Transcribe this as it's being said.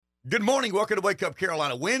Good morning. Welcome to Wake Up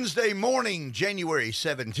Carolina. Wednesday morning, January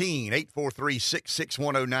 17,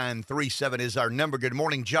 843-661-0937 is our number. Good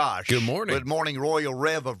morning, Josh. Good morning. Good morning, Royal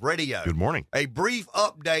Rev of Radio. Good morning. A brief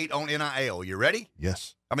update on NIL. You ready?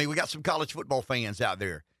 Yes. I mean, we got some college football fans out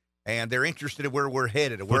there, and they're interested in where we're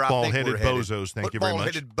headed. Where I think Football-headed we're headed. bozos, thank you very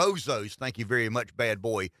much. Football-headed bozos, thank you very much, bad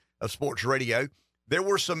boy of sports radio. There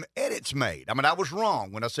were some edits made. I mean, I was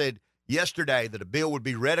wrong when I said yesterday that a bill would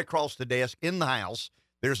be read across the desk in the House.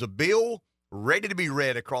 There's a bill ready to be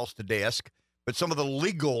read across the desk, but some of the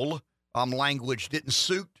legal language didn't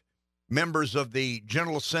suit members of the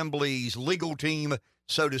General Assembly's legal team,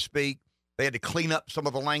 so to speak. They had to clean up some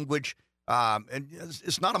of the language, and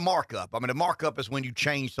it's not a markup. I mean, a markup is when you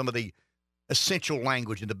change some of the essential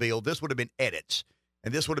language in the bill. This would have been edits,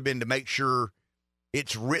 and this would have been to make sure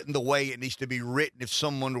it's written the way it needs to be written. If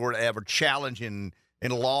someone were to ever challenge in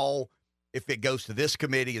law, if it goes to this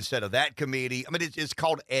committee instead of that committee. I mean, it's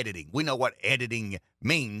called editing. We know what editing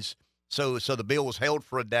means. So the bill was held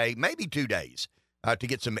for a day, maybe 2 days, to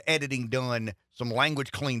get some editing done, some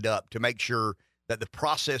language cleaned up to make sure that the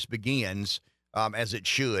process begins as it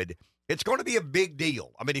should. It's going to be a big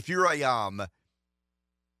deal. I mean, if you're a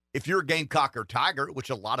Gamecock or Tiger, which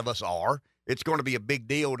a lot of us are, it's going to be a big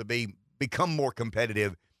deal to become more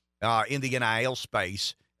competitive in the NIL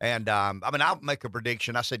space. And, I mean, I'll make a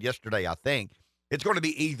prediction. I said yesterday, I think it's going to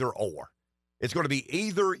be either or. It's going to be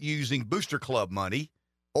either using Booster Club money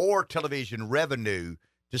or television revenue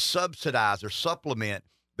to subsidize or supplement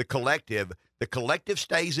the collective. The collective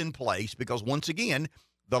stays in place because, once again,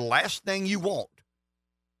 the last thing you want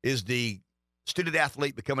is the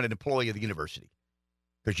student-athlete becoming an employee of the university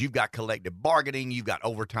because you've got collective bargaining, you've got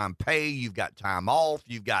overtime pay, you've got time off,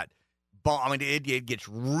 you've got I mean, it gets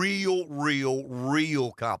real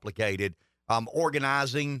complicated.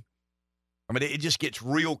 Organizing, I mean, it just gets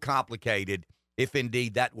real complicated if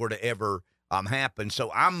indeed that were to ever happen.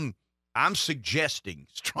 So I'm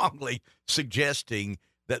strongly suggesting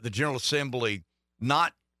that the General Assembly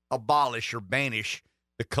not abolish or banish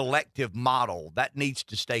the collective model. That needs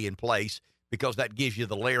to stay in place because that gives you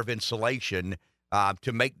the layer of insulation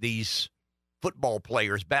to make these football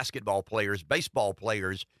players, basketball players, baseball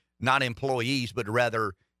players not employees, but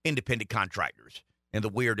rather independent contractors in the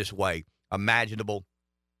weirdest way imaginable.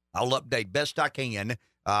 I'll update best I can.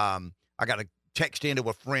 I got a text into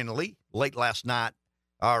a friendly late last night.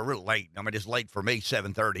 Real late. I mean, it's late for me,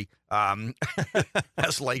 7:30.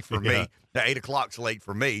 That's late for me. 8 o'clock's late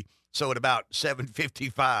for me. So at about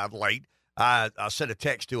 7:55 late, I sent a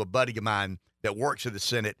text to a buddy of mine that works in the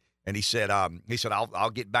Senate, and he said,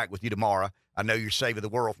 I'll get back with you tomorrow. I know you're saving the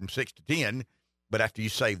world from 6 to 10. But after you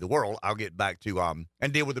save the world, I'll get back to and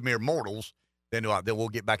deal with the mere mortals. Then we'll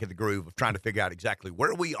get back in the groove of trying to figure out exactly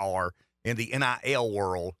where we are in the NIL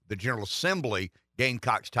world, the General Assembly,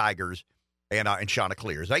 Gamecocks, Tigers, and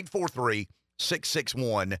Chanticleers.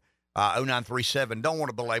 843-661-0937. Don't want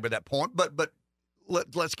to belabor that point, but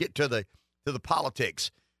let's get to the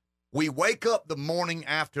politics. We wake up the morning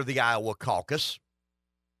after the Iowa caucus,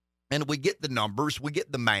 and we get the numbers, we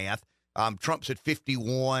get the math. Trump's at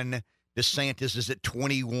 51. DeSantis is at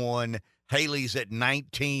 21, Haley's at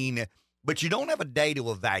 19, but you don't have a day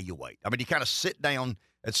to evaluate. I mean, you kind of sit down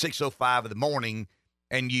at 6:05 in the morning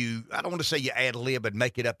and I don't want to say you ad lib and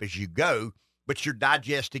make it up as you go, but you're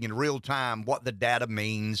digesting in real time what the data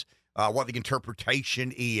means, what the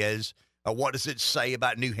interpretation is, what does it say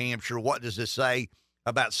about New Hampshire, what does it say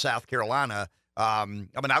about South Carolina. I mean,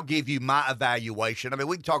 I'll give you my evaluation. I mean,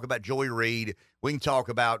 we can talk about Joy Reid, we can talk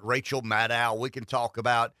about Rachel Maddow, we can talk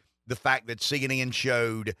about the fact that CNN and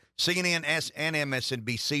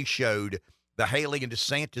MSNBC showed the Haley and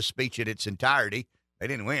DeSantis speech in its entirety. They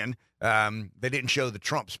didn't win. They didn't show the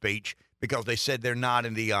Trump speech because they said they're not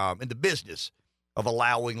in the business of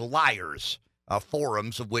allowing liars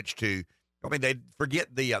forums of which to. I mean, they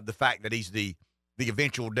forget the fact that he's the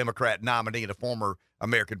eventual Democrat nominee and a former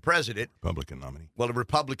American president. Republican nominee. Well, the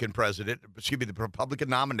Republican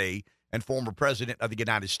nominee and former president of the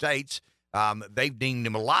United States. They've deemed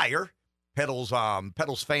him a liar, peddles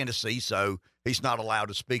fantasy, so he's not allowed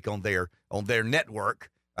to speak on their network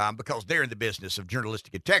because they're in the business of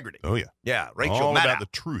journalistic integrity. Oh yeah, yeah. Rachel all Maddow, about the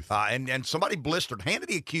truth. And somebody blistered.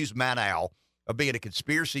 Hannity accused Maddow of being a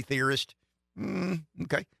conspiracy theorist.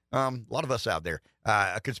 Okay, a lot of us out there,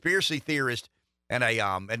 a conspiracy theorist and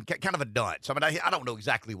kind of a dunce. I mean, I don't know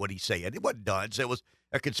exactly what he said. It wasn't dunce. It was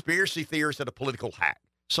a conspiracy theorist and a political hack,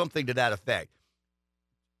 something to that effect.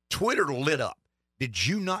 Twitter lit up. Did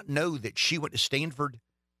you not know that she went to Stanford?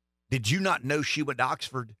 Did you not know she went to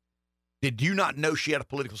Oxford? Did you not know she had a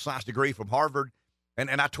political science degree from Harvard? And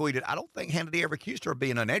I tweeted, I don't think Hannity ever accused her of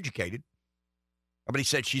being uneducated. I mean, he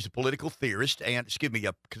said she's a political theorist and,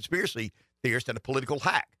 a conspiracy theorist and a political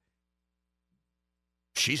hack.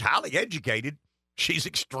 She's highly educated. She's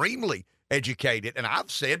extremely educated. And I've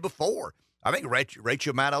said before, I think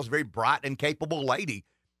Rachel Maddow's a very bright and capable lady.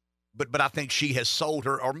 But I think she has sold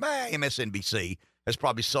her, or MSNBC has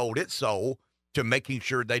probably sold its soul to making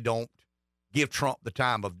sure they don't give Trump the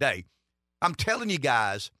time of day. I'm telling you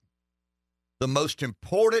guys, the most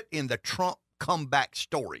important in the Trump comeback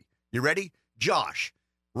story. You ready? Josh,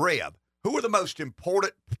 Rev, who are the most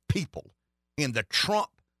important people in the Trump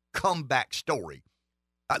comeback story?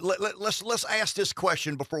 Let's ask this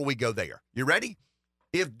question before we go there. You ready?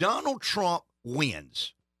 If Donald Trump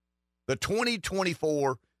wins the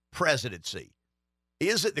 2024 presidency,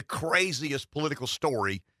 is it the craziest political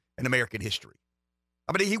story in American history?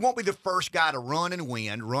 I mean, he won't be the first guy to run and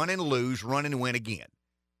win, run and lose, run and win again.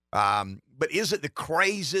 But is it the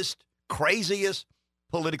craziest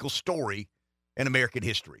political story in American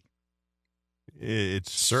history?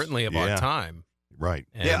 It's certainly of our time. Right.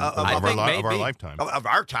 And of our lifetime. Of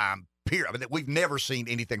our time, period. I mean, we've never seen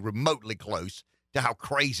anything remotely close to how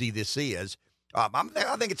crazy this is. I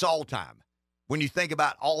think it's all time. When you think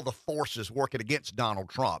about all the forces working against Donald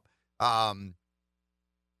Trump,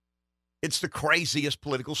 it's the craziest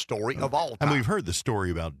political story of all time. And we've heard the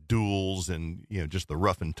story about duels and, just the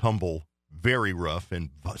rough and tumble, very rough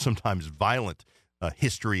and sometimes violent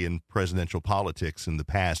history in presidential politics in the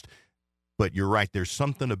past. But you're right. There's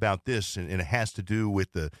something about this, and it has to do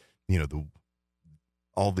with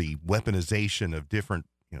all the weaponization of different,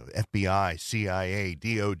 FBI, CIA,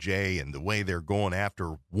 DOJ, and the way they're going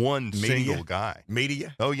after one single guy.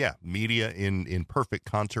 Media? Oh, yeah. Media in perfect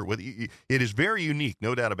concert with it. It is very unique,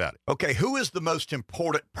 no doubt about it. Okay, who is the most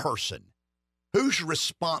important person? Who's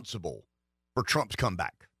responsible for Trump's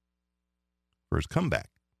comeback? For his comeback?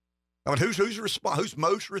 I mean, who's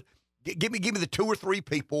most? Give me the two or three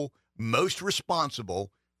people most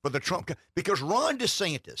responsible for the Trump. Because Ron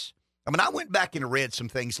DeSantis. I mean, I went back and read some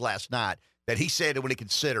things last night that he said when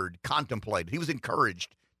he contemplated, he was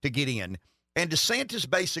encouraged to get in. And DeSantis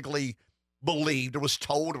basically believed or was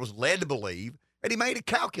told or was led to believe, and he made a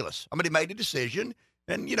calculus. I mean, he made a decision,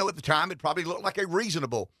 and, at the time it probably looked like a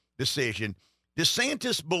reasonable decision.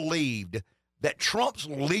 DeSantis believed that Trump's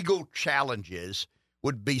legal challenges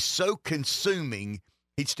would be so consuming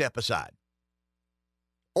he'd step aside.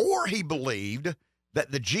 Or he believed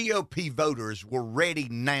that the GOP voters were ready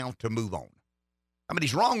now to move on. I mean,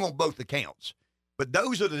 he's wrong on both accounts, but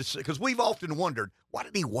those are because we've often wondered, why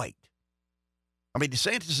did he wait? I mean,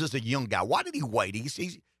 DeSantis is a young guy. Why did he wait?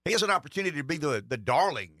 He has an opportunity to be the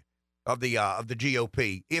darling of the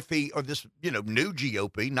GOP or this new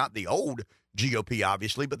GOP, not the old GOP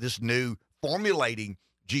obviously, but this new formulating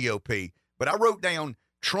GOP. But I wrote down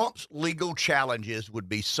Trump's legal challenges would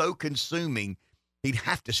be so consuming he'd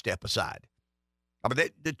have to step aside. I mean,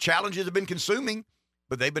 the challenges have been consuming,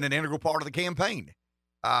 but they've been an integral part of the campaign.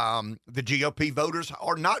 The GOP voters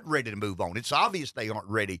are not ready to move on. It's obvious they aren't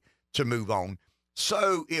ready to move on.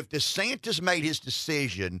 So if DeSantis made his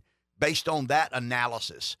decision based on that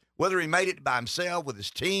analysis, whether he made it by himself, with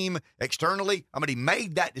his team, externally, I mean, he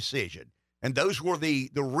made that decision. And those were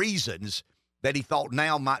the reasons that he thought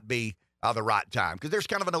now might be the right time. Because there's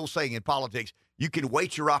kind of an old saying in politics, you can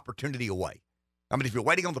wait your opportunity away. I mean, if you're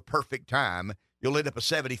waiting on the perfect time, you'll end up a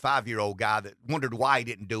 75-year-old guy that wondered why he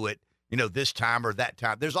didn't do it, this time or that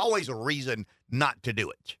time. There's always a reason not to do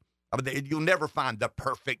it. I mean, you'll never find the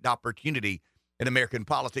perfect opportunity in American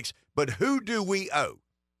politics. But who do we owe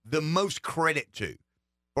the most credit to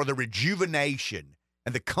for the rejuvenation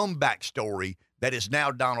and the comeback story that is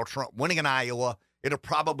now Donald Trump winning in Iowa? It'll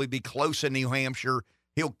probably be close in New Hampshire.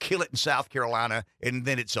 He'll kill it in South Carolina, and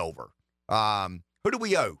then it's over. Who do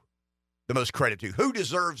we owe the most credit to? Who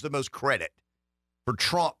deserves the most credit for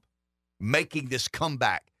Trump making this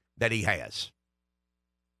comeback that he has?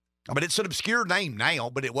 I mean, it's an obscure name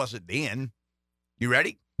now, but it wasn't then. You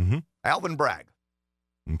ready? Mm-hmm. Alvin Bragg.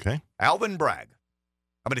 Okay. Alvin Bragg.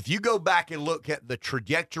 I mean, if you go back and look at the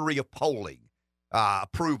trajectory of polling,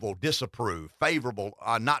 approval, disapprove, favorable,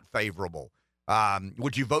 not favorable,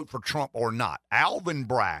 would you vote for Trump or not? Alvin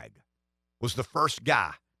Bragg was the first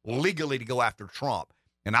guy legally to go after Trump.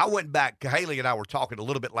 And I went back, Haley and I were talking a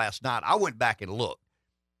little bit last night. I went back and looked.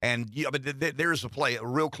 And there's a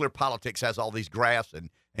Real Clear Politics has all these graphs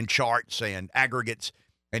and charts and aggregates.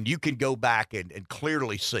 And you can go back and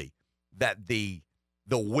clearly see that the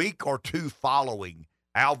week or two following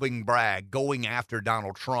Alvin Bragg going after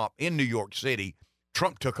Donald Trump in New York City,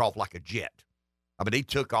 Trump took off like a jet. I mean, he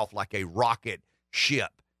took off like a rocket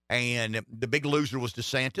ship. And the big loser was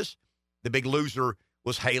DeSantis. The big loser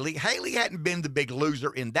was Haley. Haley hadn't been the big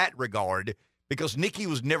loser in that regard, because Nikki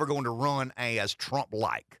was never going to run as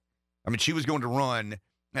Trump-like. I mean, she was going to run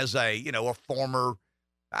as a former,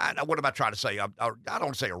 what am I trying to say? I don't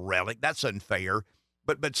want to say a relic. That's unfair.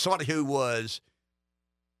 But somebody who was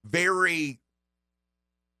very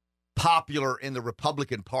popular in the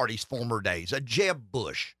Republican Party's former days, a Jeb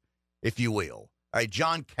Bush, if you will, a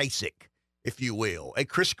John Kasich, if you will, a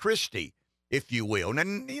Chris Christie, if you will.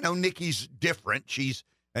 And then, Nikki's different. She's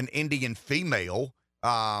an Indian female,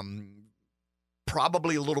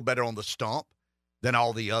 probably a little better on the stump than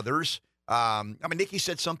all the others. Nikki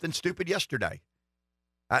said something stupid yesterday.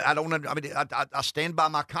 I stand by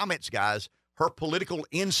my comments, guys. Her political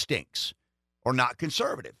instincts are not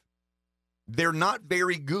conservative. They're not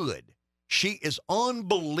very good. She is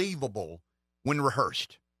unbelievable when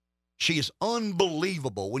rehearsed. She is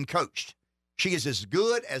unbelievable when coached. She is as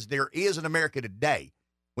good as there is in America today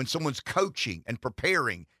when someone's coaching and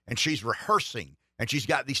preparing and she's rehearsing and she's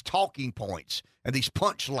got these talking points and these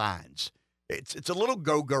punchlines. It's a little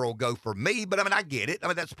go, girl, go for me, but I get it.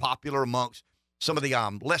 That's popular amongst some of the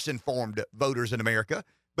less informed voters in America.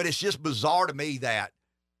 But it's just bizarre to me that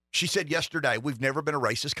she said yesterday, we've never been a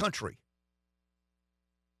racist country.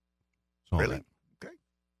 Really? Okay.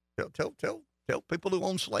 Tell people who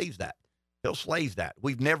own slaves that. Tell slaves that.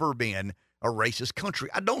 We've never been a racist country.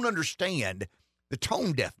 I don't understand the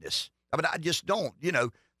tone deafness. I just don't.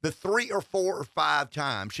 The 3 or 4 or 5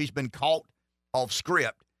 times she's been caught off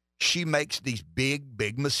script, she makes these big,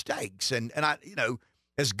 big mistakes. And I,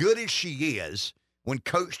 as good as she is when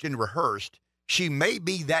coached and rehearsed, she may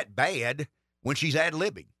be that bad when she's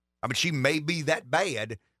ad-libbing. She may be that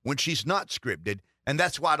bad when she's not scripted. And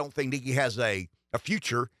that's why I don't think Nikki has a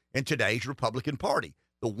future in today's Republican Party.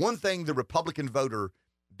 The one thing the Republican voter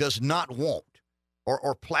does not want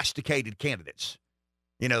are plasticated candidates.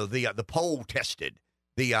 The poll tested,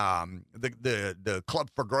 the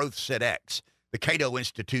Club for Growth said X, the Cato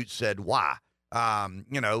Institute said Y.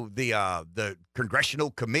 The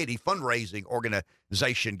Congressional Committee fundraising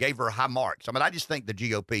organization gave her high marks. I just think the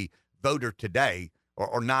GOP voter today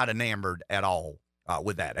are not enamored at all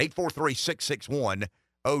with that.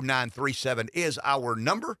 843-661-0937 is our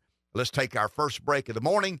number. Let's take our first break of the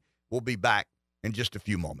morning. We'll be back in just a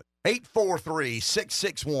few moments.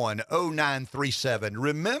 843-661-0937.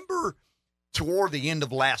 Remember, toward the end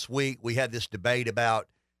of last week, we had this debate about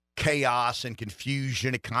chaos and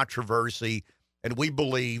confusion and controversy, and we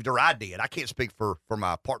believed, or I did, I can't speak for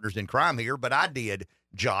my partners in crime here, but I did,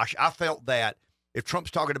 Josh. I felt that if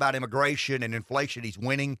Trump's talking about immigration and inflation, he's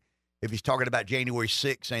winning. If he's talking about January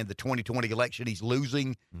 6th and the 2020 election, he's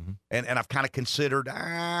losing. Mm-hmm. And I've kind of considered,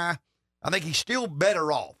 I think he's still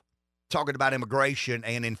better off talking about immigration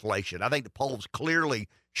and inflation. I think the polls clearly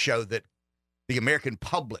show that the American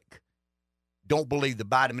public don't believe the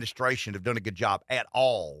Biden administration have done a good job at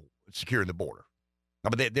all securing the border.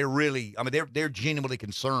 They're really, they're genuinely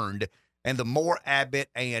concerned. And the more Abbott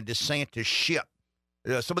and DeSantis ship,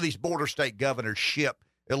 some of these border state governors ship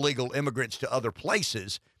illegal immigrants to other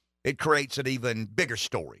places, it creates an even bigger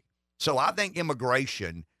story. So I think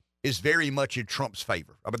immigration is very much in Trump's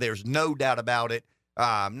favor. There's no doubt about it.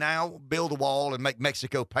 Now, build a wall and make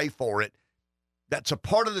Mexico pay for it. That's a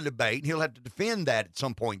part of the debate, and he'll have to defend that at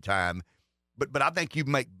some point in time. But I think you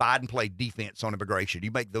make Biden play defense on immigration.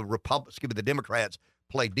 You make the Democrats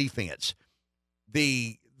play defense.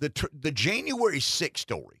 The January 6th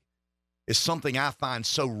story is something I find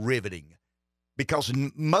so riveting because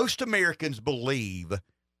most Americans believe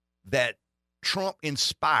that Trump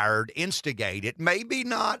instigated, maybe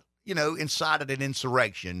not, incited an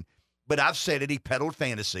insurrection, but I've said it, he peddled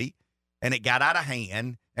fantasy, and it got out of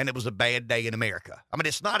hand, and it was a bad day in America.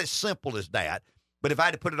 It's not as simple as that, but if I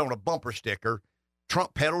had to put it on a bumper sticker,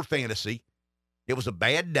 Trump peddled fantasy, it was a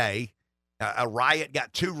bad day, a riot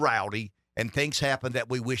got too rowdy, and things happened that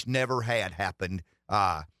we wish never had happened.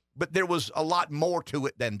 But there was a lot more to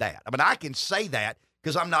it than that. I can say that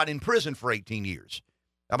because I'm not in prison for 18 years.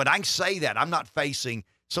 I can say that. I'm not facing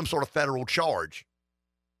some sort of federal charge.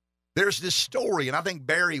 There's this story, and I think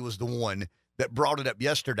Barry was the one that brought it up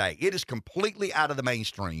yesterday. It is completely out of the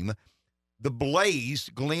mainstream. The Blaze,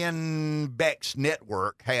 Glenn Beck's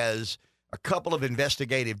network, has a couple of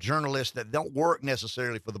investigative journalists that don't work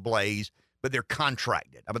necessarily for the Blaze, but they're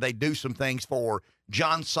contracted. They do some things for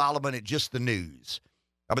John Solomon at Just the News.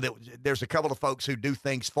 There's a couple of folks who do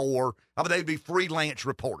things for, they'd be freelance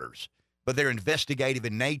reporters, but they're investigative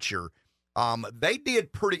in nature. They did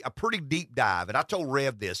a pretty deep dive, and I told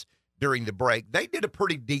Rev this during the break. They did a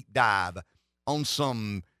pretty deep dive on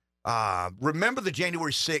some, remember the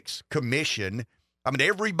January 6th commission?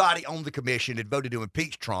 Everybody on the commission had voted to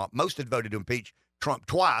impeach Trump. Most had voted to impeach Trump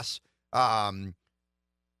twice.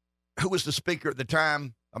 who was the speaker at the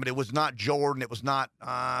time? I mean, it was not Jordan. It was not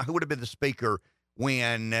who would have been the speaker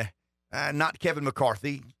when not Kevin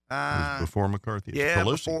McCarthy. It was before McCarthy. Yeah,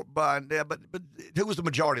 Pelosi. before, but who was the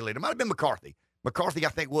majority leader? It might have been McCarthy. McCarthy, I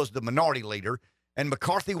think, was the minority leader, and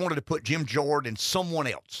McCarthy wanted to put Jim Jordan and someone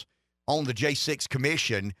else on the J6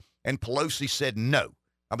 commission, and Pelosi said no.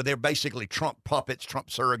 I mean, they're basically Trump puppets, Trump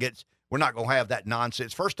surrogates. We're not going to have that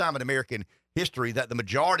nonsense. First time in American history that the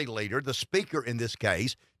majority leader, the speaker in this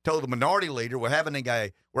case, told the minority leader, we're having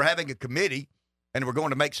a committee, and we're going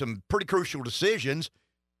to make some pretty crucial decisions,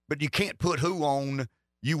 but you can't put who on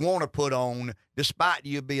you want to put on, despite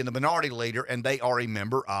you being the minority leader, and they are a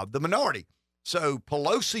member of the minority. So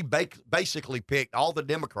Pelosi basically picked all the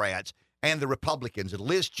Democrats and the Republicans, and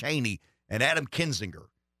Liz Cheney and Adam Kinzinger,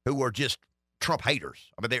 who are just Trump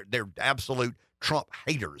haters. I mean, they're absolute Trump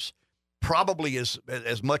haters. Probably as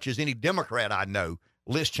much as any Democrat I know,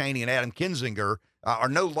 Liz Cheney and Adam Kinzinger are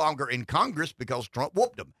no longer in Congress because Trump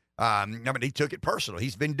whooped them. I mean, he took it personal.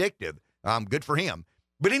 He's vindictive. Good for him.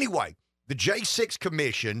 But anyway, the J6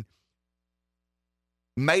 Commission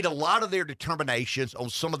made a lot of their determinations on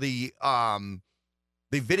some of the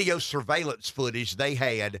video surveillance footage they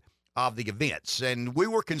had of the events. And we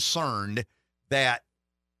were concerned that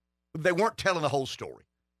they weren't telling the whole story.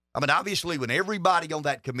 I mean, obviously, when everybody on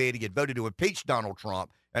that committee had voted to impeach Donald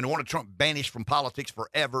Trump and wanted Trump banished from politics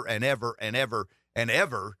forever and ever and ever and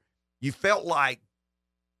ever, you felt like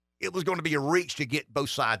it was going to be a reach to get both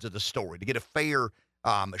sides of the story, to get a fair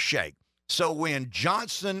shake. So when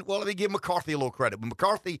Johnson, well, let me give McCarthy a little credit. When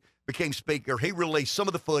McCarthy became speaker, he released some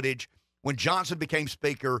of the footage. When Johnson became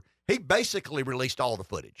speaker, he basically released all the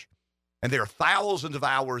footage. And there are thousands of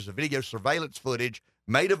hours of video surveillance footage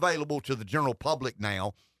made available to the general public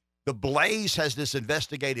now. The Blaze has this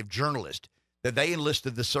investigative journalist that they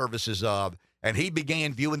enlisted the services of, and he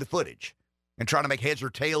began viewing the footage and trying to make heads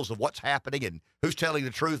or tails of what's happening and who's telling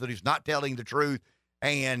the truth and who's not telling the truth.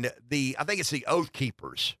 And I think it's the Oath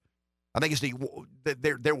Keepers. I think it's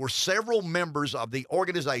there were several members of the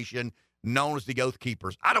organization known as the Oath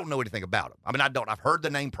Keepers. I don't know anything about them. I mean, I've heard the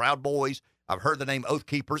name Proud Boys. I've heard the name Oath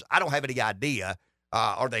Keepers. I don't have any idea.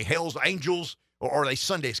 Are they Hell's Angels or are they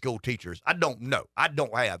Sunday school teachers? I don't know. I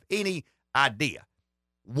don't have any idea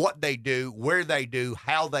what they do, where they do,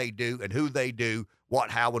 how they do, and who they do,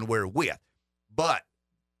 what, how, and where with. But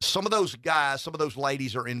some of those guys, some of those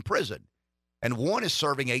ladies are in prison, and one is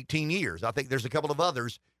serving 18 years. I think there's a couple of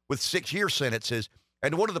others with 6-year sentences,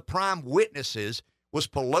 and one of the prime witnesses was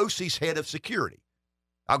Pelosi's head of security.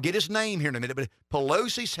 I'll get his name here in a minute, but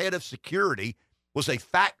Pelosi's head of security was a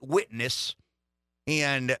fact witness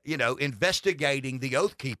in, investigating the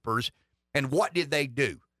Oath Keepers, and what did they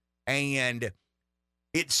do? And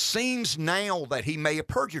it seems now that he may have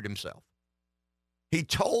perjured himself. He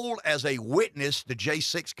told as a witness the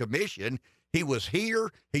J6 Commission, he was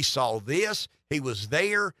here, he saw this, he was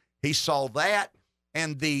there, he saw that,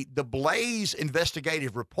 and the Blaze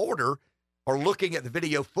investigative reporter are looking at the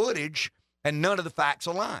video footage, and none of the facts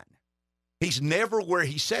align. He's never where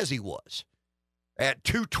he says he was. At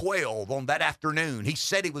 2:12 on that afternoon, he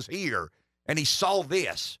said he was here, and he saw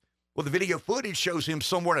this. Well, the video footage shows him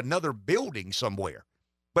somewhere in another building somewhere.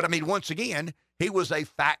 But, I mean, once again, he was a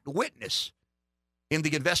fact witness in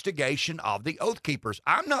the investigation of the Oath Keepers.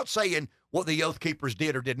 I'm not saying what the Oath Keepers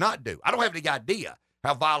did or did not do. I don't have any idea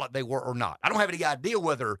how violent they were or not. I don't have any idea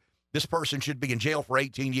whether this person should be in jail for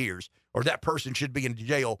 18 years or that person should be in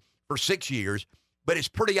jail for 6 years. But it's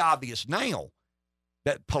pretty obvious now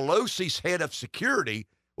that Pelosi's head of security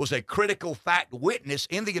was a critical fact witness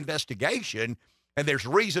in the investigation, and there's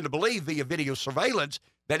reason to believe via video surveillance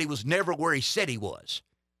that he was never where he said he was.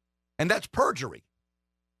 And that's perjury.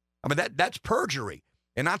 I mean, that's perjury.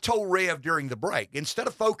 And I told Rev during the break, instead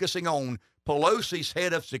of focusing on Pelosi's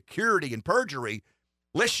head of security and perjury,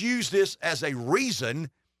 let's use this as a reason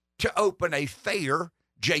to open a fair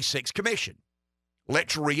J6 commission.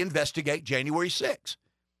 Let's reinvestigate January 6th.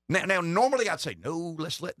 Now, normally I'd say, no,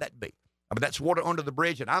 let's let that be. I mean, that's water under the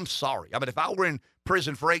bridge, and I'm sorry. I mean, if I were in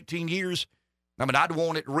prison for 18 years, I mean, I'd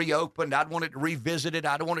want it reopened. I'd want it revisited.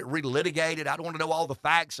 I'd want it relitigated. I'd want to know all the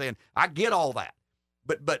facts, and I get all that.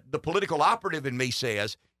 But the political operative in me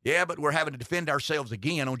says, yeah, but we're having to defend ourselves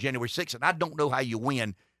again on January 6th, and I don't know how you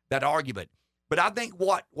win that argument. But I think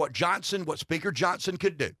what Speaker Johnson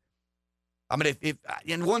could do, I mean,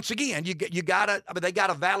 and once again, they got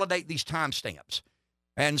to validate these timestamps.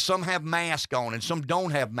 And some have masks on and some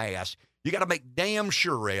don't have masks. You got to make damn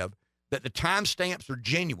sure, Rev, that the timestamps are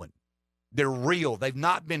genuine. They're real. They've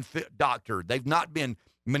not been doctored. They've not been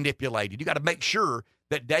manipulated. You got to make sure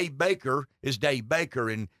that Dave Baker is Dave Baker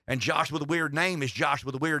and Josh with a weird name is Josh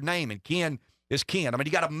with a weird name and Ken is kin. I mean,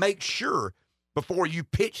 you got to make sure before you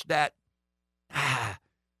pitch that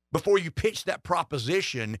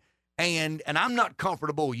proposition, and I'm not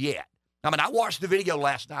comfortable yet. I mean, I watched the video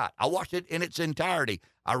last night. I watched it in its entirety.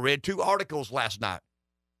 I read 2 articles last night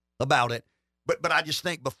about it. But I just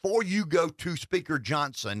think before you go to Speaker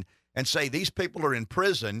Johnson and say these people are in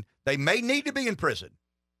prison, they may need to be in prison,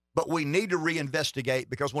 but we need to reinvestigate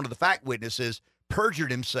because one of the fact witnesses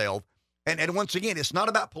perjured himself. And once again, it's not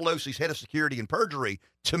about Pelosi's head of security and perjury.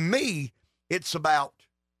 To me, it's about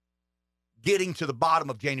getting to the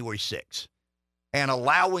bottom of January 6th and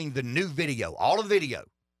allowing the new video, all of the video,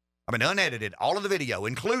 I mean, unedited, all of the video,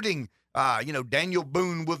 including, Daniel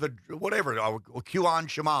Boone with whatever, or QAnon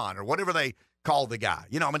Shaman or whatever they call the guy.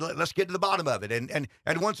 I mean, let's get to the bottom of it. And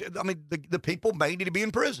once, I mean, the people may need to be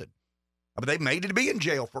in prison. I mean, they may need to be in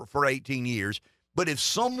jail for 18 years. But if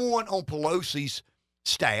someone on Pelosi's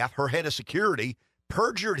staff, her head of security,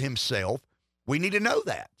 perjured himself, we need to know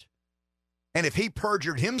that. And if he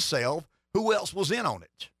perjured himself, who else was in on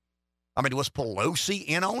it? I mean, was Pelosi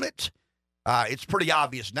in on it? It's pretty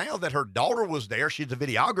obvious now that her daughter was there. She's a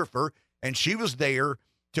videographer, and she was there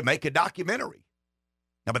to make a documentary.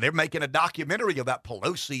 Now, but they're making a documentary about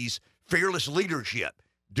Pelosi's fearless leadership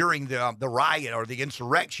during the riot or the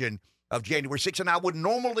insurrection of January 6th. And I would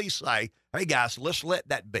normally say, hey, guys, let's let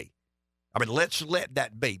that be. I mean, let's let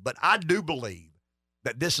that be. But I do believe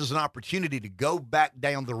that this is an opportunity to go back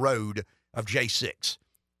down the road of J6.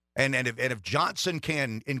 And if Johnson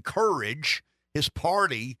can encourage his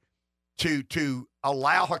party to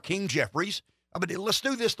allow Hakeem Jeffries, I mean, let's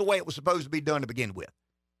do this the way it was supposed to be done to begin with.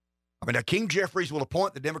 I mean, Hakeem Jeffries will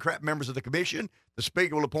appoint the Democrat members of the commission. The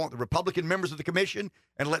Speaker will appoint the Republican members of the commission.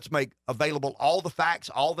 And let's make available all the facts,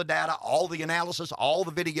 all the data, all the analysis, all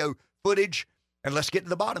the video footage, and let's get to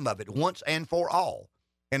the bottom of it once and for all.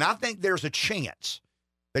 And I think there's a chance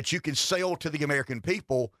that you can sell to the American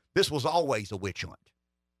people this was always a witch hunt.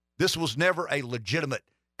 This was never a legitimate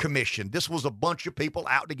commission. This was a bunch of people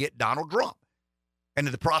out to get Donald Trump. And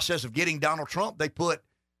in the process of getting Donald Trump, they put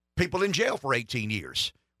people in jail for 18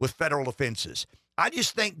 years with federal offenses. I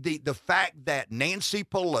just think the fact that Nancy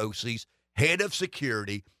Pelosi's head of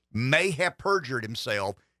security may have perjured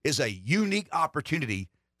himself is a unique opportunity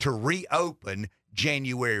to reopen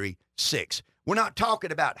January 6th. We're not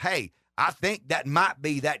talking about, hey, I think that might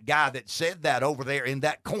be that guy that said that over there in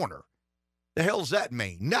that corner. The hell does that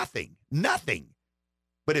mean? Nothing.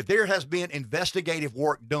 But if there has been investigative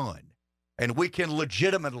work done and we can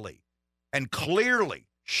legitimately and clearly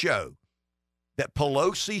show that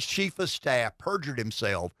Pelosi's chief of staff perjured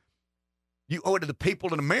himself, you owe it to the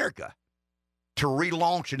people in America to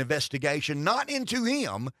relaunch an investigation, not into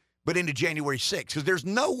him, but into January 6th, because there's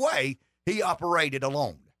no way he operated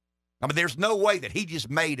alone. I mean, there's no way that he just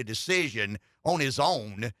made a decision on his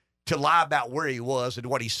own to lie about where he was and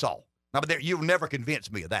what he saw. I mean, you'll never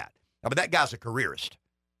convince me of that. I mean, that guy's a careerist.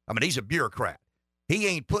 I mean, he's a bureaucrat. He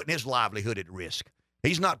ain't putting his livelihood at risk.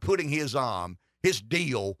 He's not putting his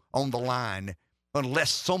deal on the line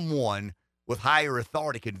unless someone with higher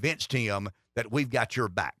authority convinced him that we've got your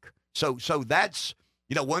back. So that's,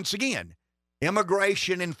 once again,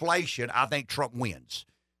 immigration, inflation, I think Trump wins.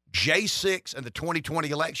 J6 and the 2020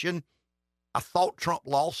 election, I thought Trump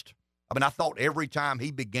lost. I mean, I thought every time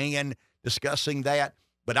he began discussing that,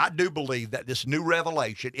 but I do believe that this new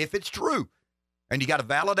revelation, if it's true, and you got to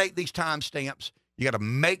validate these timestamps, you got to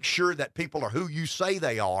make sure that people are who you say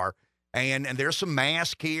they are, and there's some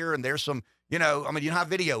mask here, and there's some, how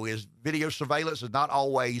video is. Video surveillance is not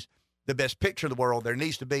always the best picture in the world. There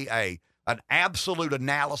needs to be an absolute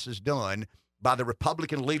analysis done by the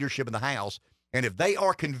Republican leadership in the House, and if they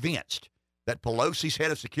are convinced that Pelosi's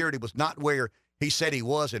head of security was not where he said he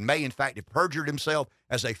was and may, in fact, have perjured himself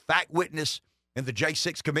as a fact witness in the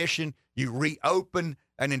J6 Commission, you reopen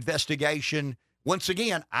an investigation. Once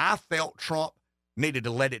again, I felt Trump needed to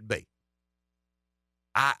let it be.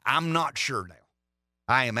 I'm not sure now.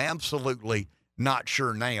 I am absolutely not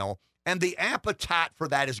sure now. And the appetite for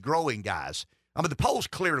that is growing, guys. I mean, the polls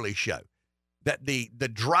clearly show that the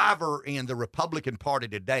driver in the Republican Party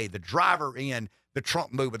today, the driver in the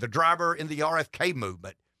Trump movement, the driver in the RFK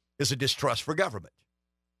movement is a distrust for government.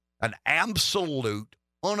 An absolute,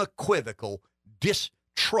 unequivocal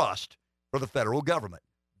distrust for the federal government.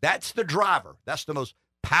 That's the driver. That's the most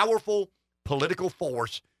powerful political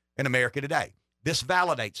force in America today. This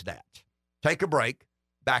validates that. Take a break.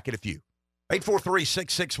 Back in a few.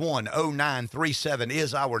 843-661-0937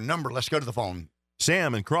 is our number. Let's go to the phone.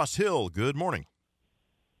 Sam in Cross Hill, good morning.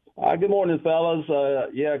 Good morning, fellas.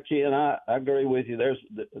 Ken, I agree with you.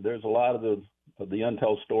 There's a lot of the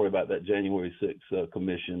untold story about that January 6th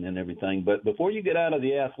commission and everything. But before you get out of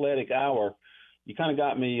the athletic hour, you kind of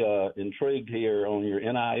got me intrigued here on your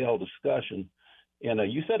NIL discussion. And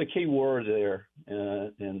you said a key word there,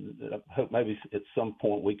 and I hope maybe at some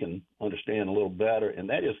point we can understand a little better, and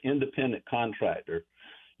that is independent contractor.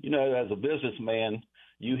 You know, as a businessman,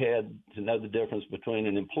 you had to know the difference between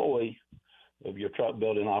an employee of your truck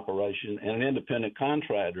building operation and an independent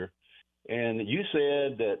contractor. And you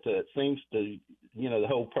said that it seems to, you know, the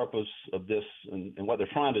whole purpose of this and what they're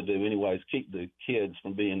trying to do anyway is keep the kids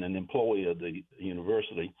from being an employee of the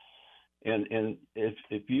university. And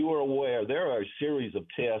if you are aware, there are a series of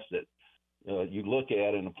tests that you look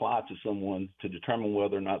at and apply to someone to determine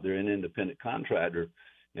whether or not they're an independent contractor.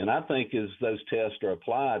 And I think as those tests are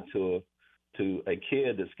applied to a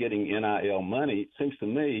kid that's getting NIL money, it seems to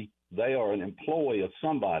me they are an employee of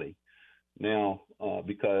somebody. Now,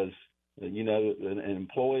 because, you know, an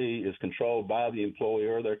employee is controlled by the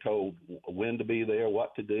employer. They're told when to be there,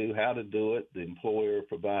 what to do, how to do it. The employer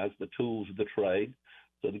provides the tools of the trade.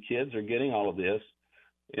 So the kids are getting all of this.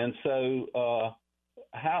 And so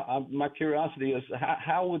my curiosity is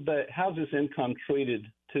how's this income treated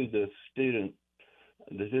to the student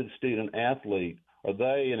athlete? Are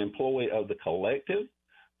they an employee of the collective,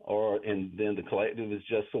 and then the collective is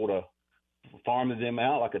just sort of farming them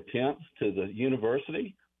out like a temp to the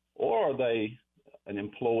university, or are they an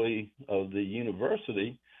employee of the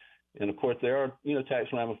university? And of course, there are, you know, tax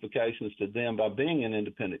ramifications to them by being an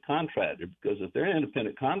independent contractor, because if they're an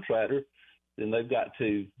independent contractor, then they've got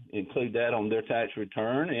to include that on their tax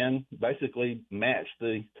return and basically match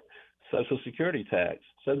the Social Security tax.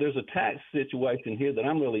 So there's a tax situation here that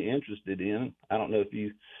I'm really interested in. I don't know if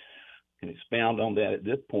you can expound on that at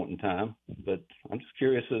this point in time, but I'm just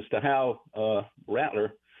curious as to how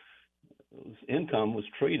Rattler's income was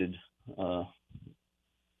treated.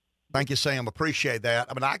 Thank you, Sam. Appreciate that.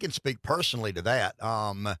 I mean, I can speak personally to that.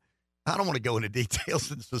 I don't want to go into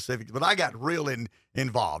details and specifics, but I got real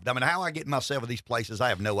involved. I mean, how I get myself in these places, I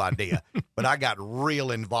have no idea. But I got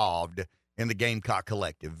real involved in the Gamecock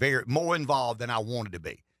Collective, very more involved than I wanted to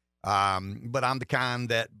be. But I'm the kind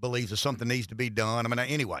that believes that something needs to be done. I mean,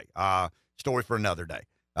 anyway, story for another day.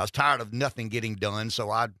 I was tired of nothing getting done, so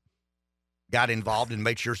I got involved and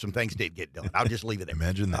made sure some things did get done. I'll just leave it there.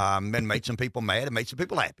 Imagine that. And made some people mad and made some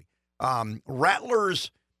people happy. Rattler's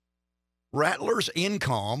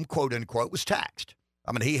income, quote unquote, was taxed.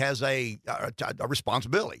 I mean, he has a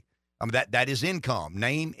responsibility. I mean, that is income,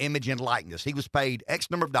 name, image, and likeness. He was paid X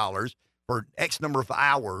number of dollars for X number of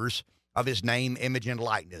hours of his name, image, and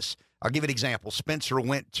likeness. I'll give you an example. Spencer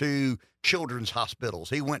went to children's hospitals.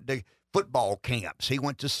 He went to football camps. He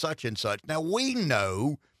went to such and such. Now, we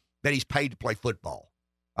know that he's paid to play football.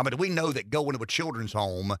 I mean, we know that going to a children's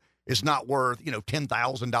home is not worth,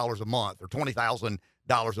 $10,000 a month or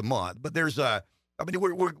 $20,000 a month. But there's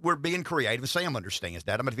we're being creative. Sam understands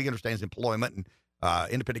that. I mean, if he understands employment and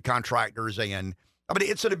independent contractors, and I mean,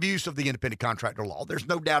 it's an abuse of the independent contractor law. There's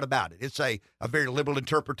no doubt about it. It's a very liberal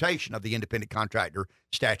interpretation of the independent contractor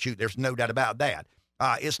statute. There's no doubt about that.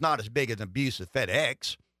 It's not as big an abuse as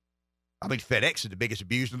FedEx. I mean, FedEx is the biggest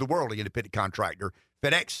abuser in the world, the independent contractor.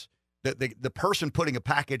 FedEx, the person putting a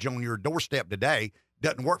package on your doorstep today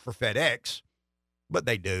doesn't work for FedEx, but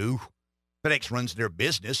they do. FedEx runs their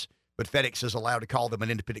business, but FedEx is allowed to call them an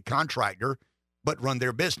independent contractor, but run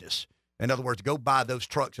their business. In other words, go buy those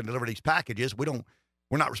trucks and deliver these packages. We're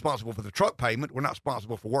not responsible for the truck payment. We're not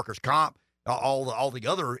responsible for workers' comp, all the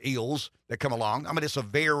other ills that come along. I mean, it's a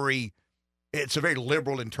very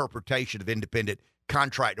liberal interpretation of independent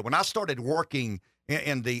contractor. When I started working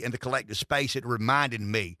in the collective space, it reminded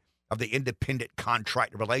me of the independent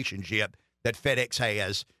contractor relationship that FedEx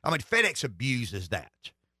has. I mean, FedEx abuses that.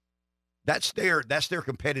 That's their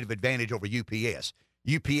competitive advantage over UPS.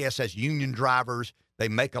 UPS has union drivers. They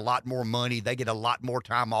make a lot more money. They get a lot more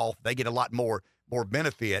time off. They get a lot more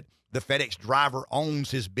benefit. The FedEx driver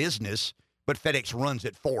owns his business, but FedEx runs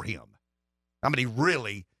it for him. I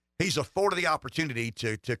mean, he's afforded the opportunity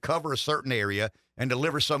to cover a certain area and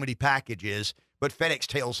deliver so many packages, but FedEx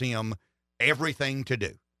tells him everything to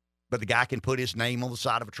do. But the guy can put his name on the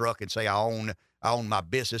side of a truck and say, I own my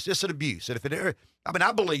business. It's an abuse. And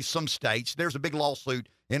I believe some states, there's a big lawsuit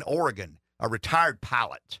in Oregon. A retired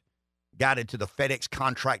pilot got into the FedEx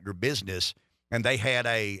contractor business, and they had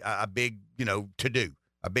a big, to-do,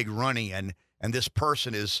 a big run-in, and this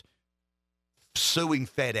person is suing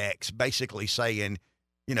FedEx, basically saying,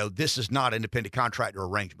 this is not an independent contractor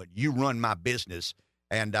arrangement. You run my business,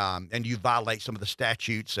 and you violate some of the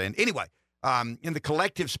statutes. And anyway, in the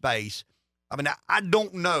collective space, I mean, I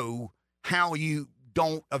don't know how you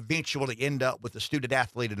don't eventually end up with a student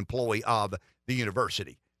athlete and employee of the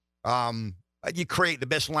university. You create the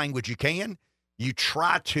best language you can. You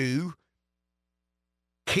try to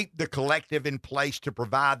keep the collective in place to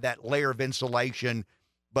provide that layer of insulation.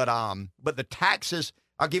 But the taxes,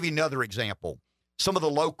 I'll give you another example. Some of the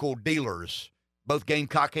local dealers, both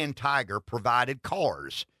Gamecock and Tiger, provided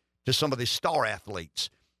cars to some of the star athletes.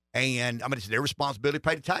 And, I mean, it's their responsibility to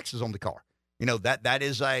pay the taxes on the car. You know, that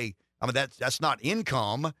is that's not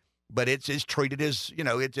income, but it's treated as, you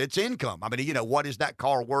know, it's income. I mean, you know, what is that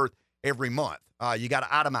car worth every month? You got to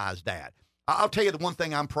itemize that. I'll tell you the one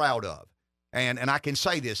thing I'm proud of, and I can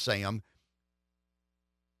say this, Sam,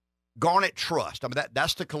 Garnet Trust. I mean,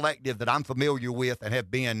 that's the collective that I'm familiar with and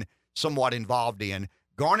have been somewhat involved in.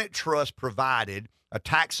 Garnet Trust provided a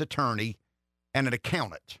tax attorney and an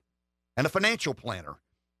accountant and a financial planner.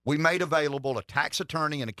 We made available a tax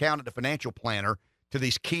attorney, an accountant, a financial planner to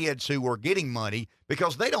these kids who were getting money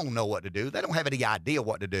because they don't know what to do. They don't have any idea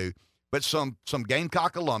what to do. But some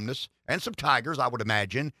Gamecock alumnus and some Tigers, I would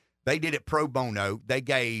imagine, they did it pro bono. They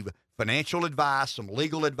gave financial advice, some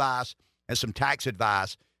legal advice, and some tax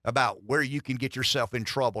advice about where you can get yourself in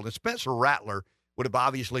trouble. And Spencer Rattler would have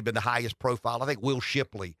obviously been the highest profile. I think Will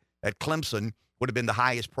Shipley at Clemson would have been the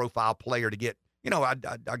highest profile player to get, you know,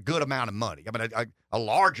 a good amount of money. I mean, a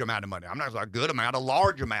large amount of money. I'm not a good amount, a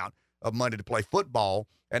large amount of money to play football.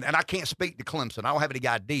 And I can't speak to Clemson. I don't have any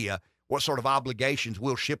idea what sort of obligations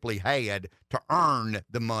Will Shipley had to earn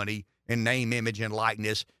the money in name, image, and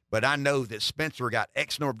likeness. But I know that Spencer got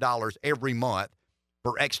X number of dollars every month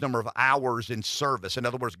for X number of hours in service. In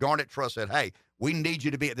other words, Garnet Trust said, hey, we need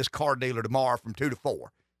you to be at this car dealer tomorrow from 2 to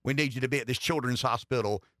 4. We need you to be at this children's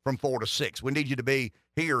hospital from 4 to 6. We need you to be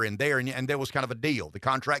here and there. And there was kind of a deal. The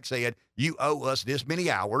contract said, you owe us this many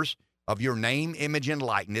hours of your name, image, and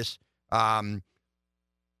likeness,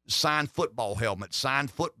 signed football helmets,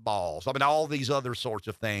 signed footballs. I mean, all these other sorts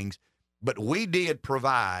of things. But we did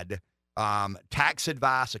provide tax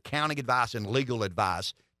advice, accounting advice, and legal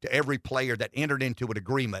advice to every player that entered into an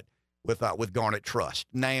agreement with Garnet Trust.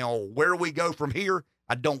 Now, where we go from here,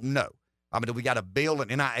 I don't know. I mean, we got a bill, an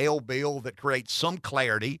NIL bill that creates some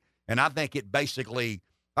clarity, and I think it basically,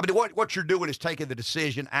 I mean, what you're doing is taking the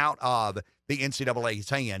decision out of the NCAA's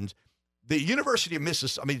hands. The University of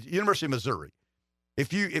Missouri,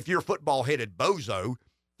 if you're a football-headed bozo,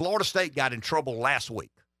 Florida State got in trouble last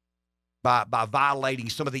week by violating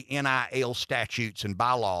some of the NIL statutes and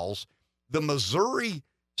bylaws. The Missouri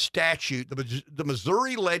statute, the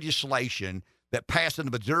Missouri legislation that passed in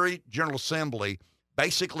the Missouri General Assembly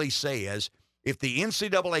basically says if the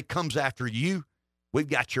NCAA comes after you, we've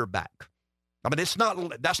got your back. I mean, that's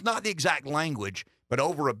not the exact language, but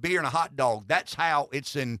over a beer and a hot dog, that's how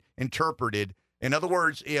it's interpreted. In other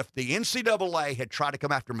words, if the NCAA had tried to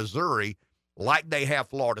come after Missouri like they have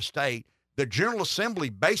Florida State, the General Assembly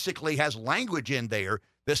basically has language in there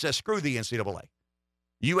that says, screw the NCAA.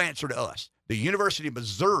 You answer to us. The University of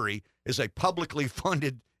Missouri is a publicly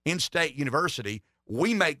funded in-state university.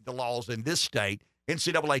 We make the laws in this state.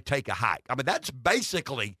 NCAA take a hike. I mean, that's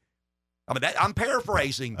basically, I'm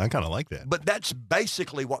paraphrasing. I kind of like that. But that's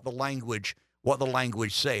basically what the language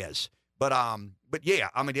says. But yeah,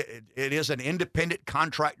 I mean, it is an independent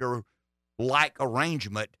contractor-like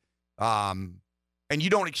arrangement. And you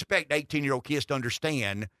don't expect 18-year-old kids to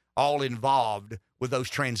understand all involved with those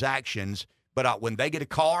transactions. But when they get a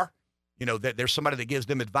car, you know, that there's somebody that gives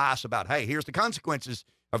them advice about, hey, here's the consequences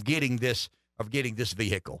of getting this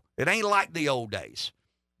vehicle. It ain't like the old days.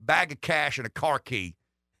 Bag of cash and a car key,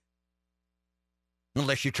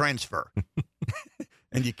 unless you transfer.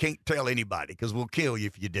 And you can't tell anybody because we'll kill you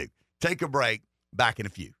if you do. Take a break. Back in a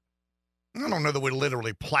few. I don't know that we're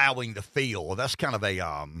literally plowing the field. That's kind of a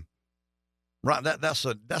right. That's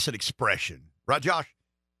an expression, right, Josh?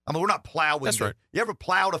 I mean, we're not plowing. That's right. You ever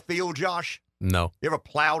plowed a field, Josh? No. You ever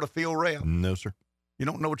plowed a field, Rev? No, sir. You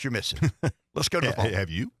don't know what you're missing. Let's go to the phone. Have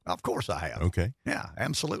you? Of course I have. Okay. Yeah,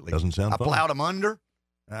 absolutely. Doesn't sound fun. I plowed them under.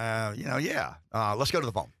 Yeah. Let's go to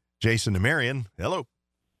the phone. Jason and Marion, hello.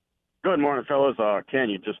 Good morning, fellas. Ken,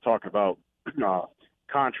 you just talked about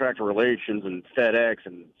contractor relations and FedEx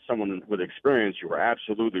and someone with experience. You were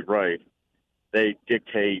absolutely right. They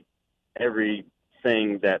dictate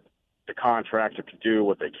everything that the contractor can do,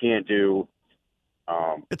 what they can't do.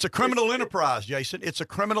 It's a criminal enterprise, Jason. It's a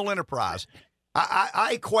criminal enterprise.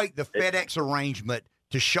 I equate the FedEx arrangement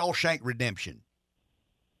to Shawshank Redemption.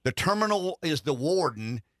 The terminal is the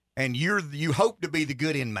warden, and you hope to be the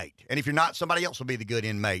good inmate. And if you're not, somebody else will be the good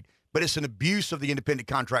inmate. But it's an abuse of the independent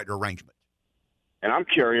contractor arrangement. And I'm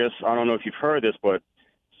curious, I don't know if you've heard this, but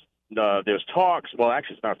there's talks, well,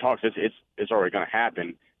 actually it's not talks, it's already going to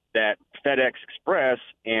happen, that FedEx Express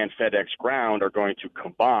and FedEx Ground are going to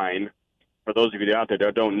combine. For those of you out there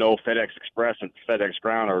that don't know, FedEx Express and FedEx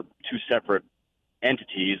Ground are two separate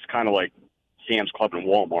entities, kind of like Sam's Club and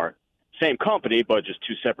Walmart. Same company, but just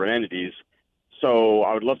two separate entities. So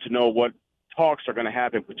I would love to know what talks are going to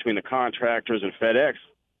happen between the contractors and FedEx,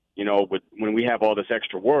 when we have all this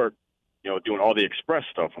extra work, doing all the express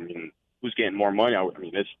stuff. I mean, who's getting more money? I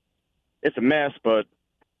mean, it's a mess, but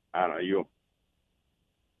I don't know.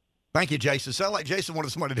 Thank you, Jason. Sound like Jason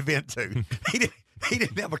wanted somebody to vent to. He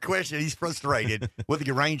didn't have a question. He's frustrated with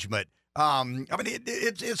the arrangement. I mean,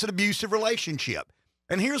 it's an abusive relationship.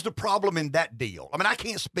 And here's the problem in that deal. I mean, I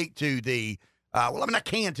can't speak to I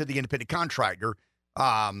can to the independent contractor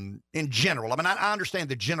in general. I mean, I understand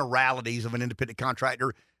the generalities of an independent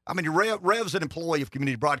contractor. I mean, Rev's an employee of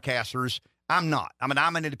Community Broadcasters. I'm not. I mean,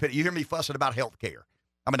 I'm an independent. You hear me fussing about health care.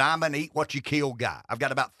 I mean, I'm an eat what you kill guy. I've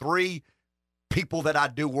got about 3 people that I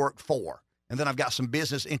do work for, and then I've got some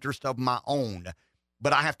business interests of my own.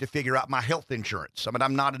 But I have to figure out my health insurance. I mean,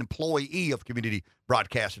 I'm not an employee of Community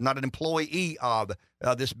Broadcasting, not an employee of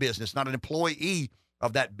this business, not an employee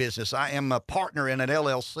of that business. I am a partner in an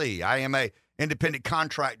LLC. I am a independent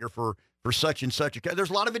contractor for such and such. There's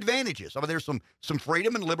a lot of advantages. I mean, there's some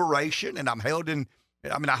freedom and liberation, and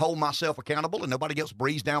I hold myself accountable, and nobody else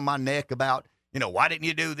breathes down my neck about, why didn't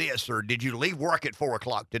you do this, or did you leave work at 4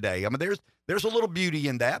 o'clock today? I mean, there's a little beauty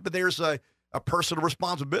in that, but there's a personal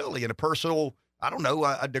responsibility and a personal,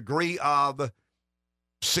 a degree of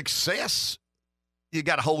success you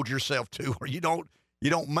got to hold yourself to, or you don't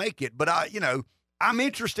make it. But I'm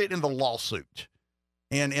interested in the lawsuit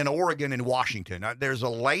in Oregon and Washington. There's a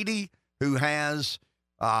lady who has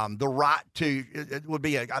the right to, it would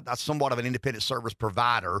be a somewhat of an independent service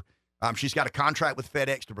provider. She's got a contract with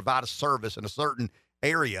FedEx to provide a service in a certain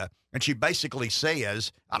area, and she basically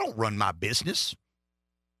says, I don't run my business.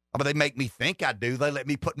 I mean, they make me think I do. They let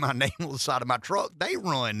me put my name on the side of my truck. They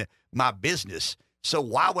run my business. So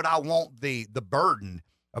why would I want the burden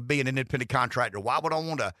of being an independent contractor? Why would I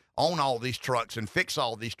want to own all these trucks and fix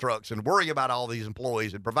all these trucks and worry about all these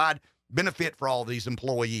employees and provide benefit for all these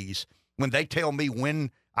employees when they tell me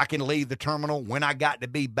when I can leave the terminal, when I got to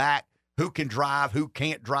be back, who can drive, who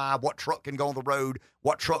can't drive, what truck can go on the road,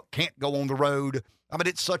 what truck can't go on the road? I mean,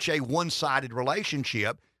 it's such a one-sided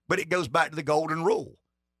relationship, but it goes back to the golden rule.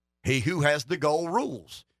 He who has the gold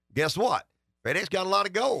rules. Guess what? FedEx got a lot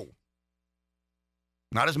of gold.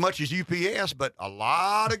 Not as much as UPS, but a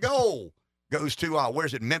lot of gold goes to,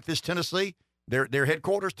 where's it, Memphis, Tennessee? Their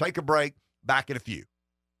headquarters. Take a break. Back in a few.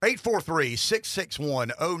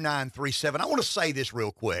 843-661-0937. I want to say this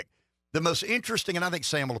real quick. The most interesting, and I think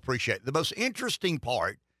Sam will appreciate it, the most interesting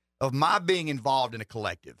part of my being involved in a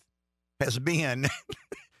collective has been,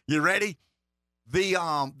 you ready? The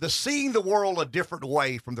seeing the world a different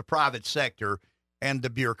way from the private sector and the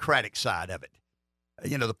bureaucratic side of it.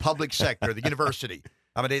 The public sector, the university.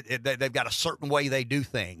 I mean, they've got a certain way they do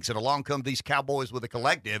things. And along come these cowboys with a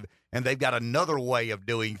collective, and they've got another way of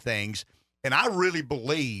doing things. And I really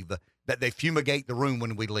believe that they fumigate the room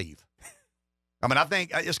when we leave. I mean, I think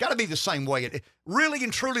it's got to be the same way. Really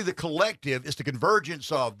and truly, the collective is the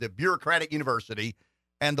convergence of the bureaucratic university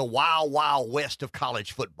and the wild, wild west of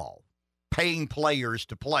college football, paying players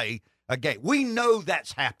to play a game. We know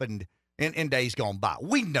that's happened in days gone by.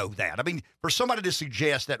 We know that. I mean, for somebody to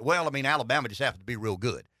suggest that, Alabama just happened to be real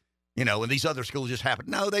good, and these other schools just happened.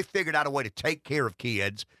 No, they figured out a way to take care of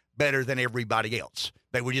kids better than everybody else.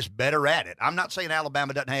 They were just better at it. I'm not saying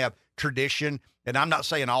Alabama doesn't have tradition, and I'm not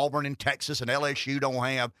saying Auburn and Texas and LSU don't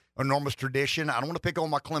have enormous tradition. I don't want to pick on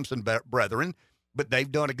my Clemson brethren, but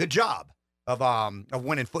they've done a good job of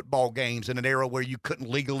winning football games in an era where you couldn't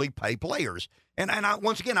legally pay players. And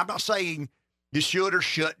once again, I'm not saying you should or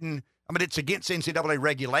shouldn't. I mean, it's against NCAA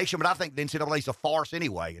regulation, but I think the NCAA is a farce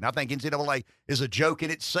anyway, and I think NCAA is a joke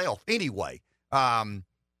in itself anyway. I'm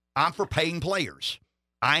for paying players.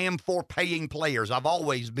 I am for paying players. I've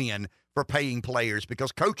always been for paying players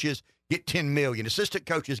because coaches get $10 million, assistant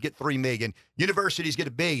coaches get $3 million, universities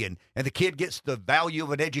get $1 billion, and the kid gets the value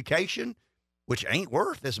of an education, which ain't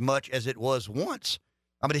worth as much as it was once.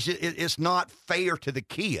 I mean, it's not fair to the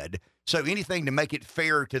kid. So anything to make it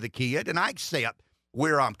fair to the kid, and I accept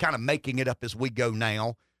where I'm kind of making it up as we go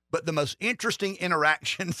now, but the most interesting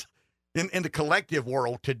interactions in the collective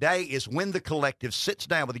world today is when the collective sits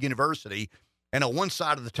down with the university, and on one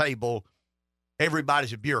side of the table,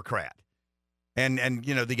 everybody's a bureaucrat. And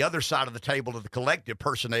the other side of the table of the collective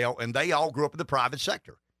personnel, and they all grew up in the private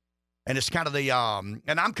sector. And it's kind of and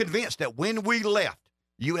I'm convinced that when we left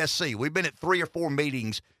USC, we've been at 3 or 4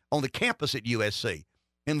 meetings on the campus at USC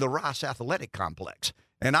in the Rice Athletic Complex.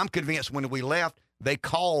 And I'm convinced when we left, they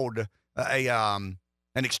called an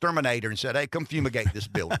exterminator and said, hey, come fumigate this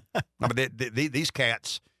building. I mean, these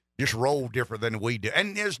cats just roll different than we do.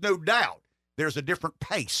 And there's no doubt there's a different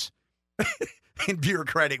pace in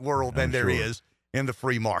bureaucratic world than there sure. is in the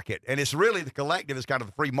free market. And it's really the collective is kind of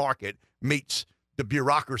the free market meets the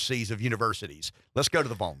bureaucracies of universities. Let's go to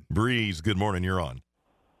the phone. Breeze, good morning. You're on.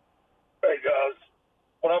 Hey, guys.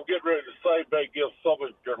 What I'm getting ready to say may give some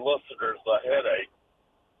of your listeners a headache,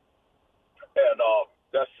 and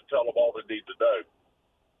that's to tell them all they need to know.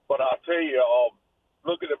 But I'll tell you,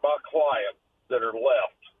 looking at my clients that are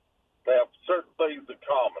left, they have certain things in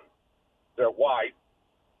common. They're white,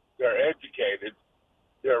 they're educated,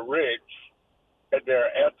 they're rich, and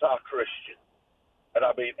they're anti-Christian. And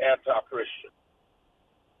I mean anti-Christian.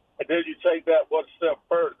 And then you take that one step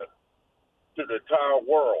further to the entire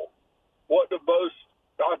world. What the most,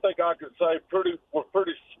 I think I can say with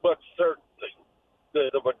pretty much certainty,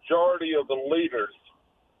 that the majority of the leaders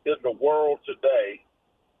in the world today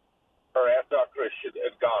are anti-Christian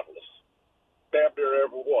and godless. Damn near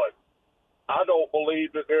everyone. I don't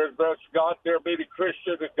believe that there's much God there many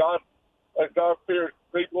Christian and God-fearing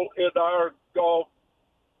people in our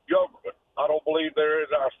government. I don't believe they're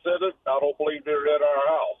in our Senate. I don't believe they're in our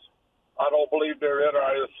House. I don't believe they're in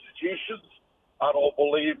our institutions. I don't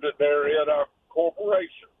believe that they're in our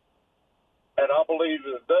corporations. And I believe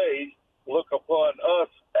that they look upon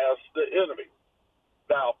us as the enemy.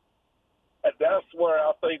 Now, and that's where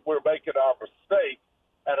I think we're making our mistake.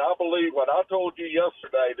 And I believe when I told you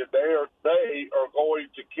yesterday that they are going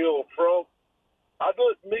to kill Trump, I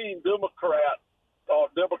didn't mean Democrats,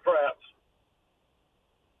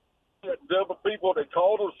 people that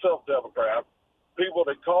call themselves Democrats, people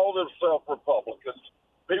that call themselves Republicans,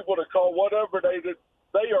 people that call whatever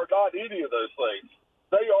they are not any of those things.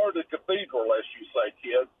 They are the cathedral, as you say,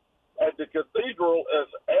 kid. And the cathedral is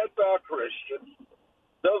anti-Christian,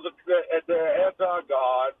 and they're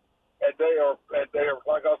anti-God, and they are,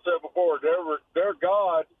 like I said before, their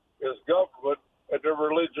God is government, and their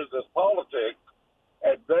religion is politics,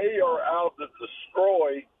 and they are out to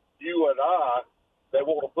destroy you and I. They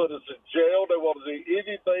want to put us in jail. They want to do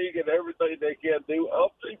anything and everything they can do,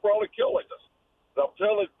 up to probably killing us. And I'm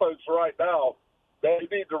telling folks right now, they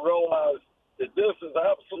need to realize that this is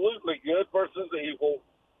absolutely good versus evil,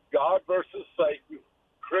 God versus Satan,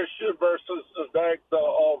 Christian versus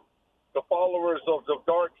the followers of the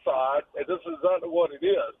dark side, and this is not what it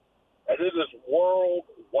is. And it is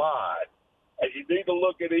worldwide. And you need to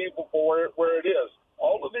look at evil for where it is.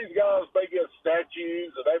 All of these guys may get statues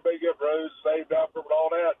and they may get roads named after them and all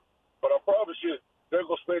that, but I promise you they're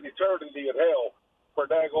going to spend eternity in hell for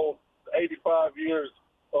daggone 85 years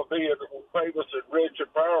of being famous and rich and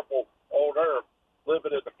powerful on earth,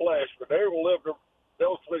 living in the flesh. But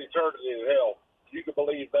they'll spend eternity in hell. You can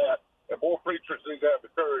believe that. And more preachers need to have the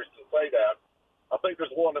courage to say that. I think there's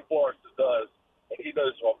one in Florence that does, and he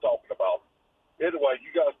knows what I'm talking about. Anyway, you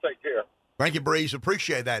guys take care. Thank you, Breeze.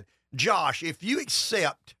 Appreciate that. Josh, if you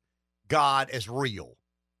accept God as real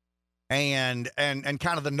and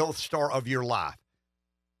kind of the North Star of your life,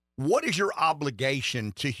 what is your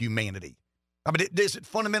obligation to humanity? I mean, is it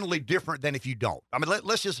fundamentally different than if you don't? I mean,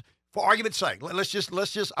 let's just, for argument's sake, let's just,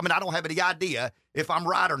 I mean, I don't have any idea if I'm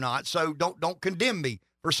right or not, so don't condemn me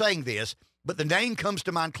for saying this, but the name comes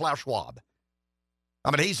to mind, Klaus Schwab.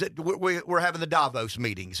 I mean, we're having the Davos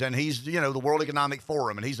meetings, and he's, the World Economic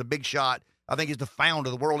Forum, and he's a big shot. I think he's the founder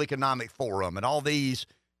of the World Economic Forum, and all these,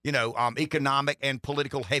 economic and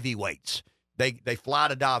political heavyweights. They fly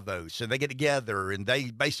to Davos, and they get together, and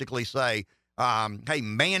they basically say, hey,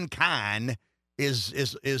 mankind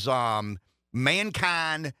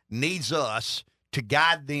mankind needs us to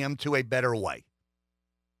guide them to a better way.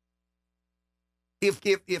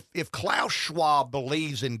 If Klaus Schwab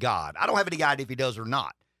believes in God, I don't have any idea if he does or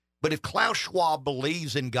not, but if Klaus Schwab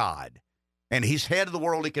believes in God, and he's head of the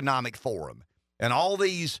World Economic Forum, and all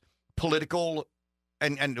these political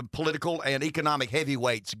and economic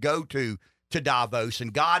heavyweights go to Davos,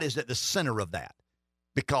 and God is at the center of that,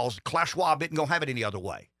 because Klaus Schwab isn't going to have it any other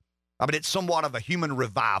way. I mean, it's somewhat of a human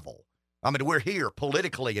revival. I mean, we're here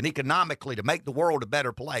politically and economically to make the world a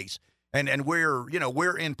better place. And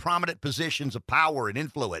we're in prominent positions of power and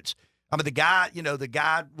influence. I mean, the guy,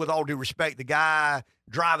 with all due respect, the guy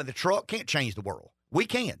driving the truck can't change the world. We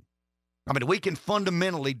can. I mean, we can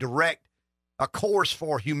fundamentally direct a course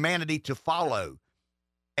for humanity to follow.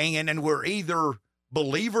 And we're either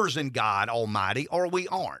believers in God Almighty or we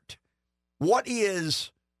aren't. This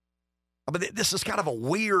is kind of a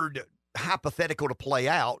weird hypothetical to play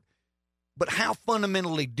out, but how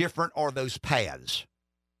fundamentally different are those paths?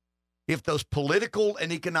 If those political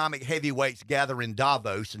and economic heavyweights gather in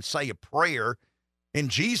Davos and say a prayer, in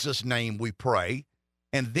Jesus' name we pray,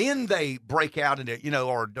 and then they break out into,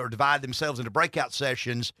 or divide themselves into breakout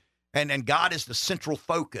sessions, and God is the central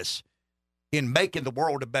focus in making the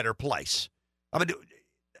world a better place. I mean,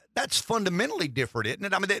 that's fundamentally different, isn't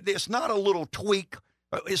it? I mean, it's not a little tweak.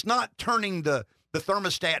 It's not turning the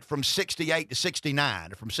thermostat from 68 to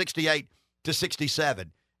 69 or from 68 to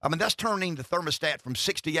 67. I mean, that's turning the thermostat from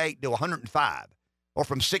 68 to 105 or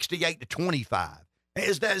from 68 to 25.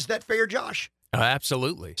 Is that fair, Josh?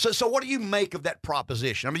 Absolutely. So what do you make of that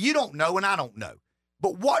proposition? I mean, you don't know and I don't know.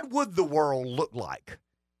 But what would the world look like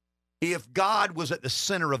if God was at the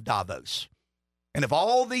center of Davos and if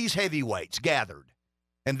all these heavyweights gathered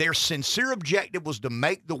and their sincere objective was to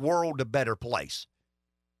make the world a better place?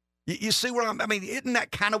 You see where I mean, isn't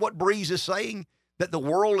that kind of what Breeze is saying? That the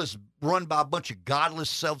world is run by a bunch of godless,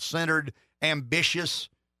 self-centered, ambitious,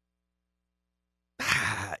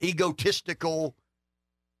 egotistical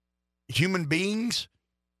human beings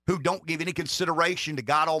who don't give any consideration to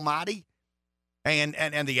God Almighty, and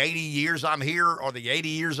the 80 years I'm here or the 80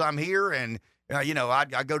 years I'm here, and I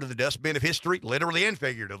go to the dustbin of history, literally and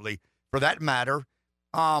figuratively, for that matter.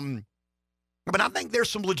 I mean, I think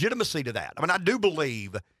there's some legitimacy to that. I mean, I do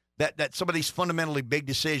believe that some of these fundamentally big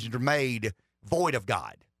decisions are made void of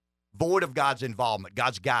God, void of God's involvement,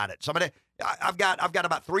 God's guidance. I mean, I've got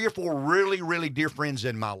about 3 or 4 really, really dear friends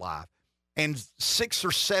in my life. And 6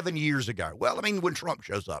 or 7 years ago, well, I mean, when Trump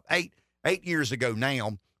shows up, 8 years ago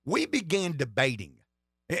now, we began debating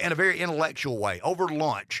in a very intellectual way over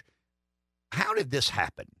lunch. How did this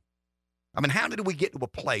happen? I mean, how did we get to a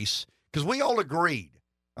place? Because we all agreed.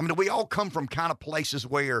 I mean, we all come from kind of places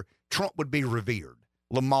where Trump would be revered.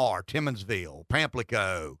 Lamar, Timmonsville,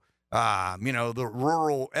 Pamplico, the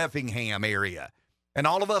rural Effingham area. And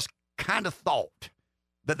all of us kind of thought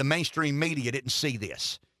that the mainstream media didn't see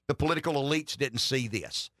this. The political elites didn't see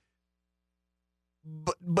this.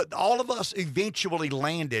 But all of us eventually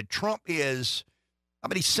landed. Trump is, I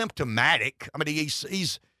mean, he's symptomatic. I mean,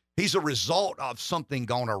 he's a result of something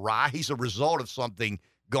gone awry. He's a result of something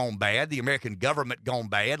gone bad. The American government gone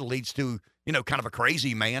bad leads to, kind of a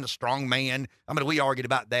crazy man, a strong man. I mean, we argued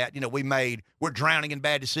about that. We're drowning in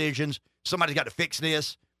bad decisions. Somebody's got to fix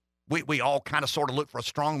this. We all kind of sort of look for a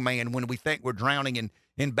strong man when we think we're drowning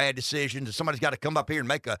in bad decisions, and somebody's got to come up here and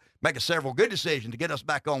make a several good decisions to get us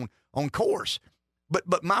back on course.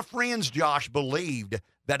 But my friends, Josh, believed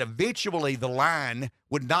that eventually the line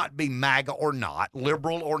would not be MAGA or not,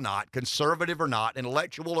 liberal or not, conservative or not,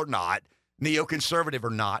 intellectual or not, neoconservative or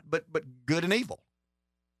not, but good and evil.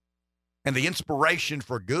 And the inspiration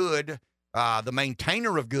for good, the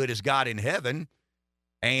maintainer of good is God in heaven.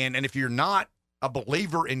 And if you're not a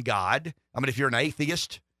believer in God, I mean, if you're an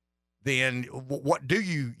atheist, then what do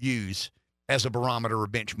you use as a barometer or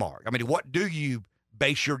benchmark? I mean, what do you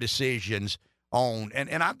base your decisions on?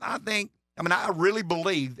 And I think, I mean, I really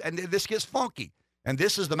believe, and this gets funky, and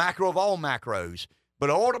this is the macro of all macros, but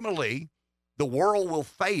ultimately the world will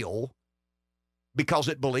fail because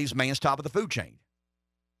it believes man's top of the food chain.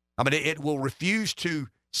 I mean, it will refuse to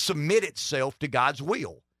submit itself to God's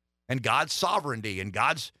will and God's sovereignty and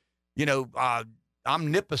God's,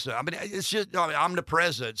 omnipotence. I mean, it's just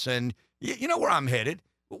omnipresence. And you know where I'm headed.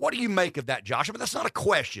 What do you make of that, Josh? I mean, that's not a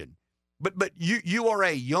question. But you are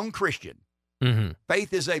a young Christian. Mm-hmm.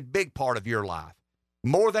 Faith is a big part of your life,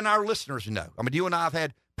 more than our listeners know. I mean, you and I have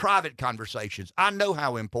had private conversations. I know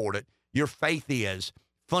how important your faith is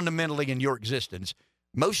fundamentally in your existence.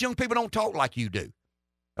 Most young people don't talk like you do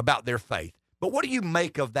about their faith. But what do you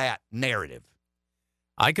make of that narrative?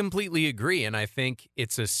 I completely agree, and I think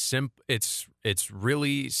it's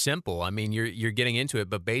really simple. I mean, you're getting into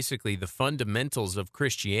it, but basically the fundamentals of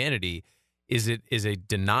Christianity is a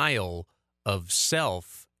denial of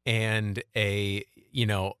self and a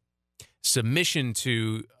submission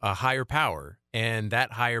to a higher power, and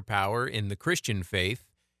that higher power in the Christian faith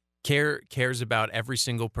cares about every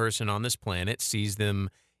single person on this planet, sees them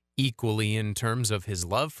equally in terms of his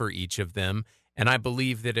love for each of them. And I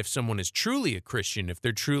believe that if someone is truly a Christian, if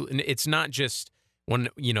they're true, and it's not just when,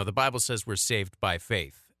 the Bible says we're saved by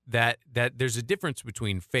faith, that there's a difference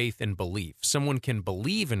between faith and belief. Someone can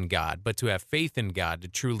believe in God, but to have faith in God, to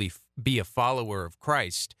truly be a follower of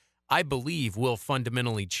Christ, I believe will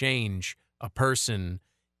fundamentally change a person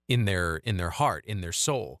in their heart, in their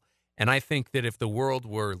soul. And I think that if the world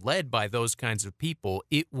were led by those kinds of people,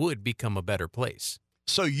 it would become a better place.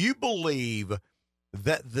 So you believe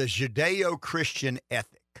that the Judeo-Christian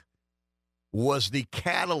ethic was the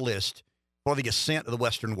catalyst for the ascent of the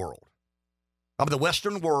Western world. I mean, the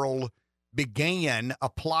Western world began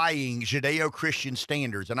applying Judeo-Christian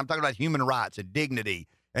standards, and I'm talking about human rights and dignity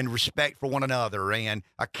and respect for one another and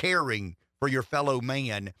a caring for your fellow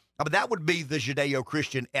man. I mean, that would be the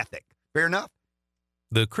Judeo-Christian ethic. Fair enough?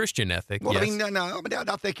 The Christian ethic, well, yes. I mean, no,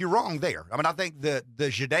 I think you're wrong there. I mean, I think the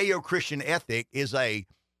Judeo-Christian ethic is a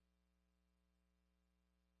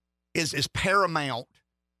is paramount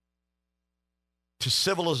to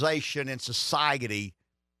civilization and society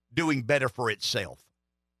doing better for itself.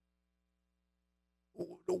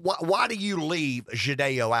 Why do you leave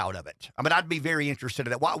Judeo out of it? I mean, I'd be very interested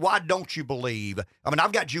in that. Why don't you believe? I mean,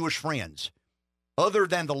 I've got Jewish friends. Other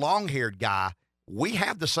than the long-haired guy, we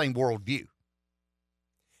have the same worldview.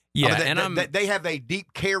 Yeah, I mean, they have a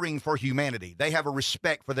deep caring for humanity. They have a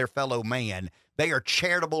respect for their fellow man. They are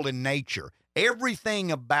charitable in nature.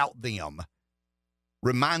 Everything about them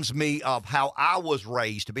reminds me of how I was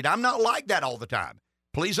raised to be. Now, I'm not like that all the time.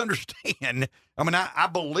 Please understand. I mean, I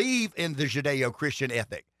believe in the Judeo-Christian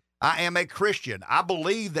ethic. I am a Christian. I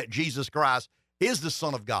believe that Jesus Christ is the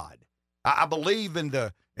Son of God. I believe in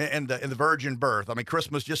the virgin birth. I mean,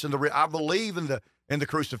 Christmas just I believe in the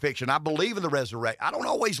crucifixion. I believe in the resurrection. I don't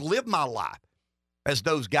always live my life as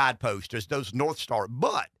those guideposts, as those North Star,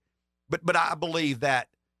 but I believe that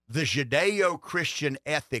the Judeo-Christian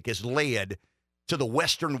ethic is led to the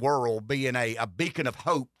Western world being a beacon of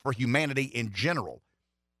hope for humanity in general.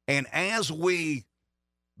 And as we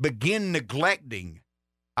begin neglecting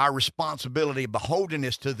our responsibility of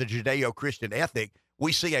beholdenness to the Judeo-Christian ethic,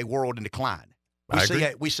 we see a world in decline.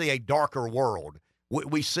 We see a darker world.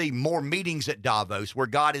 We see more meetings at Davos where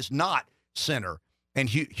God is not center, and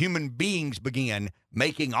human beings begin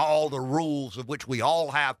making all the rules of which we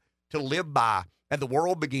all have to live by, and the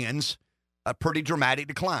world begins a pretty dramatic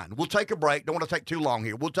decline. We'll take a break. Don't want to take too long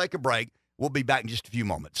here. We'll take a break. We'll be back in just a few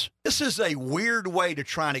moments. This is a weird way to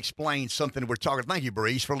try and explain something we're talking. Thank you,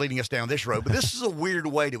 Breeze, for leading us down this road. But this is a weird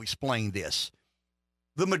way to explain this.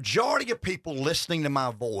 The majority of people listening to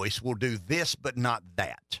my voice will do this, but not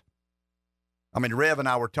that. I mean, Rev and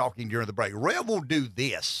I were talking during the break. Rev will do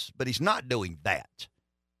this, but he's not doing that.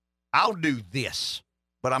 I'll do this,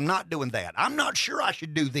 but I'm not doing that. I'm not sure I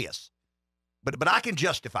should do this, but I can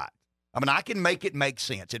justify it. I mean, I can make it make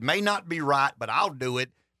sense. It may not be right, but I'll do it.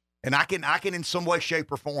 And I can in some way,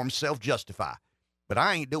 shape, or form self-justify. But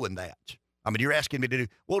I ain't doing that. I mean, you're asking me to do,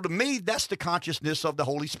 well, to me, that's the consciousness of the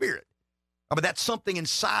Holy Spirit. I mean, that's something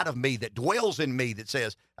inside of me that dwells in me that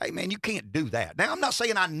says, hey, man, you can't do that. Now, I'm not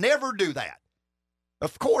saying I never do that.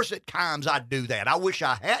 Of course, at times I do that. I wish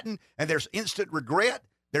I hadn't, and there's instant regret.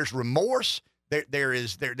 There's remorse.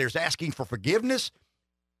 There's asking for forgiveness.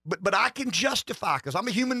 But I can justify because I'm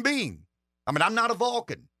a human being. I mean, I'm not a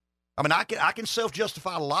Vulcan. I mean, I can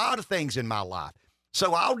self-justify a lot of things in my life.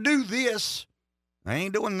 So I'll do this. I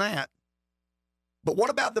ain't doing that. But what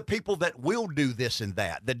about the people that will do this and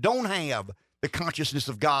that don't have the consciousness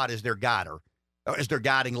of God as their guider, as their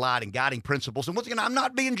guiding light and guiding principles? And once again, I'm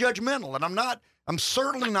not being judgmental, and I'm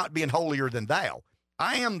certainly not being holier than thou.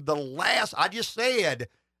 I am the last. I just said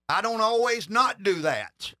I don't always not do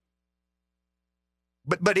that.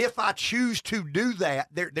 But if I choose to do that,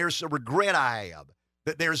 there's a regret I have.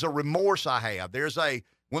 That there's a remorse I have. There's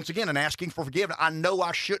once again, an asking for forgiveness. I know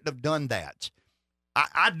I shouldn't have done that.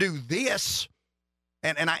 I do this,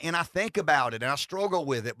 and I think about it, and I struggle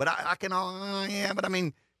with it, but I get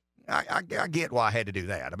why I had to do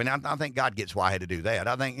that. I mean, I think God gets why I had to do that.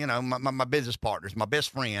 I think, my business partners, my best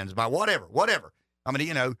friends, my whatever. I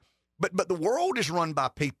mean, but the world is run by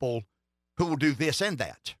people who will do this and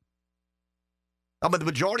that. I mean, the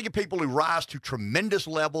majority of people who rise to tremendous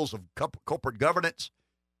levels of corporate governance,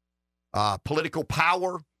 political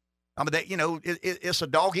power, I mean, it's a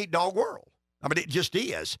dog-eat-dog world. I mean, it just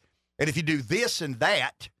is. And if you do this and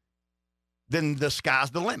that, then the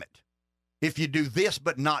sky's the limit. If you do this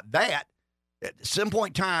but not that, at some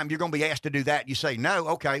point in time, you're going to be asked to do that. You say, no,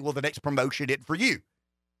 okay, well, the next promotion isn't for you.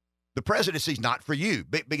 The presidency's not for you.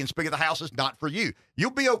 Being Speaker of the House is not for you.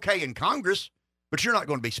 You'll be okay in Congress, but you're not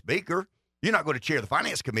going to be Speaker. You're not going to chair the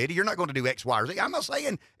Finance Committee. You're not going to do X, Y, or Z. I'm not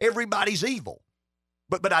saying everybody's evil.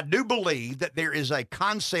 But I do believe that there is a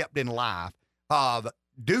concept in life of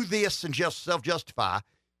do this and just self-justify,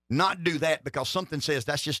 not do that because something says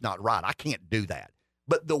that's just not right. I can't do that.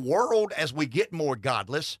 But the world, as we get more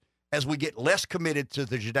godless, as we get less committed to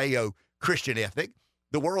the Judeo-Christian ethic,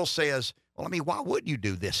 the world says, well, I mean, why would you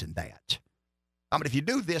do this and that? I mean, if you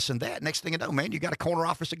do this and that, next thing you know, man, you got a corner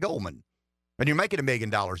office at Goldman. And you're making $1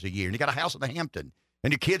 million a year, and you got a house in the Hampton,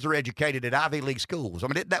 and your kids are educated at Ivy League schools. I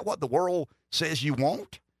mean, isn't that what the world says you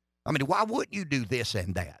want? I mean, why wouldn't you do this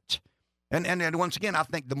and that? And once again, I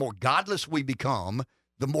think the more godless we become,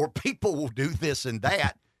 the more people will do this and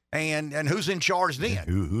that. And who's in charge then?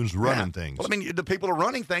 Who's running things? Well, I mean, the people who are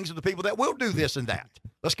running things are the people that will do this and that.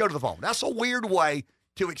 Let's go to the phone. That's a weird way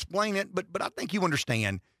to explain it, but I think you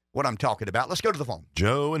understand what I'm talking about. Let's go to the phone.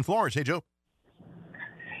 Joe in Florence. Hey, Joe.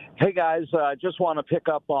 Hey, guys, I just want to pick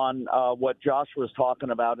up on what Josh was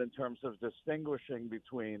talking about in terms of distinguishing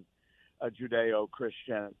between a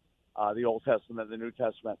Judeo-Christian the Old Testament, the New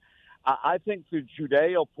Testament. I think the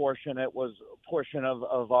Judeo portion, portion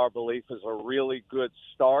of our belief, is a really good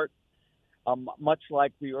start. Much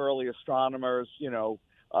like the early astronomers,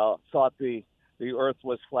 thought the Earth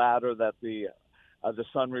was flat, or that the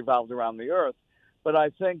sun revolved around the Earth. But I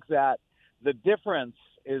think that the difference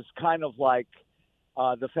is kind of like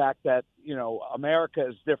the fact that America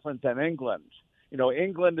is different than England.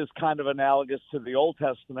 England is kind of analogous to the Old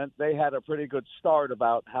Testament. They had a pretty good start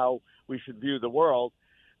about how we should view the world.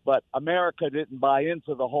 But America didn't buy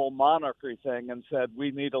into the whole monarchy thing and said we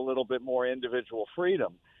need a little bit more individual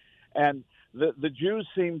freedom. And the Jews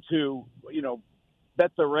seem to,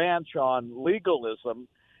 bet the ranch on legalism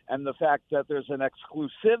and the fact that there's an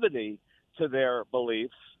exclusivity to their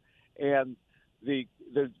beliefs. And the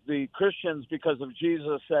Christians, because of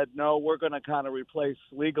Jesus, said, no, we're going to kind of replace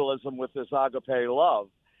legalism with this agape love.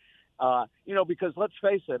 Because let's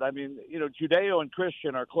face it, Judeo and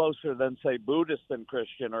Christian are closer than, say, Buddhist and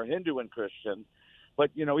Christian or Hindu and Christian.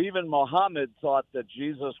 But, even Muhammad thought that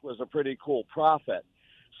Jesus was a pretty cool prophet.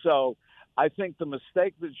 So I think the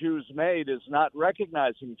mistake the Jews made is not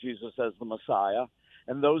recognizing Jesus as the Messiah.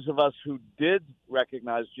 And those of us who did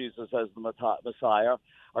recognize Jesus as the Messiah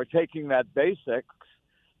are taking that basics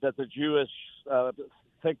that the Jewish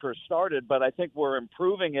thinkers started, but I think we're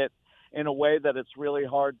improving it in a way that it's really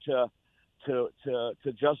hard to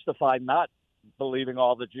justify not believing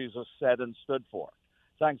all that Jesus said and stood for.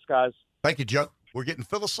 Thanks, guys. Thank you, Joe. We're getting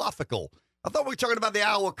philosophical. I thought we were talking about the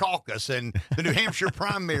Iowa caucus and the New Hampshire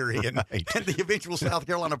primary and the eventual South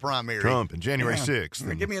Carolina primary. Trump and January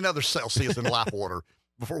 6th. Give me another Celsius in life order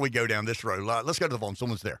before we go down this road. Let's go to the phone.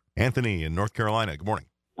 Someone's there. Anthony in North Carolina. Good morning.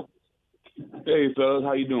 Hey, fellas.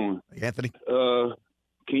 How you doing? Hey, Anthony.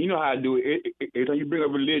 Can you know how I do it? Every time you bring up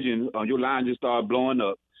religion, your line just start blowing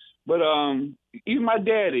up. But even my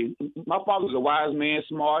daddy, my father's a wise man,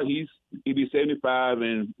 smart. He'll be 75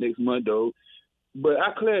 in next month, though. But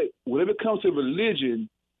I collect, whenever it comes to religion,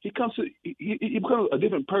 he becomes a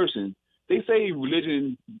different person. They say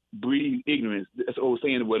religion breeds ignorance. That's an old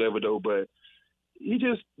saying or whatever, though. But he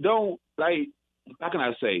just don't, like, how can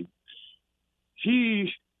I say?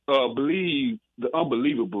 He believes the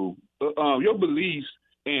unbelievable. Your beliefs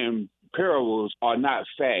and parables are not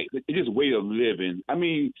facts. It's just way of living. I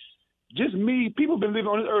mean, just me, people have been living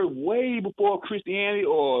on this earth way before Christianity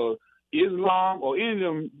or Islam or any of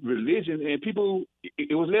them religions, and people,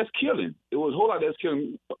 it was less killing. It was a whole lot less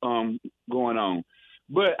killing going on.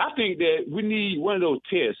 But I think that we need one of those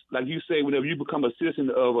tests, like you say, whenever you become a citizen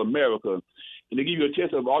of America, and they give you a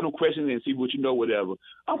test of all them questions and see what you know, whatever.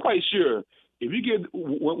 I'm quite sure if you give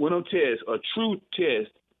one of them tests, a true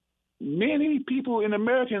test, many people in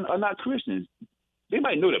America are not Christians. They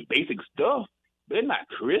might know the basic stuff, but they're not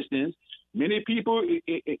Christians. Many people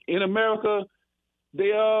in America,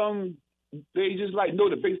 they just like know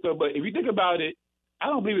the basic stuff. But if you think about it, I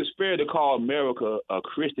don't believe it's fair to call America a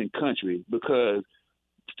Christian country, because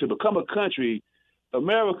to become a country,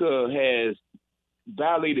 America has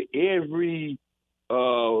violated every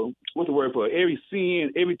every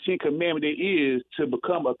sin, every 10 commandment there is to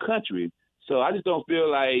become a country. So I just don't feel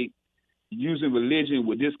like using religion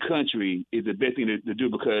with this country is the best thing to do,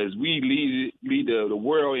 because we lead the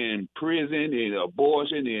world in prison and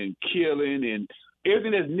abortion and killing and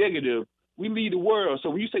everything that's negative. We lead the world. So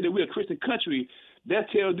when you say that we're a Christian country, that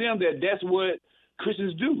tells them that that's what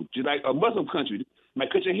Christians do. Just like a Muslim country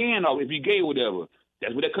might cut your hand off if you're gay or whatever.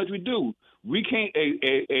 That's what that country do. We can't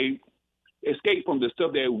escape from the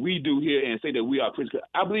stuff that we do here and say that we are Christians.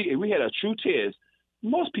 I believe if we had a true test,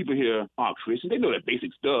 most people here aren't Christians. They know the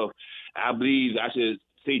basic stuff. I believe I should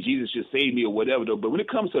say Jesus should save me or whatever, though. But when it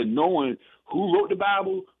comes to knowing who wrote the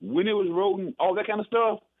Bible, when it was written, all that kind of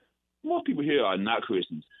stuff, most people here are not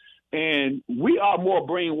Christians. And we are more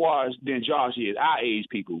brainwashed than Josh is, our age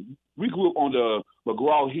people. We grew up on the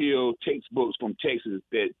McGraw-Hill textbooks from Texas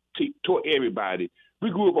that taught everybody. We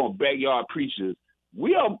grew up on backyard preachers.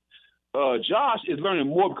 Josh is learning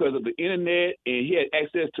more because of the internet, and he had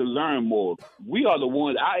access to learn more. We are the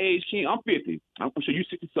ones, our age, Ken, I'm 50. I'm sure you're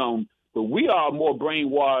 60-something, but we are more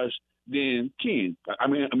brainwashed than Ken.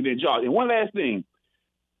 Than Josh. And one last thing.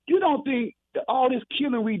 You don't think that all this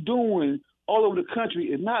killing we doing all over the country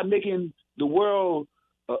is not making the world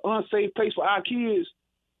an unsafe place for our kids?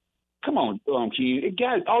 Come on, Ken.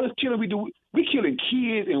 Guys, all this killing we do, we killing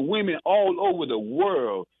kids and women all over the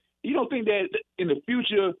world. You don't think that in the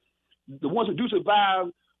future, the ones who do survive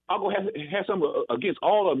are going to have something against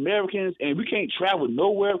all Americans, and we can't travel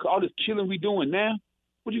nowhere because all this killing we doing now?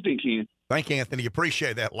 What do you think, Ken? Thank you, Anthony.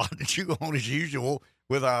 Appreciate that. A lot to chew on as usual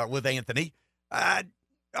with Anthony.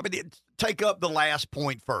 Take up the last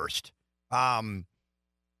point first.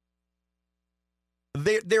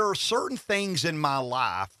 there are certain things in my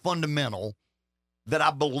life, fundamental, that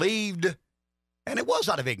I believed, and it was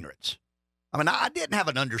out of ignorance. I mean, I didn't have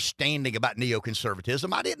an understanding about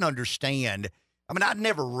neoconservatism. I didn't understand. I mean, I'd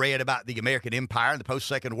never read about the American Empire and the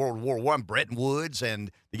post-Second World War I, Bretton Woods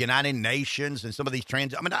and the United Nations and some of these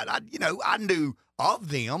trends. I mean, I knew of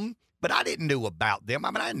them, but I didn't know about them.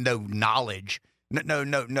 I mean, I had no knowledge,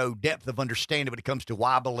 no depth of understanding when it comes to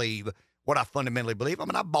why I believe what I fundamentally believe. I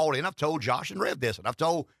mean, I bought in. I've told Josh and Rev this, and I've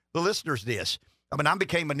told the listeners this. I mean, I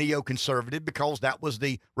became a neoconservative because that was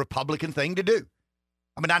the Republican thing to do.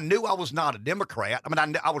 I mean, I knew I was not a Democrat. I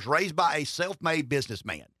mean, I was raised by a self-made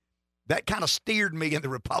businessman. That kind of steered me in the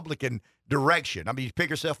Republican direction. I mean, you pick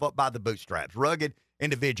yourself up by the bootstraps, rugged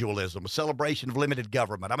individualism, a celebration of limited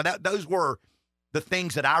government. I mean, those were the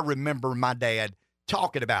things that I remember my dad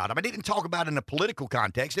talking about. I mean, he didn't talk about it in a political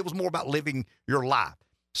context. It was more about living your life.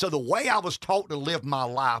 So the way I was taught to live my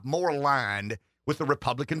life more aligned with the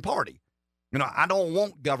Republican Party. You know, I don't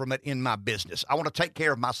want government in my business. I want to take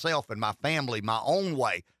care of myself and my family my own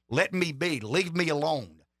way. Let me be. Leave me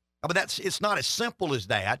alone. I mean, it's not as simple as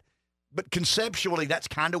that, but conceptually, that's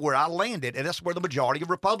kind of where I landed, and that's where the majority of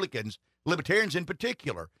Republicans, libertarians in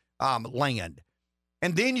particular, land.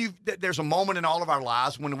 And then there's a moment in all of our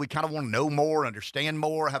lives when we kind of want to know more, understand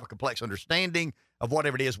more, have a complex understanding of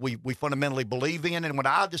whatever it is we fundamentally believe in. And when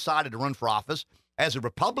I decided to run for office as a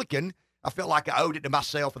Republican, I felt like I owed it to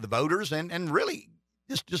myself and the voters and really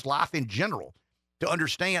just life in general to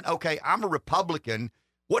understand, okay, I'm a Republican.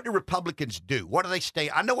 What do Republicans do? What do they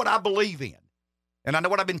stand? I know what I believe in. And I know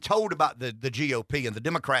what I've been told about the GOP and the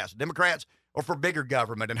Democrats. The Democrats are for bigger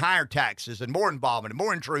government and higher taxes and more involvement and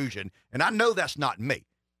more intrusion. And I know that's not me.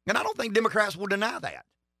 And I don't think Democrats will deny that.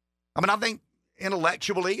 I mean, I think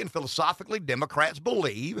intellectually and philosophically, Democrats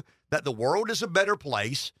believe that the world is a better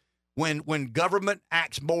place when government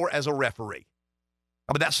acts more as a referee.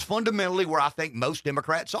 I mean, that's fundamentally where I think most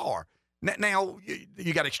Democrats are. Now,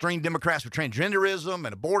 you got extreme Democrats with transgenderism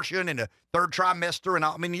and abortion and a third trimester. And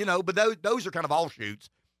I mean, you know, but those are kind of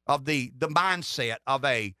offshoots of the mindset of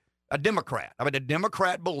a Democrat. I mean, a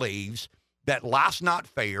Democrat believes that life's not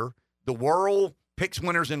fair. The world picks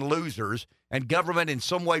winners and losers, and government in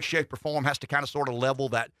some way, shape, or form has to kind of sort of level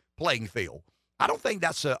that playing field. I don't think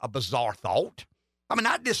that's a bizarre thought. I mean,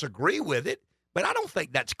 I disagree with it, but I don't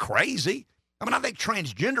think that's crazy. I mean, I think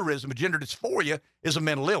transgenderism and gender dysphoria is a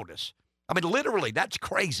mental illness. I mean, literally, that's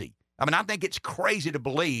crazy. I mean, I think it's crazy to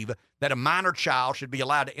believe that a minor child should be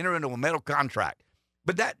allowed to enter into a medical contract.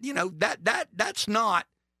 But that's not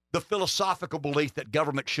the philosophical belief that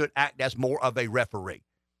government should act as more of a referee.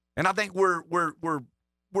 And I think we're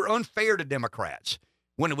unfair to Democrats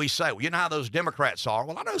when we say, well, you know how those Democrats are.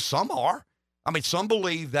 Well, I know some are. I mean, some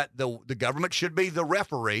believe that the government should be the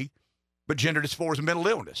referee, but gender dysphoria is a mental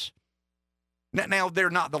illness. Now, they're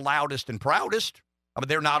not the loudest and proudest. I mean,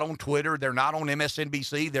 they're not on Twitter. They're not on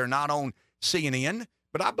MSNBC. They're not on CNN.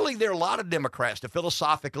 But I believe there are a lot of Democrats that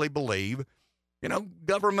philosophically believe, you know,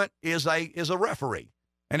 government is a referee,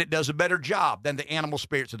 and it does a better job than the animal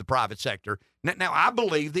spirits of the private sector. Now, I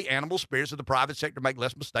believe the animal spirits of the private sector make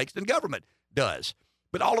less mistakes than government does.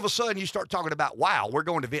 But all of a sudden, you start talking about, wow, we're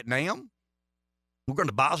going to Vietnam. We're going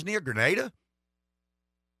to Bosnia, Grenada,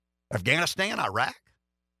 Afghanistan, Iraq,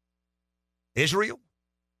 Israel,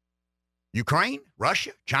 Ukraine,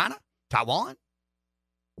 Russia, China, Taiwan.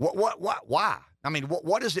 Why? I mean,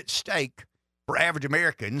 what is at stake for average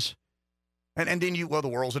Americans? And then the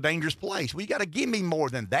world's a dangerous place. Well, you got to give me more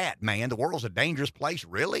than that, man. The world's a dangerous place,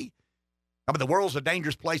 really? I mean, the world's a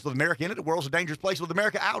dangerous place with America in it. The world's a dangerous place with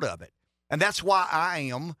America out of it. And that's why I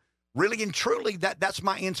am really and truly, that's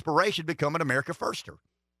my inspiration to become an America firster,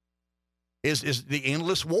 is the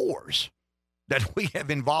endless wars that we have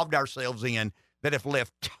involved ourselves in that have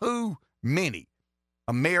left too many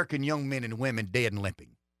American young men and women dead and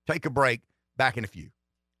limping. Take a break. Back in a few.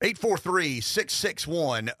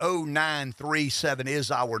 843-661-0937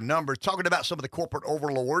 is our number. Talking about some of the corporate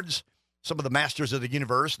overlords, some of the masters of the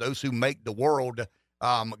universe, those who make the world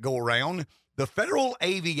go around. The Federal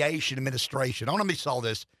Aviation Administration, I don't know if you saw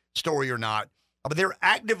this story or not, but they're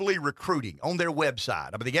actively recruiting on their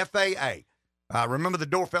website. The FAA, remember the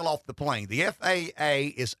door fell off the plane. The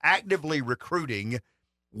FAA is actively recruiting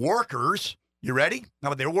workers, you ready?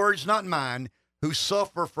 Now, their words, not mine, who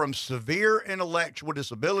suffer from severe intellectual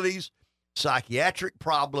disabilities, psychiatric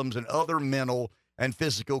problems, and other mental and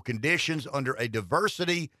physical conditions under a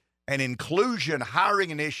diversity and inclusion hiring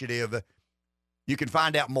initiative. You can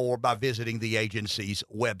find out more by visiting the agency's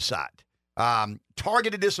website.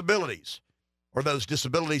 Targeted disabilities are those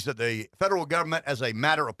disabilities that the federal government, as a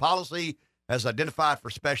matter of policy, has identified for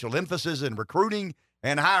special emphasis in recruiting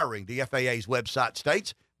and hiring. The FAA's website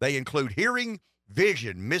states they include hearing,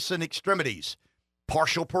 vision, missing extremities,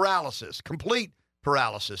 partial paralysis, complete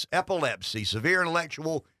paralysis, epilepsy, severe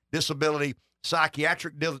intellectual disability,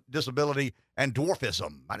 psychiatric disability, and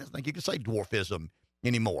dwarfism. I don't think you can say dwarfism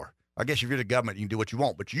anymore. I guess if you're the government, you can do what you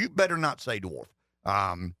want, but you better not say dwarf.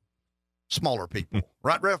 Smaller people,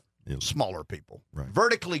 right, Rev? Yeah. Smaller people. Right.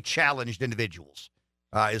 Vertically challenged individuals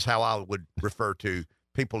is how I would refer to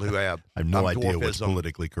people who have I have no idea dwarfism. what's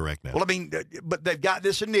politically correct now. Well, I mean, but they've got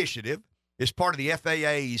this initiative as part of the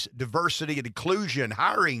FAA's diversity and inclusion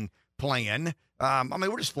hiring plan. I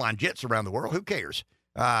mean, we're just flying jets around the world. Who cares?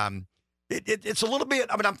 It's a little bit,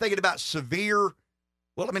 I mean, I'm thinking about severe,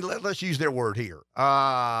 well, I mean, let's use their word here.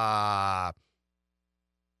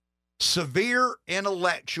 Severe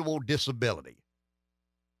intellectual disability.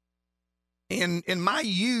 In my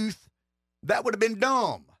youth, that would have been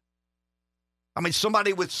dumb. I mean,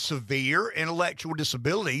 somebody with severe intellectual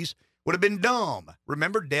disabilities would have been dumb.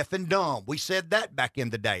 Remember, deaf and dumb. We said that back in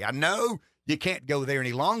the day. I know you can't go there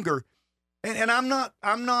any longer. And I'm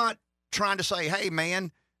not trying to say, hey,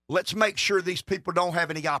 man, let's make sure these people don't have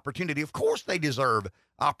any opportunity. Of course they deserve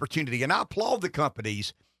opportunity. And I applaud the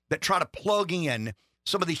companies that try to plug in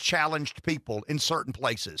some of these challenged people in certain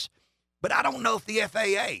places. But I don't know if the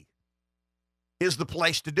FAA is the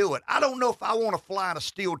place to do it. I don't know if I want to fly in a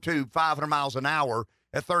steel tube 500 miles an hour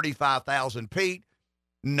at 35,000 feet,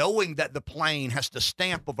 knowing that the plane has the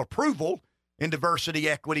stamp of approval in diversity,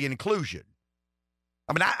 equity, and inclusion.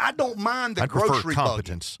 I mean, I don't mind the grocery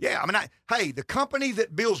competence. bugging. Yeah, I mean, hey, the company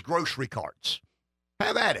that builds grocery carts,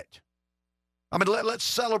 have at it. I mean, let's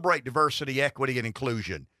celebrate diversity, equity, and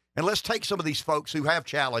inclusion. And let's take some of these folks who have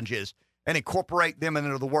challenges and incorporate them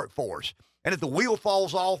into the workforce. And if the wheel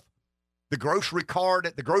falls off the grocery cart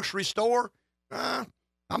at the grocery store, I'm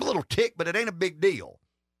a little ticked, but it ain't a big deal.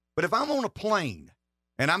 But if I'm on a plane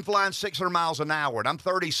and I'm flying 600 miles an hour and I'm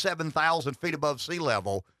 37,000 feet above sea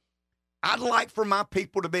level, I'd like for my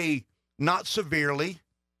people to be not severely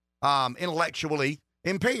intellectually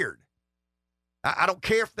impaired. I don't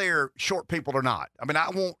care if they're short people or not. I mean, I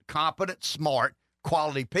want competent, smart,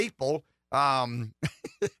 quality people. Does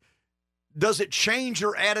it change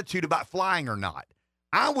your attitude about flying or not?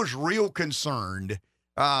 I was real concerned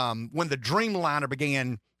when the Dreamliner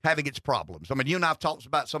began having its problems. I mean, you and I have talked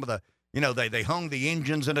about some of the, they hung the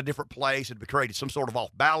engines in a different place. It created some sort of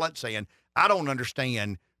off balance. And I don't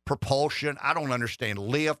understand propulsion. I don't understand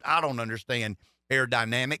lift. I don't understand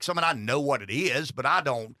aerodynamics. I mean, I know what it is, but I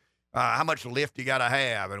don't. How much lift you got to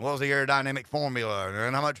have, and what's the aerodynamic formula,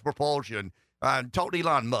 and how much propulsion. Talk to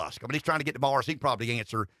Elon Musk. I mean, he's trying to get to Mars. He can probably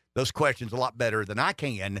answer those questions a lot better than I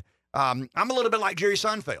can. I'm a little bit like Jerry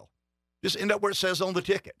Seinfeld. Just end up where it says on the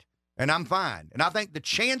ticket, and I'm fine. And I think the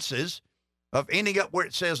chances of ending up where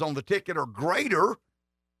it says on the ticket are greater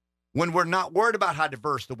when we're not worried about how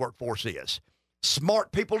diverse the workforce is.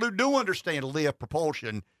 Smart people who do understand lift,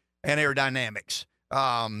 propulsion, and aerodynamics.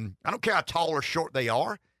 I don't care how tall or short they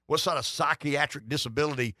are, what sort of psychiatric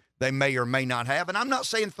disability they may or may not have. And I'm not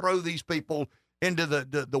saying throw these people into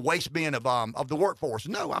the waste bin of the workforce.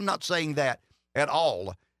 No, I'm not saying that at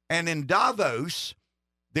all. And in Davos,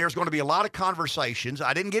 there's going to be a lot of conversations.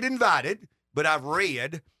 I didn't get invited, but I've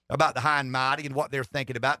read about the high and mighty and what they're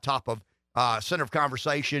thinking about. Top of center of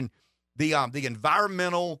conversation, the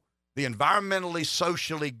environmentally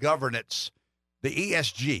socially governance, the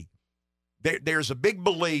ESG. There's a big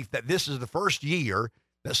belief that this is the first year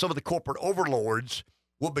that some of the corporate overlords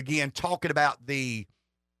will begin talking about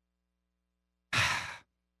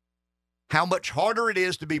how much harder it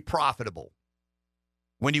is to be profitable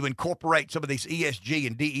when you incorporate some of these ESG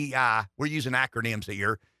and DEI. We're using acronyms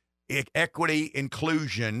here. Equity,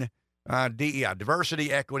 inclusion, DEI,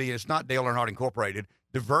 diversity, equity. It's not Dale Earnhardt Incorporated.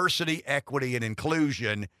 Diversity, equity, and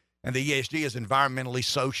inclusion. And the ESG is environmentally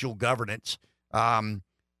social governance.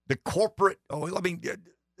 The corporate,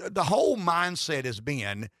 the whole mindset has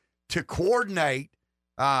been to coordinate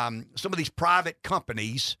some of these private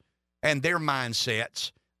companies and their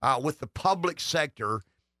mindsets with the public sector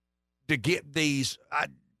to get these,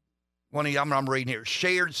 I'm reading here,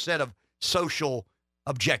 shared set of social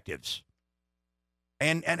objectives.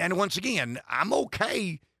 And once again, I'm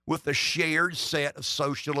okay with the shared set of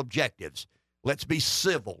social objectives. Let's be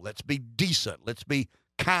civil. Let's be decent. Let's be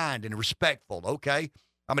kind and respectful, okay?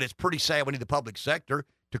 I mean, it's pretty sad we need the public sector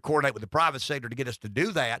to coordinate with the private sector to get us to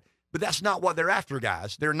do that, but that's not what they're after,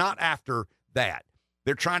 guys. They're not after that.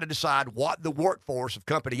 They're trying to decide what the workforce of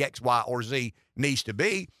company X, Y, or Z needs to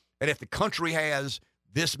be, and if the country has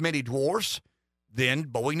this many dwarfs, then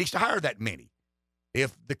Boeing needs to hire that many.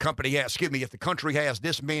 If the country has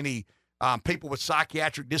this many people with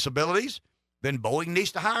psychiatric disabilities, then Boeing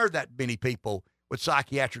needs to hire that many people with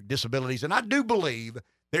psychiatric disabilities. And I do believe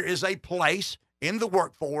there is a place in the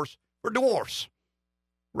workforce for dwarfs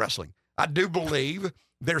wrestling. I do believe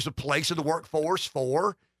there's a place in the workforce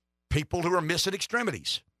for people who are missing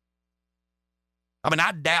extremities. I mean,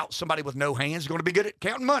 I doubt somebody with no hands is going to be good at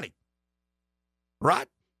counting money, right?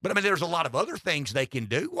 But, I mean, there's a lot of other things they can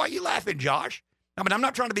do. Why are you laughing, Josh? I mean, I'm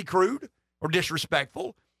not trying to be crude or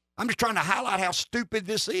disrespectful. I'm just trying to highlight how stupid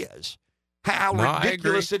this is, how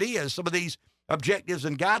ridiculous it is, some of these objectives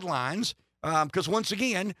and guidelines. Because, once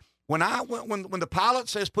again, when the pilot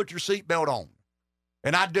says put your seatbelt on,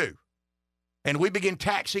 and I do, and we begin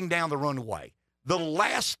taxiing down the runway, the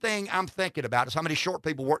last thing I'm thinking about is how many short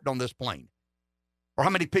people worked on this plane or how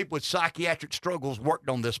many people with psychiatric struggles worked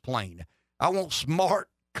on this plane. I want smart,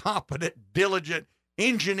 competent, diligent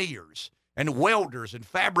engineers and welders and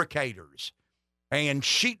fabricators and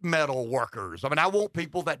sheet metal workers. I mean, I want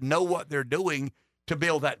people that know what they're doing to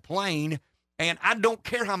build that plane. And I don't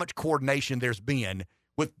care how much coordination there's been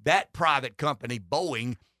with that private company,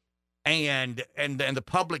 Boeing, and the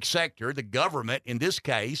public sector, the government in this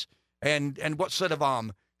case, and what sort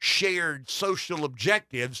of shared social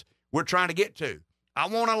objectives we're trying to get to. I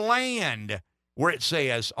want to land where it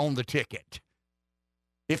says on the ticket.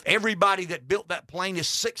 If everybody that built that plane is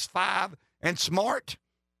 6'5" and smart,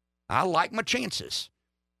 I like my chances.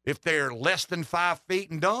 If they're less than 5 feet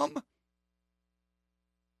and dumb,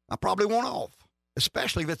 I probably want off,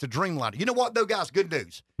 especially if it's a Dreamliner. You know what, though, guys? Good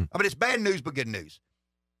news. I mean, it's bad news, but good news.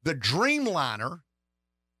 The Dreamliner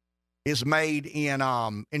is made in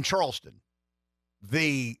Charleston.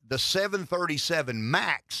 The 737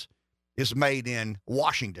 MAX is made in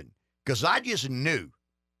Washington, because I just knew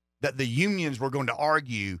that the unions were going to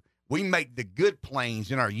argue we make the good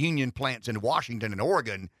planes in our union plants in Washington and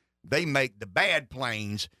Oregon. They make the bad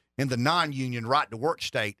planes in the non-union right-to-work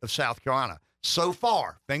state of South Carolina. So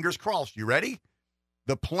far, fingers crossed, you ready?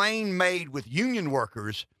 The plane made with union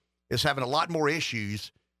workers is having a lot more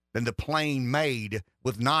issues than the plane made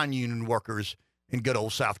with non-union workers in good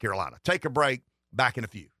old South Carolina. Take a break. Back in a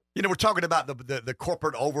few. You know, we're talking about the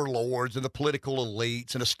corporate overlords and the political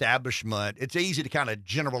elites and establishment. It's easy to kind of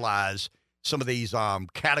generalize some of these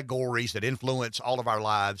categories that influence all of our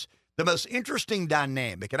lives. The most interesting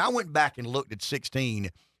dynamic, and I went back and looked at 16,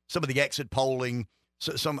 some of the exit polling,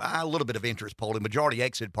 a little bit of interest polling, majority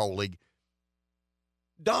exit polling.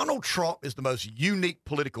 Donald Trump is the most unique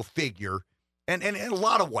political figure, and in a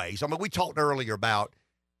lot of ways. I mean, we talked earlier about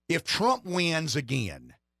if Trump wins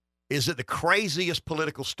again, is it the craziest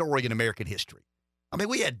political story in American history? I mean,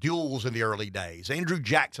 we had duels in the early days. Andrew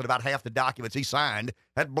Jackson, about half the documents he signed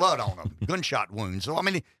had blood on them, gunshot wounds. So, I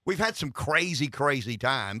mean, we've had some crazy, crazy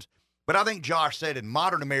times. But I think Josh said in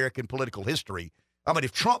modern American political history, I mean,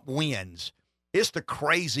 if Trump wins, it's the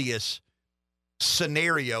craziest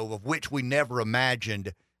scenario of which we never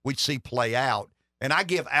imagined we'd see play out. And I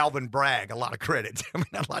give Alvin Bragg a lot of credit. I mean,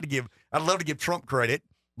 I'd love to give Trump credit.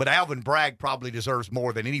 But Alvin Bragg probably deserves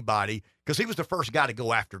more than anybody because he was the first guy to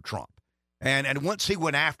go after Trump. And once he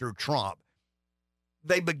went after Trump,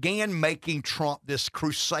 they began making Trump this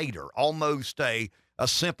crusader, almost a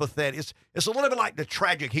sympathetic. It's a little bit like the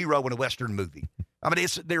tragic hero in a Western movie. I mean,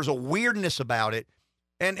 there's a weirdness about it,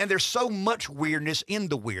 and there's so much weirdness in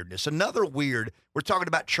the weirdness. Another weird, we're talking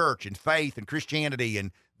about church and faith and Christianity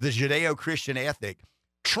and the Judeo-Christian ethic.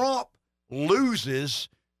 Trump loses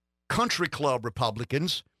country club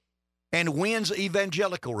Republicans and wins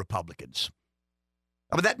evangelical Republicans.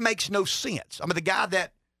 I mean, that makes no sense. I mean, the guy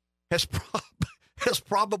that has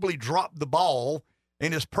probably dropped the ball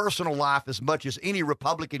in his personal life as much as any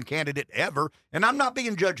Republican candidate ever, and I'm not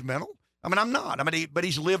being judgmental. I mean, I'm not. I mean, but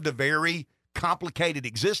he's lived a very complicated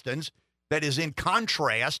existence that is in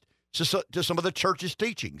contrast to some of the church's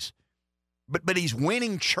teachings. But he's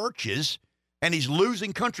winning churches and he's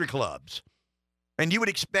losing country clubs. And you would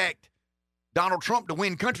expect Donald Trump to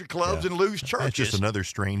win country clubs and lose churches. That's just another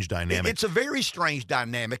strange dynamic. It's a very strange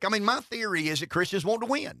dynamic. I mean, my theory is that Christians want to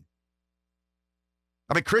win.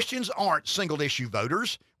 I mean, Christians aren't single-issue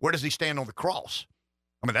voters. Where does he stand on the cross?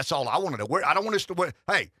 I mean, that's all I want to know. I don't want us to –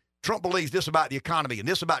 hey, Trump believes this about the economy and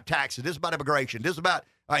this about taxes, this about immigration, this about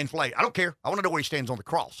inflation. I don't care. I want to know where he stands on the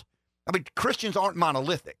cross. I mean, Christians aren't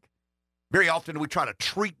monolithic. Very often we try to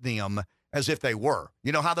treat them as if they were.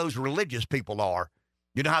 You know how those religious people are.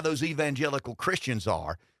 You know how those evangelical Christians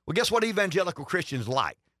are. Well, guess what evangelical Christians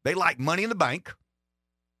like? They like money in the bank.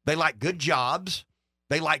 They like good jobs.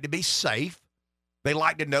 They like to be safe. They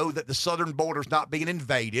like to know that the southern border is not being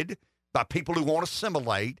invaded by people who want to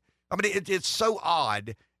assimilate. I mean, it's so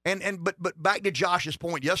odd. But back to Josh's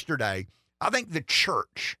point yesterday, I think the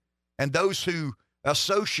church and those who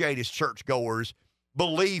associate as churchgoers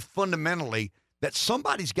believe fundamentally that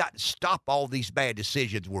somebody's got to stop all these bad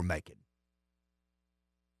decisions we're making.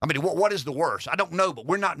 I mean, what is the worst? I don't know, but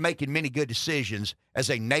we're not making many good decisions as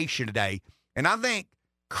a nation today. And I think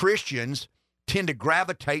Christians tend to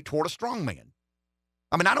gravitate toward a strong man.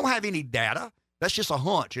 I mean, I don't have any data. That's just a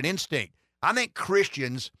hunch, an instinct. I think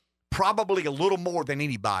Christians, probably a little more than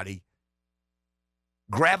anybody,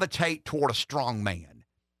 gravitate toward a strong man.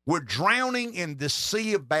 We're drowning in this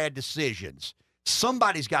sea of bad decisions.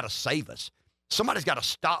 Somebody's got to save us. Somebody's got to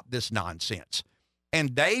stop this nonsense.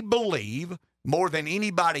 And they believe, more than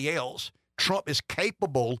anybody else, Trump is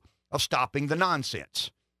capable of stopping the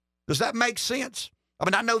nonsense. Does that make sense? I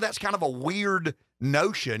mean, I know that's kind of a weird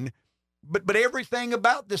notion, but everything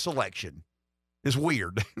about this election is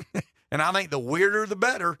weird. And I think the weirder, the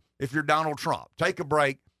better if you're Donald Trump. Take a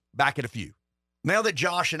break. Back in a few. Now that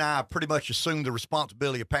Josh and I pretty much assumed the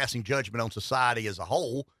responsibility of passing judgment on society as a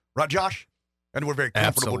whole, right, Josh? And we're very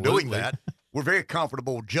comfortable doing that. We're very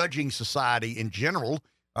comfortable judging society in general.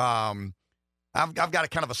 I've got a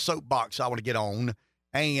kind of a soapbox I want to get on,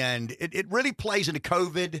 and it really plays into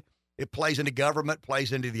COVID. It plays into government,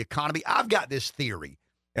 plays into the economy. I've got this theory,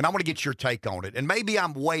 and I want to get your take on it. And maybe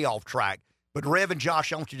I'm way off track, but Rev and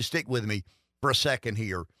Josh, I want you to stick with me for a second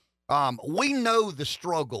here. We know the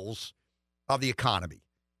struggles of the economy.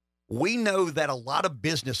 We know that a lot of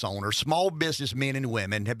business owners, small business men and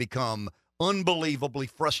women, have become unbelievably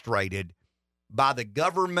frustrated by the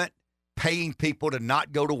government paying people to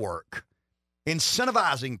not go to work,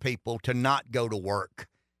 incentivizing people to not go to work,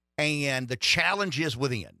 and the challenges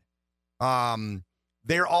within.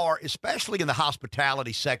 There are, especially in the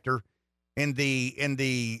hospitality sector, in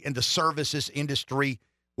the services industry,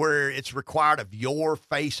 where it's required of your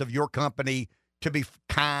face of your company to be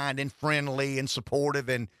kind and friendly and supportive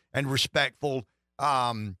and respectful.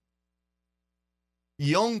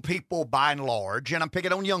 Young people, by and large, and I'm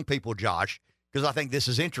picking on young people, Josh, because I think this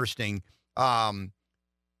is interesting. I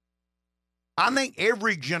think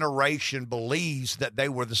every generation believes that they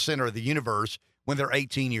were the center of the universe when they're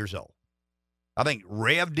 18 years old. I think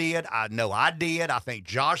Rev did. I know I did. I think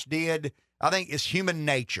Josh did. I think it's human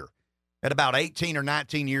nature at about 18 or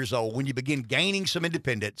 19 years old, when you begin gaining some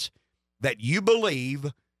independence, that you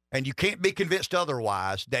believe, and you can't be convinced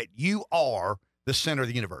otherwise, that you are the center of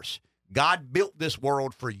the universe. God built this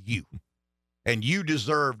world for you, and you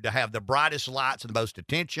deserve to have the brightest lights and the most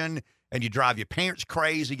attention, and you drive your parents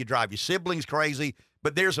crazy, you drive your siblings crazy,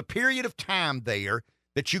 but there's a period of time there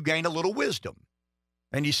that you gain a little wisdom.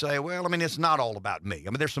 And you say, well, I mean, it's not all about me. I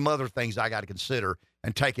mean, there's some other things I got to consider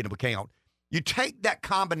and take into account. You take that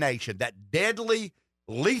combination, that deadly,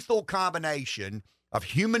 lethal combination of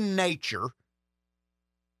human nature,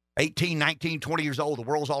 18, 19, 20 years old, the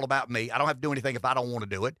world's all about me. I don't have to do anything if I don't want to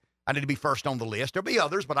do it. I need to be first on the list. There'll be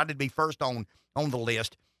others, but I need to be first on the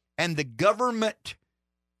list. And the government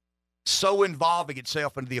so involving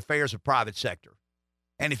itself into the affairs of private sector.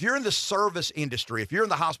 And if you're in the service industry, if you're in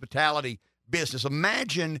the hospitality business,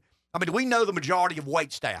 imagine, I mean, we know the majority of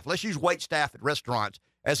wait staff. Let's use wait staff at restaurants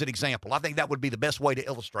as an example. I think that would be the best way to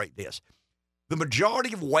illustrate this. The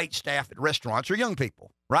majority of wait staff at restaurants are young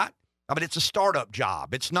people, right? I mean, it's a startup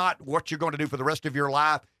job. It's not what you're going to do for the rest of your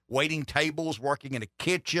life, waiting tables, working in a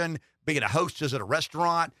kitchen, being a hostess at a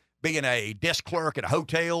restaurant, being a desk clerk at a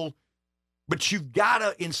hotel. But you've got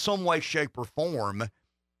to, in some way, shape, or form,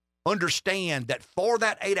 understand that for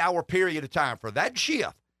that 8-hour period of time, for that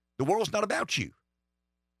shift, the world's not about you.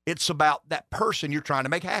 It's about that person you're trying to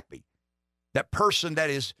make happy, that person that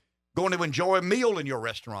is going to enjoy a meal in your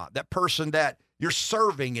restaurant, that person that you're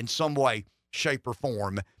serving in some way, shape, or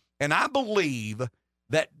form. And I believe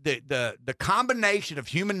that the combination of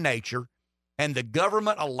human nature and the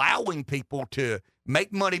government allowing people to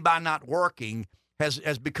make money by not working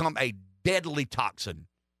has become a deadly toxin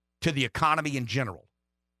to the economy in general.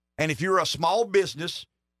 And if you're a small business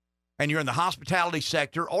and you're in the hospitality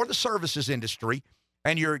sector or the services industry,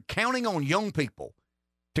 and you're counting on young people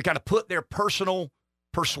to kind of put their personal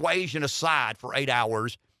persuasion aside for 8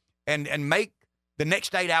 hours and make the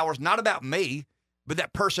next 8 hours not about me, but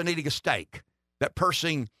that person eating a steak, that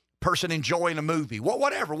person enjoying a movie,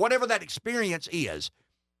 whatever that experience is.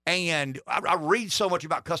 And I read so much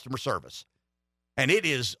about customer service. And it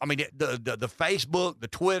is, I mean, the Facebook, the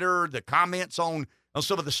Twitter, the comments on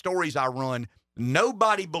some of the stories I run,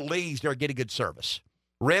 nobody believes they're getting good service.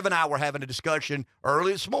 Rev and I were having a discussion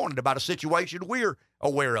early this morning about a situation we're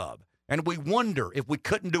aware of. And we wonder if we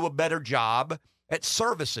couldn't do a better job at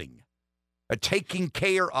servicing, at taking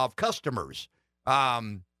care of customers.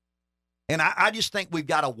 And I just think we've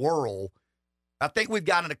got a world, I think we've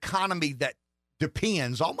got an economy that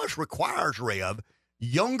depends, almost requires, Rev,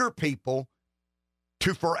 younger people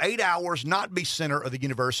to, for 8 hours, not be center of the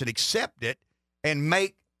universe and accept it and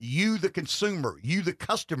make you the consumer, you the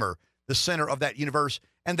customer, the center of that universe,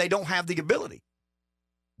 and they don't have the ability.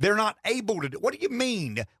 They're not able to do. What do you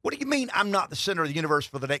mean? What do you mean I'm not the center of the universe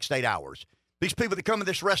for the next 8 hours? These people that come to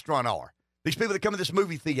this restaurant are. These people that come to this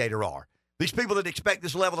movie theater are. These people that expect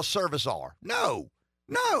this level of service are. No,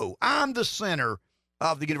 I'm the center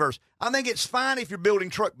of the universe. I think it's fine if you're building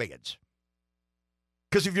truck beds.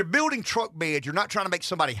 Because if you're building truck beds, you're not trying to make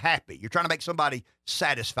somebody happy. You're trying to make somebody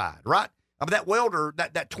satisfied, right? I mean, that welder,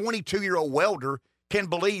 that 22-year-old welder can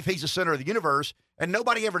believe he's the center of the universe, and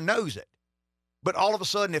nobody ever knows it. But all of a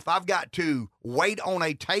sudden, if I've got to wait on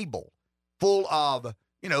a table full of,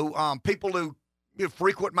 people who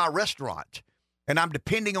frequent my restaurant, and I'm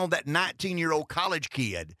depending on that 19-year-old college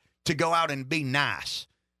kid to go out and be nice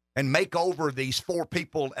and make over these 4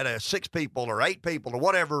 people at a 6 people or 8 people or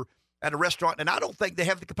whatever at a restaurant, and I don't think they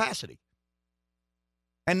have the capacity.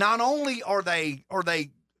 And not only are they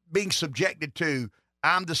being subjected to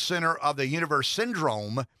I'm the center of the universe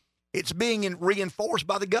syndrome, it's being reinforced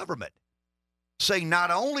by the government, saying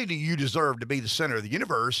not only do you deserve to be the center of the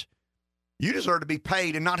universe, you deserve to be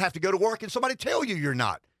paid and not have to go to work and somebody tell you you're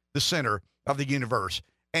not the center of the universe.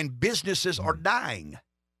 And businesses are dying.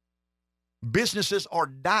 Businesses are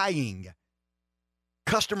dying.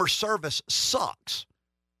 Customer service sucks.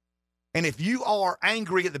 And if you are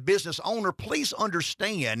angry at the business owner, please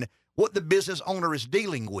understand what the business owner is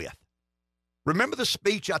dealing with. Remember the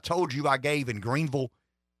speech I told you I gave in Greenville?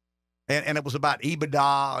 And it was about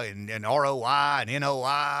EBITDA and ROI and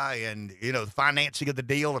NOI and, the financing of the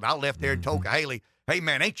deal. And I left there and told Haley, hey,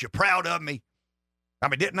 man, ain't you proud of me? I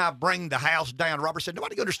mean, didn't I bring the house down? Robert said,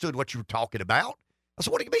 nobody understood what you were talking about. I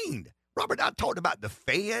said, what do you mean? Robert, I talked about the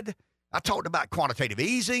Fed. I talked about quantitative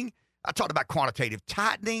easing. I talked about quantitative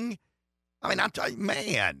tightening. I mean,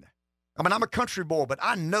 I'm a country boy, but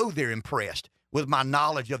I know they're impressed with my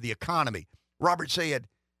knowledge of the economy. Robert said,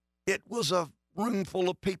 it was a room full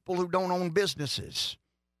of people who don't own businesses.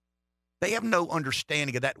 They have no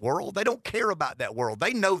understanding of that world. They don't care about that world.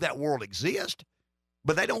 They know that world exists,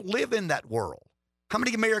 but they don't live in that world. How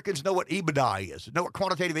many Americans know what EBITDA is, know what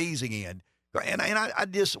quantitative easing is? And I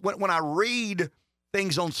just, when I read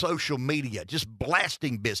things on social media, just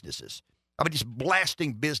blasting businesses, just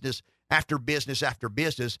blasting business after business after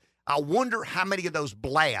business, I wonder how many of those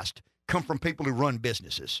blasts come from people who run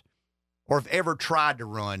businesses or have ever tried to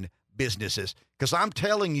run businesses. Because I'm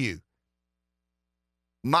telling you,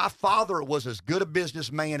 my father was as good a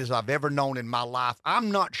businessman as I've ever known in my life.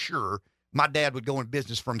 I'm not sure my dad would go in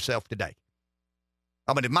business for himself today.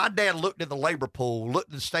 I mean, if my dad looked at the labor pool, looked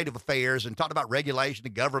at the state of affairs and talked about regulation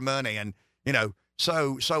and government and,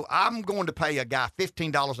 so I'm going to pay a guy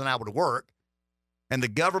 $15 an hour to work, and the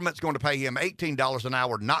government's going to pay him $18 an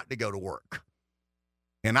hour not to go to work.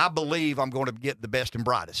 And I believe I'm going to get the best and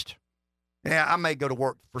brightest. Yeah, I may go to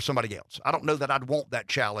work for somebody else. I don't know that I'd want that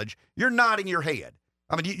challenge. You're nodding your head.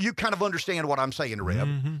 I mean, you kind of understand what I'm saying, Rev.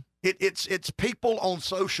 Mm-hmm. It's people on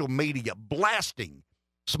social media blasting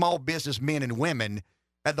small business men and women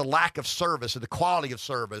at the lack of service and the quality of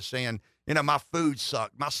service. And, my food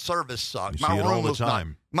sucked. My service sucked. My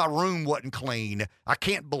room wasn't clean. I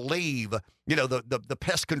can't believe, the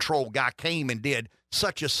pest control guy came and did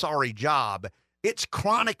such a sorry job. It's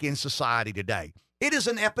chronic in society today. It is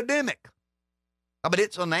an epidemic.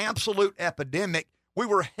 It's an absolute epidemic. We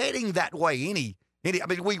were heading that way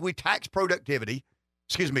we tax productivity.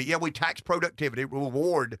 We tax productivity,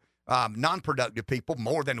 reward non-productive people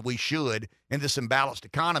more than we should in this imbalanced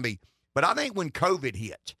economy. But I think when COVID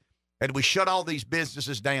hit and we shut all these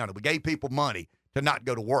businesses down and we gave people money to not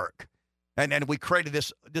go to work, and we created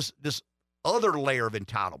this other layer of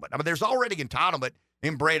entitlement. There's already entitlement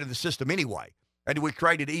inbred in the system anyway, and we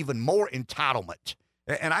created even more entitlement.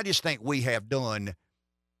 And I just think we have done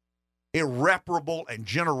irreparable and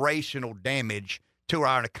generational damage to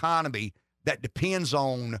our economy that depends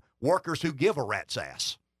on workers who give a rat's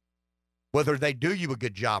ass, whether they do you a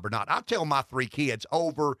good job or not. I tell my 3 kids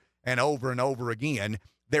over and over and over again,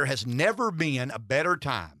 there has never been a better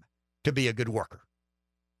time to be a good worker.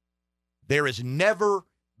 There has never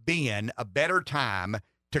been a better time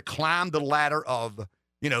to climb the ladder of,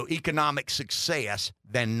 economic success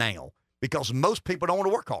than now, because most people don't want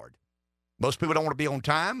to work hard. Most people don't want to be on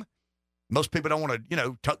time. Most people don't want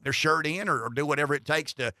to, tuck their shirt in or do whatever it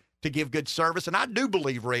takes to give good service. And I do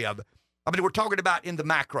believe, Rev, we're talking about in the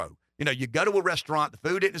macro. You go to a restaurant, the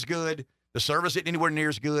food isn't as good, the service isn't anywhere near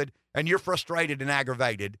as good, and you're frustrated and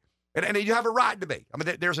aggravated. And you have a right to be.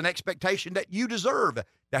 There's an expectation that you deserve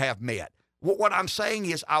to have met. What I'm saying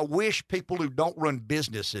is I wish people who don't run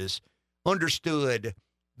businesses understood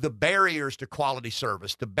the barriers to quality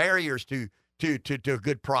service, the barriers to a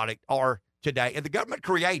good product are today. And the government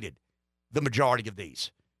created the majority of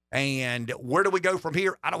these. And where do we go from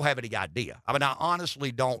here? I don't have any idea. I mean, I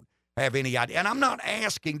honestly don't have any idea. And I'm not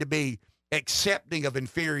asking to be accepting of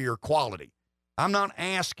inferior quality. I'm not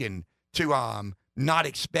asking to not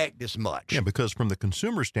expect as much. Yeah, because from the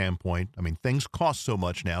consumer standpoint, I mean, things cost so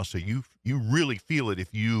much now, so you really feel it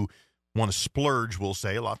if you want to splurge. We'll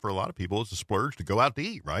say for a lot of people, it's a splurge to go out to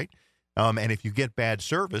eat, right? And if you get bad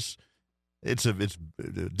service, it's a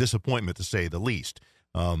disappointment to say the least.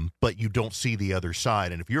 But you don't see the other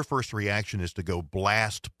side. And if your first reaction is to go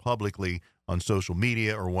blast publicly on social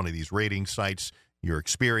media or one of these rating sites your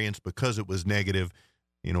experience because it was negative,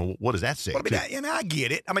 what does that say? Well, I mean, I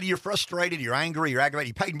get it. I mean, you're frustrated, you're angry, you're aggravated.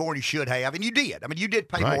 You paid more than you should have, and you did. I mean, you did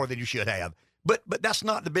pay more than you should have. But that's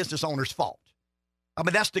not the business owner's fault. I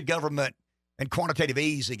mean, that's the government and quantitative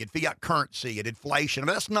easing and fiat currency and inflation. I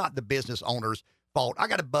mean, that's not the business owner's fault. I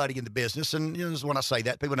got a buddy in the business, and this is when I say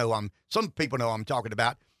that, some people know I'm talking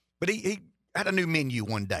about, but he had a new menu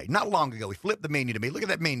one day, not long ago. He flipped the menu to me. Look at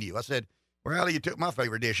that menu. I said, well, you took my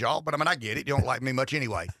favorite dish off, but I mean, I get it. You don't like me much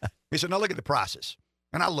anyway. He said, no, look at the prices.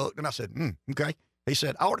 And I looked, and I said, okay. He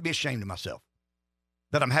said, I ought to be ashamed of myself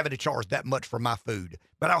that I'm having to charge that much for my food,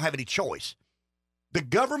 but I don't have any choice. The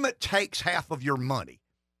government takes half of your money,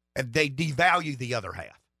 and they devalue the other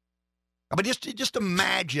half. I mean, just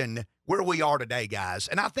imagine where we are today, guys.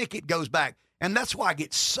 And I think it goes back, and that's why I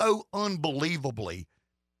get so unbelievably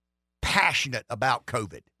passionate about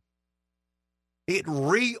COVID. It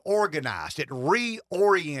reorganized, it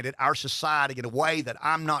reoriented our society in a way that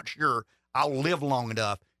I'm not sure I'll live long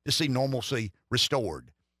enough to see normalcy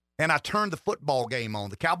restored. And I turned the football game on,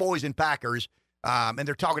 the Cowboys and Packers, and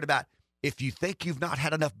they're talking about, if you think you've not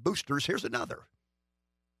had enough boosters, here's another.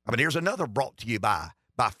 I mean, here's another brought to you by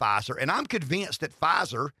Pfizer. And I'm convinced that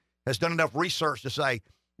Pfizer has done enough research to say,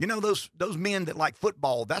 those men that like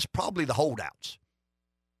football, that's probably the holdouts.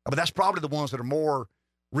 I mean, that's probably the ones that are more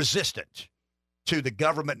resistant to the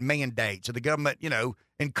government mandates and the government,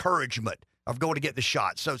 encouragement of going to get the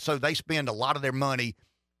shot. So they spend a lot of their money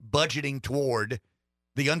budgeting toward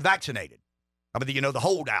the unvaccinated. I mean, the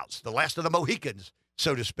holdouts, the last of the Mohicans,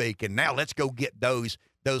 so to speak. And now let's go get those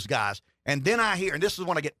guys. And then I hear, and this is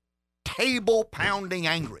when I get table pounding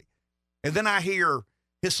angry. And then I hear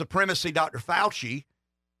His Supremacy, Dr. Fauci,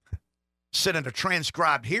 sit in a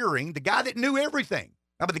transcribed hearing, the guy that knew everything.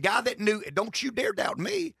 I mean, the guy that knew, don't you dare doubt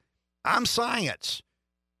me. I'm science.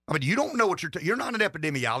 I mean, you don't know what you're not an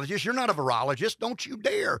epidemiologist. You're not a virologist. Don't you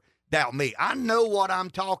dare doubt me. I know what I'm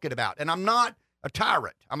talking about. And I'm not a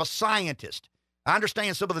tyrant. I'm a scientist. I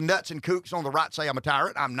understand some of the nuts and kooks on the right say I'm a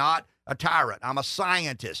tyrant. I'm not a tyrant. I'm a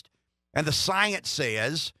scientist. And the science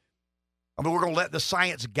says, we're going to let the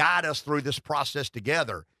science guide us through this process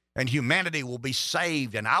together, and humanity will be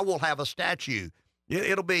saved, and I will have a statue.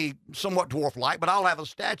 It'll be somewhat dwarf-like, but I'll have a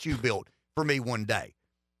statue built for me one day.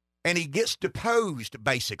 And he gets deposed,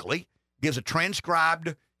 basically, gives a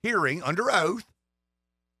transcribed hearing under oath,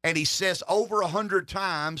 and he says over 100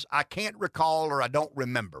 times, I can't recall or I don't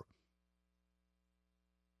remember.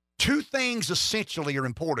 Two things essentially are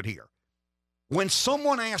important here. When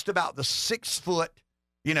someone asked about the 6 foot,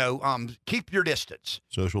 keep your distance.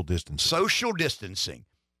 Social distancing.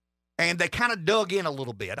 And they kind of dug in a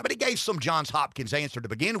little bit. I mean, he gave some Johns Hopkins answer to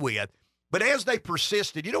begin with, but as they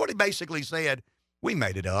persisted, you know what he basically said? We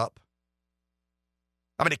made it up.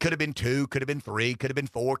 I mean, it could have been 2, could have been 3, could have been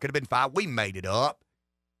 4, could have been 5. We made it up.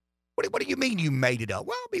 What do you mean you made it up?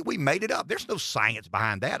 Well, I mean, we made it up. There's no science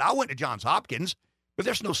behind that. I went to Johns Hopkins, but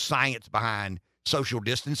there's no science behind social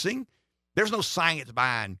distancing. There's no science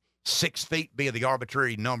behind 6 feet being the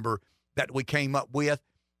arbitrary number that we came up with.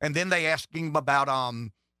 And then they asked him about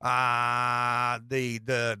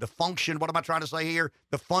the function. What am I trying to say here?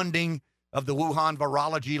 The funding of the Wuhan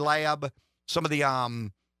virology lab. Some of the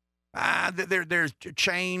there's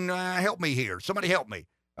chain. Help me here. Somebody help me.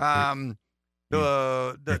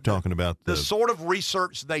 You're talking about the sort of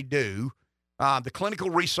research they do, the clinical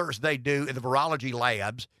research they do in the virology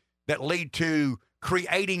labs that lead to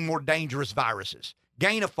creating more dangerous viruses.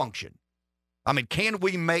 Gain of function. I mean, can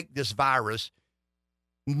we make this virus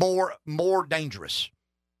more dangerous?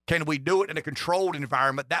 Can we do it in a controlled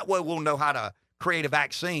environment? That way we'll know how to create a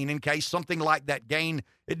vaccine in case something like that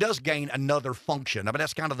does gain another function. I mean,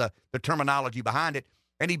 that's kind of the terminology behind it.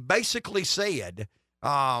 And he basically said,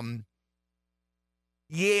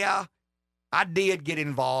 yeah, I did get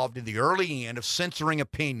involved in the early end of censoring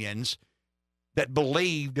opinions that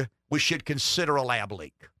believed we should consider a lab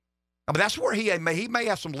leak. I mean, that's where he may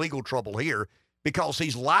have some legal trouble here because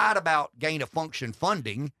he's lied about gain-of-function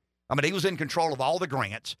funding. I mean, he was in control of all the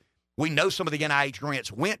grants. We know some of the NIH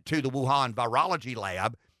grants went to the Wuhan virology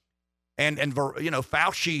lab. And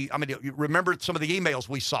Fauci, I mean, you remember some of the emails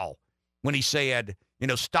we saw when he said,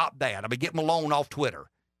 stop that. I mean, get Malone off Twitter.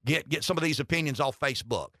 Get some of these opinions off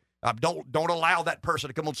Facebook. Don't allow that person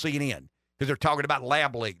to come on CNN because they're talking about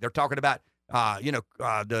lab leak. They're talking about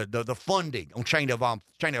the funding on chain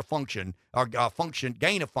of function or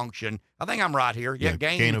gain of function. I think I'm right here. Yeah,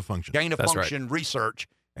 gain of function. Gain of That's function right. Research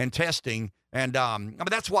and testing. And I mean,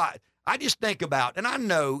 that's why I just think about, and I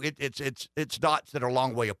know it's dots that are a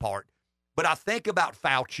long way apart, but I think about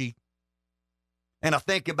Fauci and I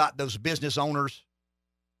think about those business owners.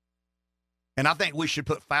 And I think we should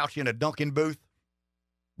put Fauci in a Dunkin' booth,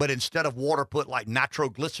 but instead of water, put like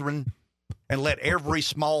nitroglycerin and let every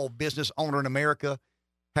small business owner in America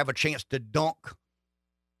have a chance to dunk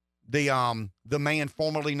the man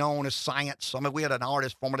formerly known as Science. I mean, we had an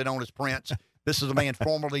artist formerly known as Prince. This is a man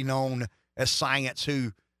formerly known as Science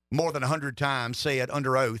who more than 100 times said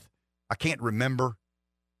under oath, I can't remember,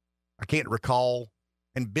 I can't recall.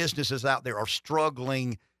 And businesses out there are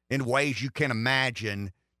struggling in ways you can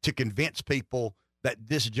imagine to convince people that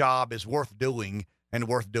this job is worth doing and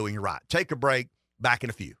worth doing right. Take a break. Back in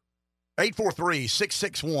a few.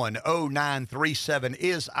 843-661-0937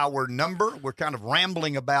 is our number. We're kind of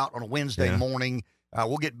rambling about on a Wednesday morning.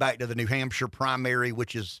 We'll get back to the New Hampshire primary,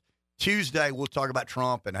 which is Tuesday. We'll talk about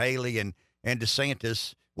Trump and Haley and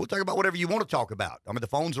DeSantis. We'll talk about whatever you want to talk about. I mean, the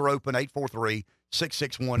phones are open.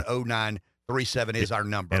 843-661-0937 is our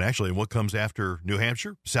number. And actually, what comes after New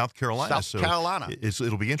Hampshire? South Carolina. South Carolina.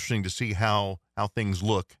 It'll be interesting to see how things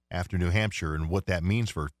look after New Hampshire and what that means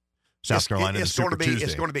for South Carolina and Super Tuesday.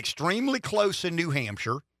 It's going to be extremely close in New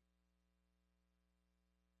Hampshire.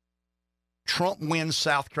 Trump wins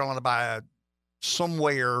South Carolina by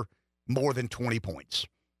somewhere more than 20 points,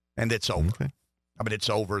 and it's over. Okay. I mean, it's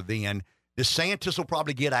over then. DeSantis will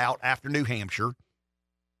probably get out after New Hampshire.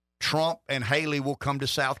 Trump and Haley will come to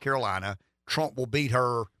South Carolina. Trump will beat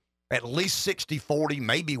her at least 60-40,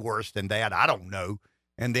 maybe worse than that. I don't know.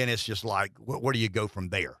 And then it's just like, where do you go from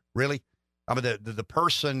there? Really? I mean, the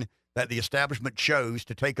person that the establishment chose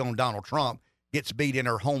to take on Donald Trump gets beat in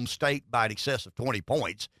her home state by an excess of 20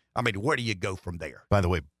 points. I mean, where do you go from there? By the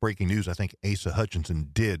way, breaking news, I think Asa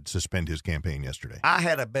Hutchinson did suspend his campaign yesterday. I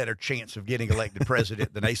had a better chance of getting elected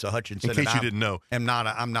president than Asa Hutchinson. In case you didn't know. I'm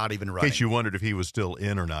not even running. In case you wondered if he was still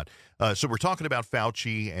in or not. So we're talking about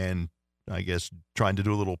Fauci and, I guess, trying to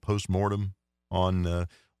do a little postmortem on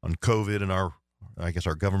COVID and our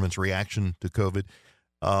government's reaction to COVID.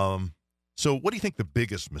 So what do you think the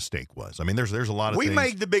biggest mistake was? I mean, there's a lot of things. We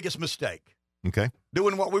made the biggest mistake. Okay.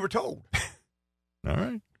 Doing what we were told. All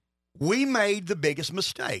right. We made the biggest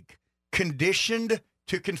mistake. Conditioned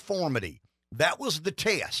to conformity. That was the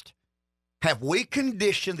test. Have we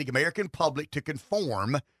conditioned the American public to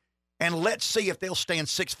conform? And let's see if they'll stand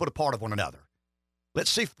 6 foot apart of one another. Let's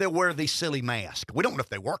see if they'll wear these silly masks. We don't know if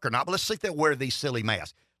they work or not, but let's see if they'll wear these silly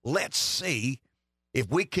masks. Let's see if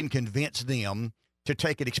we can convince them to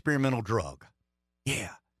take an experimental drug.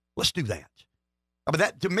 Yeah, let's do that. I mean,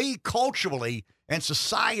 that, to me, culturally and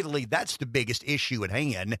societally, that's the biggest issue at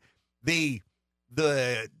hand. The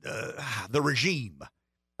regime.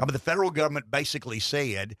 I mean, the federal government basically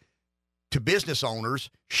said to business owners,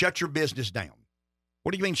 shut your business down.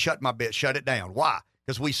 What do you mean shut it down? Why?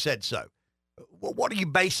 Because we said so. Well, what are you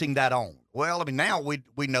basing that on? Well, I mean, now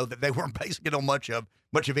we know that they weren't basing it on much of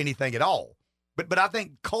anything at all. But I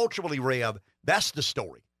think culturally, Rev, that's the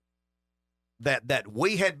story. That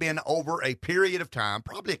we had been over a period of time,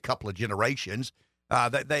 probably a couple of generations,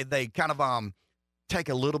 that they kind of take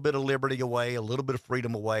a little bit of liberty away, a little bit of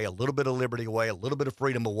freedom away, a little bit of liberty away, a little bit of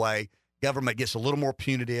freedom away. Government gets a little more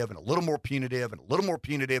punitive and a little more punitive and a little more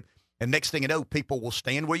punitive. And next thing you know, people will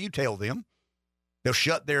stand where you tell them.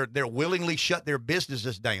 They'll willingly shut their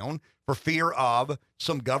businesses down for fear of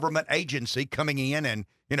some government agency coming in and,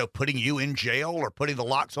 putting you in jail or putting the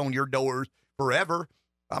locks on your doors forever.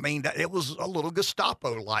 I mean, it was a little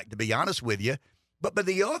Gestapo-like, to be honest with you. But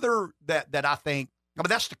the other that I think, I mean,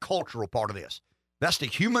 that's the cultural part of this. That's the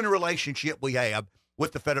human relationship we have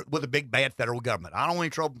with the big bad federal government. I don't want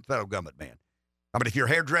any trouble with the federal government, man. I mean, if your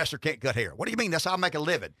hairdresser can't cut hair, what do you mean? That's how I make a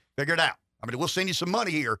living. Figure it out. I mean, we'll send you some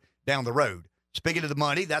money here down the road. Speaking of the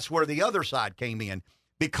money, that's where the other side came in.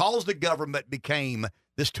 Because the government became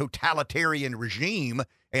this totalitarian regime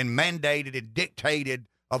and mandated and dictated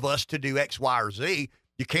of us to do X, Y, or Z,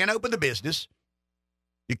 you can't open the business.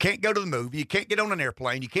 You can't go to the movie. You can't get on an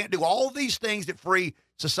airplane. You can't do all these things that free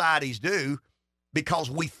societies do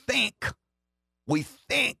because we think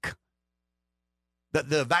that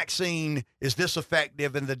the vaccine is this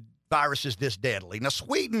effective and the virus is this deadly. Now,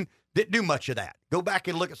 Sweden didn't do much of that. Go back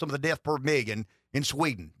and look at some of the death per million in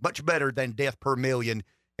Sweden. Much better than death per million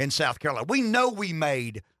in South Carolina. We know we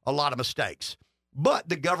made a lot of mistakes, but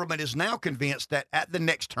the government is now convinced that at the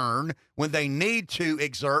next turn, when they need to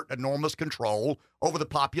exert enormous control over the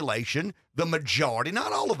population, the majority,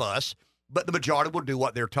 not all of us, but the majority will do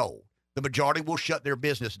what they're told. The majority will shut their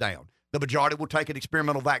business down. The majority will take an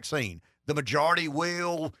experimental vaccine. The majority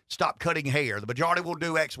will stop cutting hair. The majority will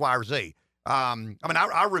do X, Y, or Z.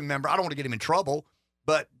 I remember, I don't want to get him in trouble,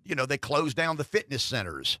 but, they closed down the fitness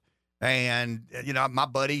centers. And, my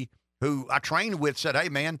buddy who I trained with said, hey,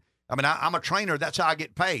 man, I'm a trainer. That's how I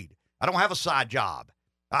get paid. I don't have a side job.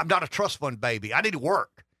 I'm not a trust fund baby. I need to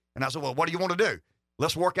work. And I said, well, what do you want to do?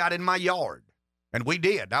 Let's work out in my yard. And we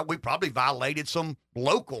did. Now, we probably violated some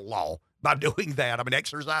local law by doing that.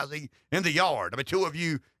 Exercising in the yard. Two of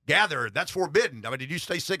you gathered. That's forbidden. Did you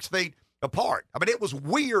stay 6 feet apart? It was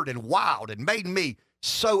weird and wild and made me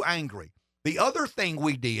so angry. The other thing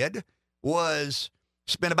we did was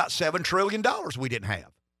spend about $7 trillion we didn't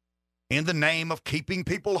have in the name of keeping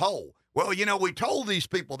people whole. Well, we told these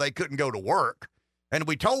people they couldn't go to work, and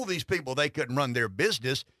we told these people they couldn't run their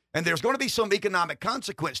business, and there's going to be some economic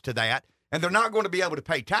consequence to that, and they're not going to be able to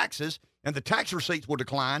pay taxes, and the tax receipts will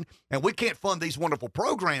decline, and we can't fund these wonderful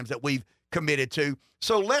programs that we've committed to.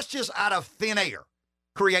 So let's just, out of thin air,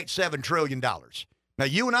 create $7 trillion. Now,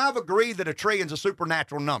 you and I have agreed that $1 trillion is a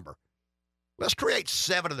supernatural number. Let's create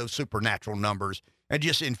 7 of those supernatural numbers and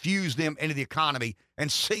just infuse them into the economy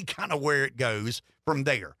and see kind of where it goes from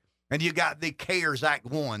there. And you got the CARES Act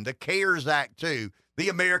 1, the CARES Act 2, the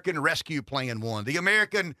American Rescue Plan 1, the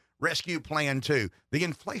American Rescue Plan 2, the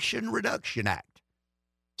Inflation Reduction Act.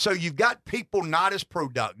 So you've got people not as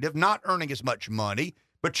productive, not earning as much money,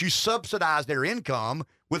 but you subsidize their income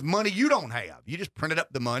with money you don't have. You just printed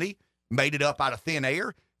up the money, made it up out of thin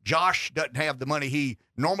air. Josh doesn't have the money he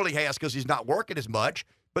normally has because he's not working as much,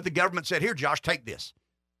 but the government said, here, Josh, take this.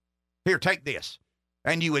 Here, take this.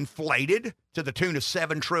 And you inflated to the tune of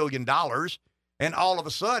 $7 trillion, and all of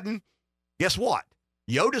a sudden, guess what?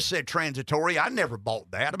 Yoda said transitory. I never bought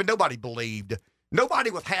that. Nobody believed. Nobody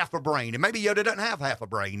with half a brain, and maybe Yoda doesn't have half a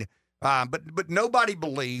brain, but nobody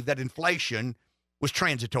believed that inflation was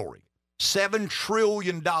transitory. $7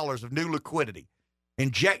 trillion of new liquidity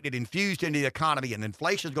injected, infused into the economy, and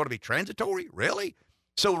inflation is going to be transitory? Really?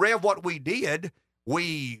 So, Rev, what we did,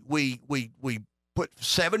 we put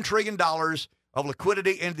 $7 trillion of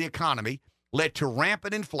liquidity into the economy, led to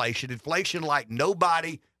rampant inflation like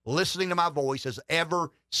nobody listening to my voice has ever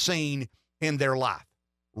seen in their life.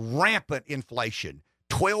 Rampant inflation,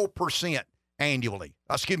 12% annually.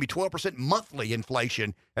 12% monthly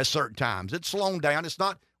inflation at certain times. It's slowing down.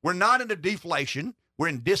 We're not into deflation. We're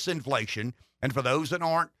in disinflation. And for those that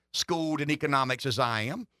aren't schooled in economics as I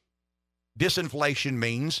am, disinflation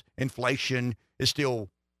means inflation is still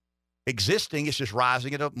existing. It's just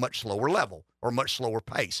rising at a much slower level or much slower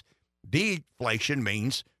pace. Deflation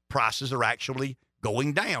means prices are actually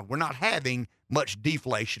going down. We're not having much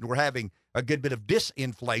deflation. We're having a good bit of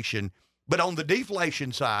disinflation. But on the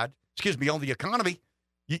deflation side, on the economy,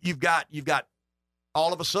 you've got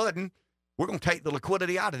all of a sudden, we're going to take the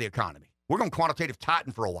liquidity out of the economy. We're going to quantitative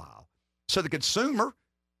tighten for a while. So the consumer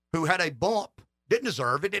who had a bump didn't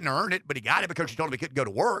deserve it, didn't earn it, but he got it because she told him he couldn't go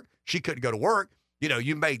to work. She couldn't go to work.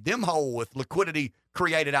 You made them whole with liquidity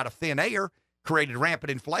created out of thin air, created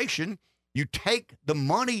rampant inflation. You take the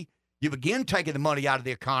money, you begin taking the money out of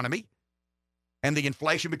the economy, and the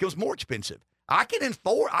inflation becomes more expensive. I can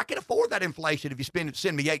afford that inflation if you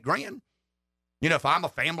send me $8,000. If I'm a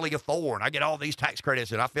family of 4 and I get all these tax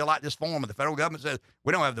credits and I fill out this form and the federal government says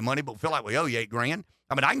we don't have the money, but we feel like we owe you $8,000.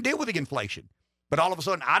 I can deal with the inflation, but all of a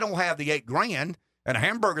sudden I don't have the $8,000 and a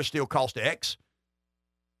hamburger still costs X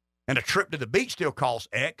and a trip to the beach still costs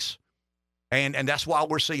X. And that's why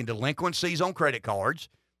we're seeing delinquencies on credit cards.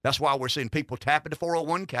 That's why we're seeing people tap into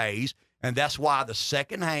 401ks. And that's why the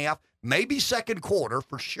second half, maybe second quarter,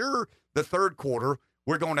 for sure the third quarter,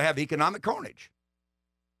 we're going to have economic carnage.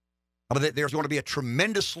 There's going to be a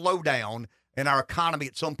tremendous slowdown in our economy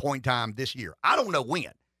at some point in time this year. I don't know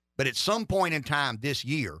when, but at some point in time this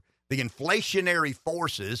year, the inflationary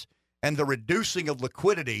forces and the reducing of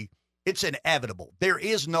liquidity, it's inevitable. There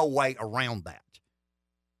is no way around that.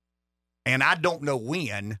 And I don't know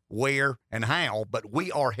when, where, and how, but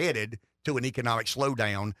we are headed to an economic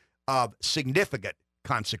slowdown of significant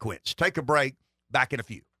consequence. Take a break. Back in a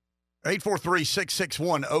few.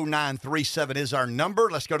 843-661-0937 is our number.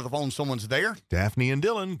 Let's go to the phone. Someone's there. Daphne and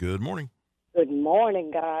Dylan, good morning. Good morning,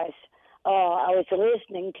 guys. I was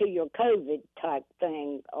listening to your COVID type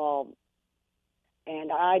thing.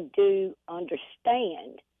 And I do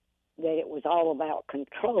understand that it was all about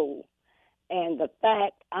control. And the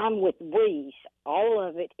fact, I'm with Breeze, all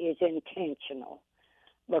of it is intentional.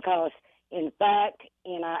 Because, in fact,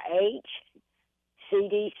 NIH,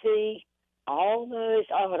 CDC, all those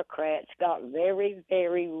autocrats got very,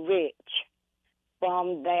 very rich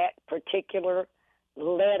from that particular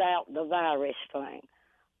let out the virus thing.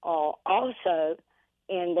 Also,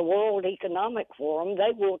 in the World Economic Forum,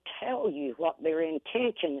 they will tell you what their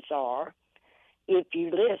intentions are if you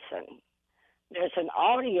listen. There's an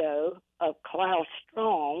audio of Klaus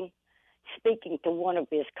Strong speaking to one of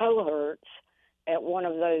his cohorts at one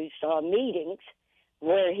of those meetings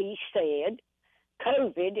where he said,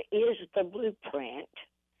 COVID is the blueprint,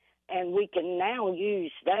 and we can now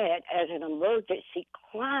use that as an emergency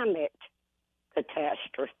climate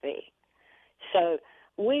catastrophe. So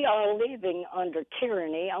we are living under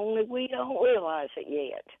tyranny, only we don't realize it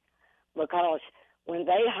yet. Because when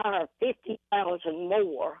they hire 50,000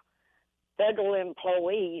 more federal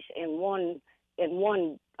employees in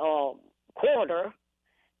one quarter,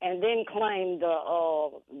 and then claim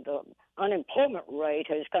the unemployment rate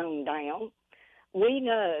has gone down, we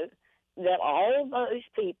know that all those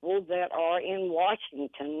people that are in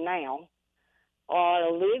Washington now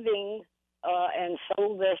are living and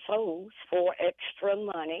sold their souls for extra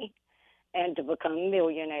money and to become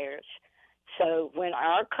millionaires. So when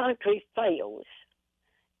our country fails,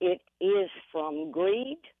 it is from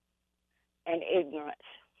greed and ignorance.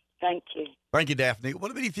 Thank you. Thank you, Daphne.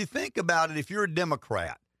 Well, I mean, if you think about it, if you're a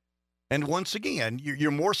Democrat, and once again,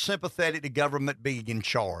 you're more sympathetic to government being in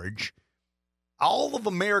charge, all of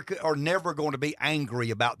America are never going to be angry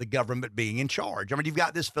about the government being in charge. I mean, you've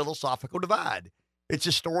got this philosophical divide. It's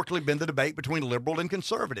historically been the debate between liberal and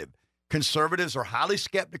conservative. Conservatives are highly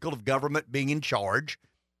skeptical of government being in charge.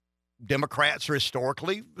 Democrats are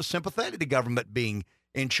historically sympathetic to government being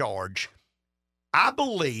in charge. I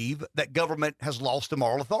believe that government has lost the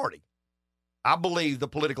moral authority. I believe the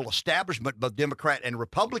political establishment, both Democrat and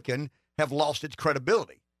Republican, have lost its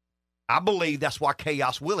credibility. I believe that's why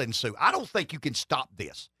chaos will ensue. I don't think you can stop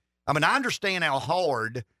this. I mean, I understand how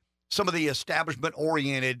hard some of the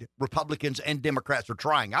establishment-oriented Republicans and Democrats are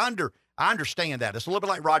trying. I understand that. It's a little bit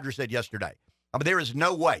like Roger said yesterday. I mean, there is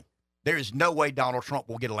no way Donald Trump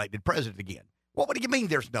will get elected president again. What do you mean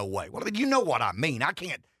there's no way? Well, I mean, you know what I mean. I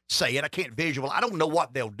can't say it. I can't visual. I don't know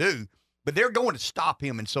what they'll do, but they're going to stop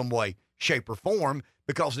him in some way, shape, or form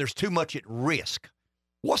because there's too much at risk.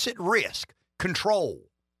 What's at risk? Control.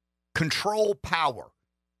 Control power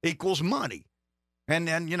equals money. And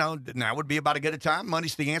then, now would be about as good a time.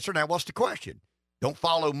 Money's the answer. Now, what's the question? Don't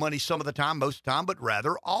follow money some of the time, most of the time, but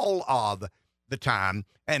rather all of the time.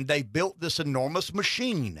 And they built this enormous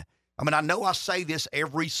machine. I mean, I know I say this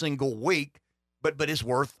every single week, but it's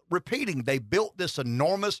worth repeating. They built this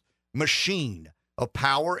enormous machine of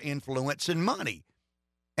power, influence, and money.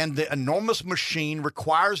 And the enormous machine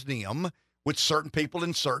requires them with certain people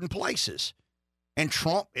in certain places. And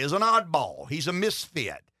Trump is an oddball. He's a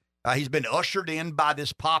misfit. He's been ushered in by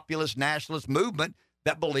this populist nationalist movement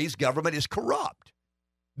that believes government is corrupt.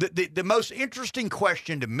 The most interesting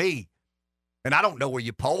question to me, and I don't know where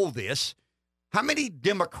you poll this, how many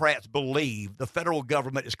Democrats believe the federal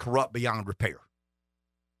government is corrupt beyond repair?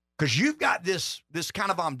 Because you've got this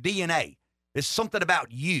kind of DNA. It's something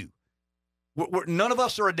about you. None of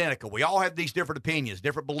us are identical. We all have these different opinions,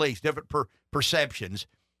 different beliefs, different perceptions.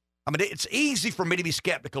 I mean, it's easy for me to be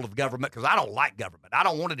skeptical of government because I don't like government. I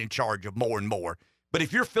don't want it in charge of more and more. But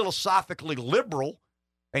if you're philosophically liberal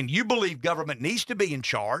and you believe government needs to be in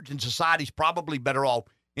charge and society's probably better off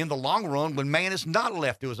in the long run when man is not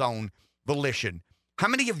left to his own volition, how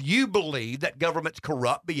many of you believe that government's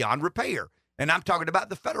corrupt beyond repair? And I'm talking about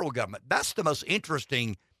the federal government. That's the most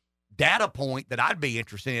interesting data point that I'd be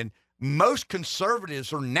interested in. Most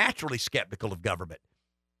conservatives are naturally skeptical of government.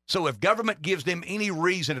 So if government gives them any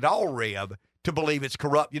reason at all, Rev, to believe it's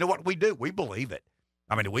corrupt, you know what we do? We believe it.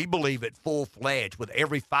 I mean, we believe it full-fledged with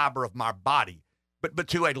every fiber of my body. But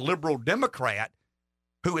to a liberal Democrat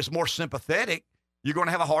who is more sympathetic, you're going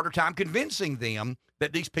to have a harder time convincing them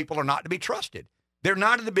that these people are not to be trusted. They're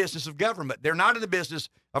not in the business of government. They're not in the business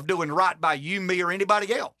of doing right by you, me, or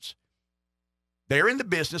anybody else. They're in the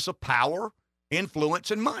business of power,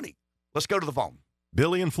 influence, and money. Let's go to the phone.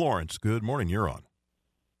 Billy in Florence, good morning. You're on.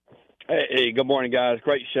 Hey, good morning, guys.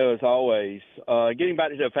 Great show as always. Getting back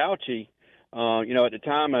to Fauci, at the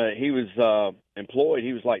time he was employed,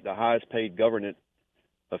 he was like the highest paid government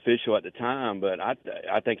official at the time, but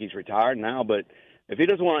I think he's retired now. But if he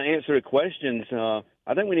doesn't want to answer the questions,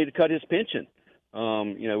 I think we need to cut his pension.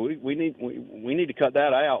 We need to cut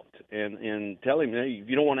that out and tell him, hey, if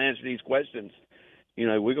you don't want to answer these questions,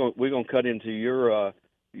 we're gonna cut into your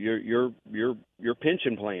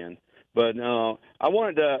pension plan. But I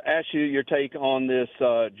wanted to ask you your take on this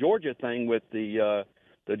Georgia thing with the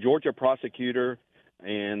Georgia prosecutor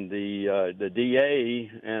and the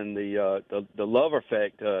DA and the love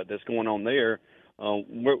effect that's going on there.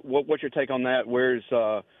 What's your take on that? Where's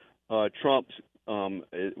Trump's?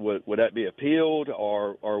 Would that be appealed,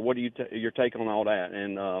 or what do your take on all that?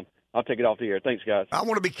 And I'll take it off the air. Thanks, guys. I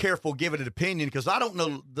want to be careful giving an opinion because I don't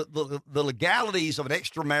know the legalities of an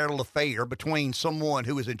extramarital affair between someone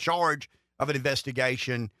who is in charge of an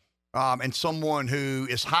investigation and someone who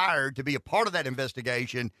is hired to be a part of that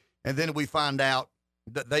investigation, and then we find out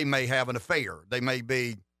that they may have an affair. They may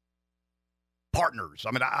be partners.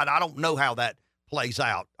 I mean, I don't know how that plays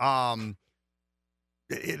out.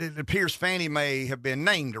 It appears Fannie may have been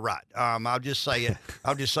named right. I'll just say it.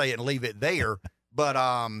 I'll just say it and leave it there. But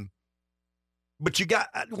you got,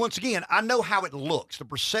 once again, I know how it looks. The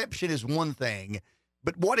perception is one thing,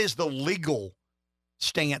 but what is the legal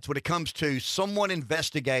stance when it comes to someone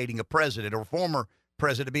investigating a president or a former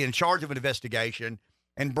president to be in charge of an investigation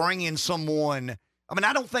and bring in someone? I mean,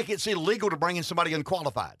 I don't think it's illegal to bring in somebody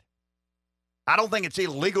unqualified. I don't think it's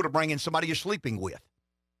illegal to bring in somebody you're sleeping with.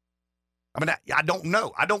 I mean, I don't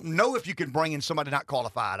know. I don't know if you can bring in somebody not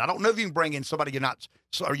qualified. I don't know if you can bring in somebody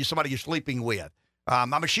somebody you're sleeping with. I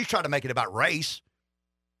mean, she's tried to make it about race.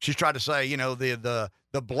 She's tried to say, the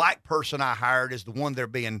black person I hired is the one they're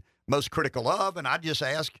being most critical of. And I just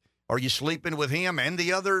ask, are you sleeping with him and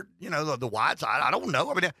the other, the whites? I don't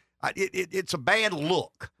know. I mean, it's a bad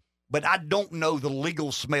look, but I don't know the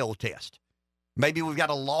legal smell test. Maybe we've got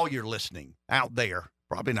a lawyer listening out there.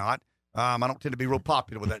 Probably not. I don't tend to be real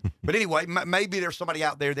popular with that. But anyway, maybe there's somebody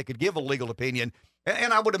out there that could give a legal opinion.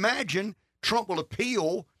 And I would imagine Trump will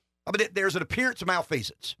appeal. I mean, there's an appearance of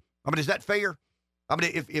malfeasance. I mean, is that fair? I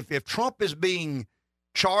mean, if Trump is being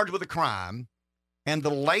charged with a crime and the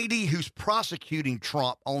lady who's prosecuting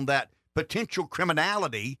Trump on that potential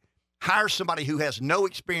criminality hires somebody who has no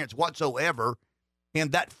experience whatsoever in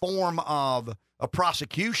that form of a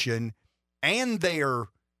prosecution and their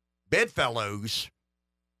bedfellows,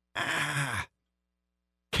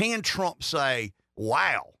 can Trump say,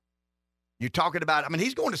 wow, you're talking about, I mean,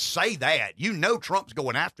 he's going to say that. Trump's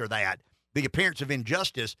going after that, the appearance of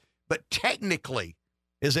injustice, but technically,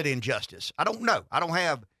 is it injustice? I don't know. I don't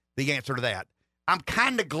have the answer to that. I'm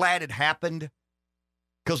kind of glad it happened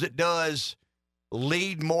because it does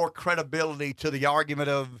lead more credibility to the argument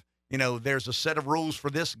of, there's a set of rules for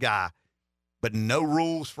this guy, but no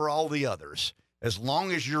rules for all the others. As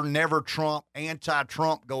long as you're never Trump,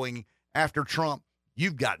 anti-Trump, going after Trump,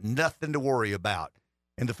 you've got nothing to worry about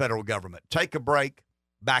in the federal government. Take a break.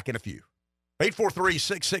 Back in a few.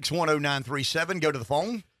 843-661-0937. Go to the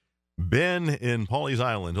phone. Ben in Pawleys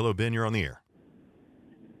Island. Hello, Ben. You're on the air.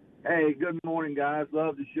 Hey, good morning, guys.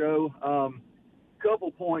 Love the show.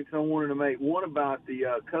 Couple points I wanted to make. One about the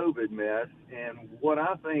COVID mess, and what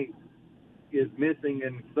I think is missing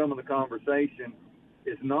in some of the conversation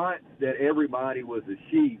is not that everybody was a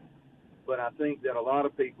sheep, but I think that a lot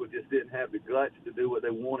of people just didn't have the guts to do what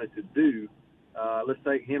they wanted to do. Let's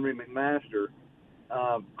take Henry McMaster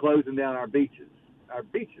closing down our beaches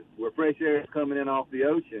where fresh air is coming in off the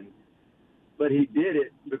ocean. But he did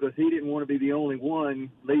it because he didn't want to be the only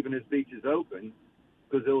one leaving his beaches open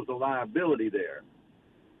because there was a liability there.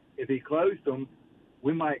 If he closed them,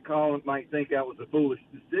 we might think that was a foolish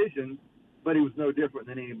decision, but he was no different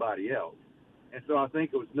than anybody else. And so I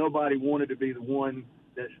think it was nobody wanted to be the one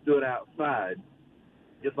that stood outside,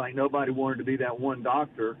 just like nobody wanted to be that one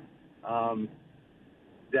doctor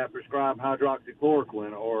that prescribed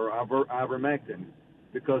hydroxychloroquine or ivermectin,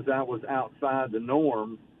 because that was outside the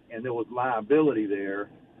norm and there was liability there.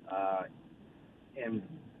 And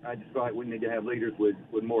I just feel like we need to have leaders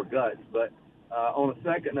with more guts. But on a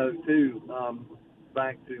second note, too,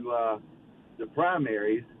 back to the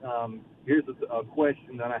primaries, here's a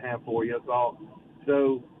question that I have for you.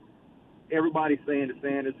 So everybody's saying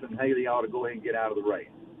DeSantis and Haley ought to go ahead and get out of the race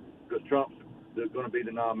because Trump's going to be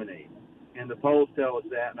the nominee. And the polls tell us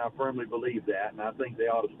that, and I firmly believe that, and I think they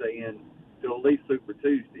ought to stay in till at least Super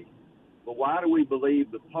Tuesday. But why do we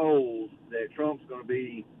believe the polls that Trump's going to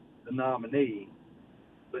be the nominee,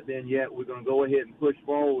 but then yet we're going to go ahead and push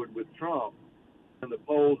forward with Trump? And the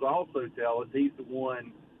polls also tell us he's the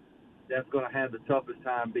one that's going to have the toughest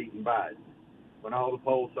time beating Biden, when all the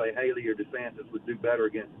polls say Haley or DeSantis would do better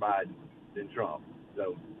against Biden than Trump.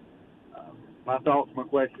 So my thoughts, my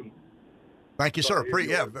question. Thank you, sir.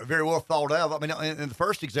 Very well thought of. I mean, in the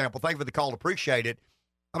first example, thank you for the call. Appreciate it.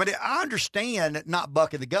 I mean, I understand not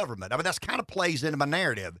bucking the government. I mean, that's kind of plays into my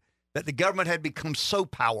narrative that the government had become so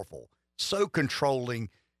powerful, so controlling,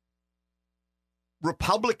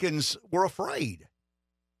 Republicans were afraid.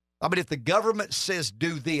 I mean, if the government says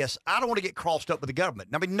do this, I don't want to get crossed up with the government.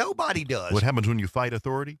 I mean, nobody does. What happens when you fight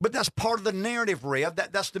authority? But that's part of the narrative, Rev.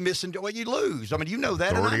 That's the well, you lose. I mean, you know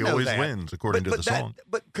that, Authority and I know always that. wins, according to the song.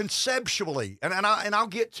 But conceptually, and I'll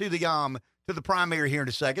get to the primary here in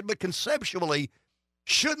a second. But conceptually,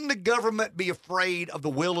 shouldn't the government be afraid of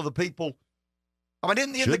the will of the people? I mean,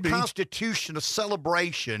 isn't the Constitution a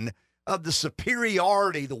celebration of the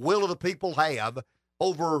superiority the will of the people have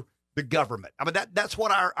over the government? I mean, that's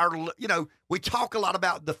what our we talk a lot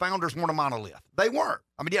about the founders weren't a monolith. They weren't.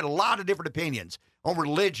 I mean, you had a lot of different opinions on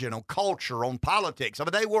religion, on culture, on politics. I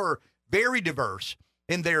mean, they were very diverse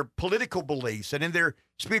in their political beliefs and in their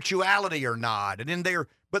spirituality or not.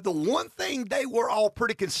 But the one thing they were all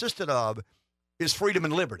pretty consistent of is freedom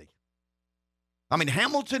and liberty. I mean,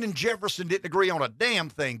 Hamilton and Jefferson didn't agree on a damn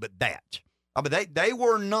thing but that. I mean, they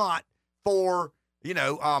were not for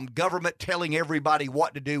government telling everybody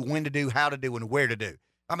what to do, when to do, how to do, and where to do.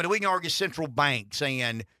 I mean, we can argue central banks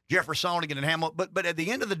and Jeffersonian and Hamilton, but at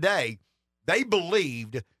the end of the day, they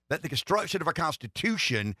believed that the construction of a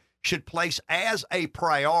constitution should place as a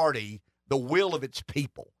priority the will of its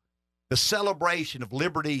people, the celebration of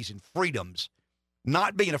liberties and freedoms,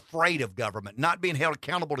 not being afraid of government, not being held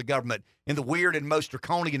accountable to government in the weird and most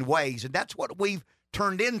draconian ways. And that's what we've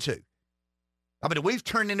turned into. I mean, we've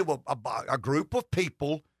turned into a group of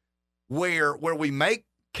people where we make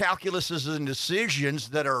calculuses and decisions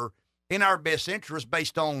that are in our best interest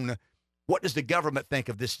based on what does the government think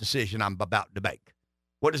of this decision I'm about to make?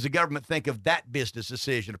 What does the government think of that business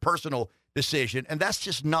decision, a personal decision? And that's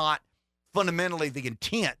just not fundamentally the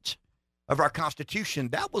intent of our Constitution.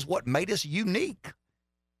 That was what made us unique.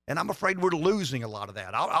 And I'm afraid we're losing a lot of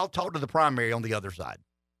that. I'll talk to the primary on the other side.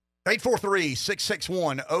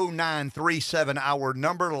 843-661-0937, our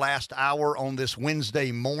number, last hour on this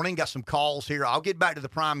Wednesday morning. Got some calls here. I'll get back to the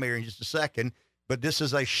primary in just a second, but this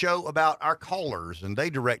is a show about our callers, and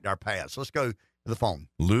they direct our paths. Let's go to the phone.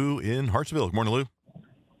 Lou in Hartsville. Good morning, Lou.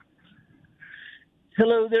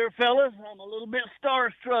 Hello there, fellas. I'm a little bit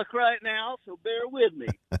starstruck right now, so bear with me.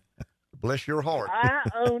 Bless your heart. I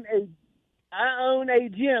own a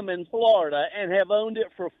gym in Florida and have owned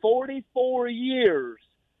it for 44 years.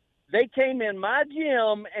 They came in my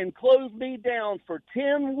gym and closed me down for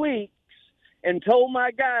 10 weeks and told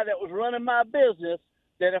my guy that was running my business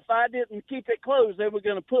that if I didn't keep it closed, they were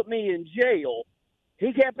going to put me in jail.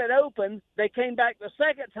 He kept it open. They came back the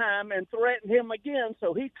second time and threatened him again,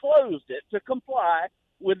 so he closed it to comply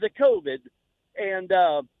with the COVID. And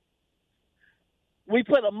we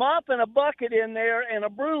put a mop and a bucket in there and a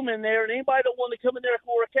broom in there, and anybody that wanted to come in there and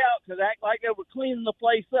work out could act like they were cleaning the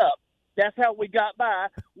place up. That's how we got by.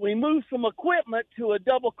 We moved some equipment to a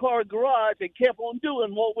double-car garage and kept on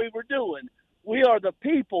doing what we were doing. We are the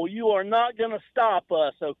people. You are not going to stop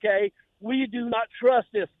us, okay? We do not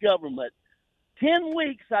trust this government. 10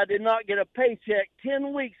 weeks I did not get a paycheck.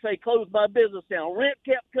 10 weeks they closed my business down. Rent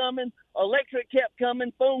kept coming. Electric kept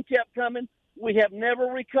coming. Phone kept coming. We have never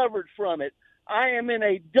recovered from it. I am in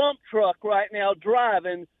a dump truck right now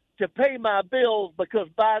driving to pay my bills because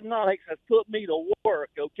Bidenomics has put me to work,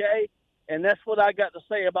 okay? And that's what I got to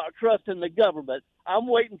say about trusting the government. I'm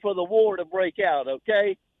waiting for the war to break out,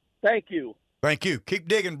 okay? Thank you. Thank you. Keep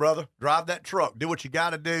digging, brother. Drive that truck. Do what you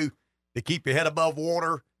got to do to keep your head above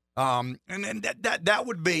water. And then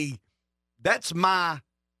that's my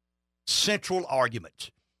central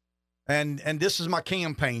argument. And this is my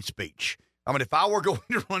campaign speech. I mean, if I were going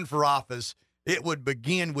to run for office, it would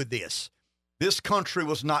begin with this. This country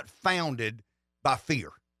was not founded by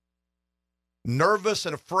fear. Nervous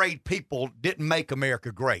and afraid people didn't make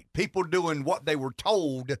America great. People doing what they were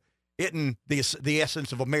told isn't the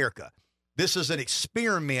essence of America. This is an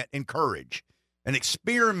experiment in courage, an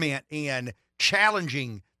experiment in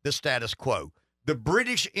challenging the status quo. The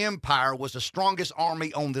British Empire was the strongest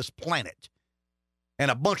army on this planet,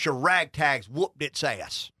 and a bunch of ragtags whooped its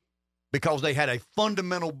ass because they had a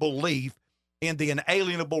fundamental belief in the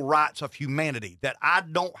inalienable rights of humanity, that I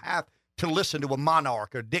don't have to listen to a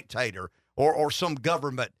monarch or dictator or some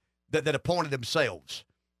government that appointed themselves.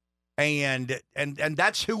 And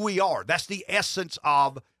that's who we are. That's the essence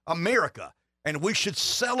of America. And we should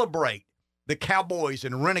celebrate the cowboys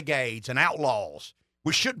and renegades and outlaws.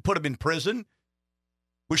 We shouldn't put them in prison.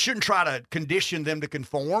 We shouldn't try to condition them to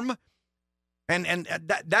conform. And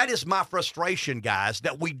that is my frustration, guys,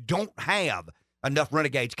 that we don't have enough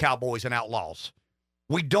renegades, cowboys, and outlaws.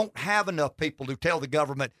 We don't have enough people who tell the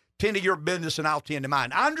government, tend to your business and I'll tend to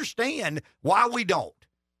mine. I understand why we don't.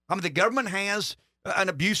 I mean, the government has an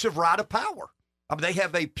abusive right of power. I mean, they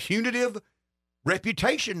have a punitive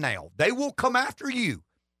reputation now. They will come after you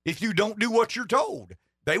if you don't do what you're told.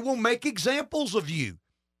 They will make examples of you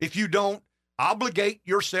if you don't obligate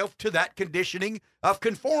yourself to that conditioning of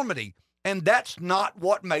conformity. And that's not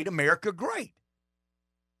what made America great.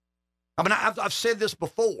 I mean, I've said this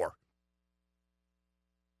before.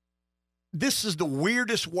 This is the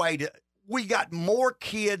weirdest way we got more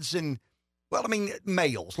kids and, well, I mean,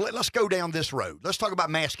 males. Let's go down this road. Let's talk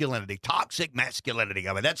about masculinity, toxic masculinity.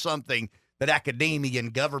 I mean, that's something that academia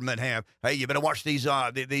and government have. Hey, you better watch these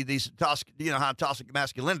toxic, how toxic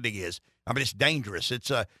masculinity is. I mean, it's dangerous.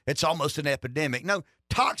 It's almost an epidemic. No,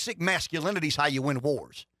 toxic masculinity is how you win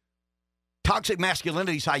wars. Toxic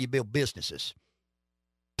masculinity is how you build businesses.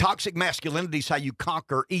 Toxic masculinity is how you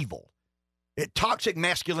conquer evil. Toxic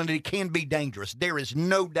masculinity can be dangerous. There is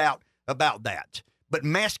no doubt about that. But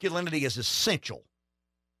masculinity is essential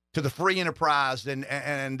to the free enterprise and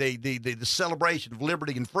the celebration of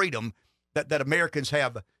liberty and freedom that Americans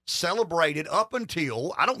have celebrated up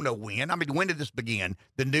until, I don't know when. I mean, when did this begin?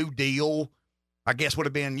 The New Deal, I guess, would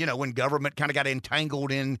have been, when government kind of got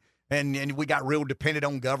entangled in, and we got real dependent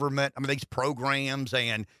on government. I mean, these programs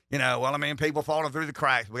and, people falling through the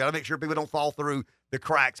cracks. We got to make sure people don't fall through the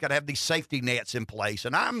cracks. Got to have these safety nets in place.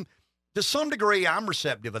 And to some degree, I'm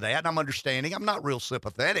receptive of that, and I'm understanding. I'm not real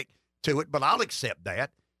sympathetic to it, but I'll accept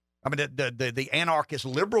that. I mean, the anarchist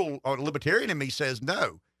liberal or libertarian in me says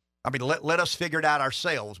no. I mean, let us figure it out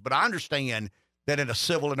ourselves. But I understand that in a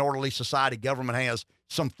civil and orderly society, government has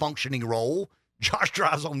some functioning role. Josh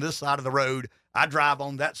drives on this side of the road. I drive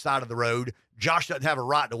on that side of the road. Josh doesn't have a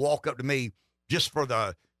right to walk up to me just for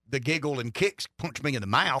the giggle and kicks, punch me in the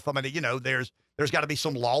mouth. I mean, there's got to be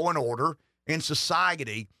some law and order in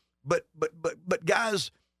society. But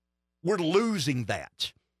guys, we're losing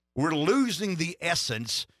that. We're losing the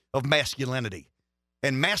essence of masculinity.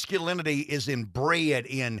 And masculinity is inbred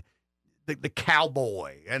in the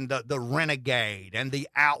cowboy and the renegade and the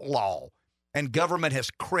outlaw. And government has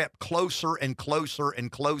crept closer and closer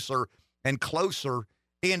and closer and closer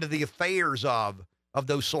into the affairs of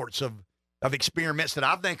those sorts of experiments that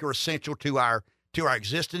I think are essential to our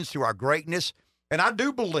existence, to our greatness. And I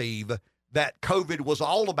do believe that COVID was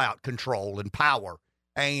all about control and power.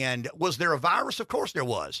 And was there a virus? Of course there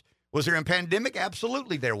was. Was there a pandemic?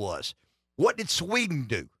 Absolutely there was. What did Sweden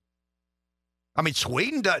do? I mean,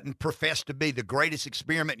 Sweden doesn't profess to be the greatest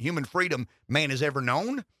experiment in human freedom man has ever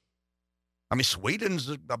known. I mean, Sweden's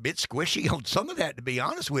a bit squishy on some of that, to be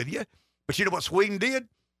honest with you. But you know what Sweden did?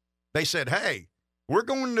 They said, hey, we're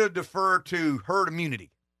going to defer to herd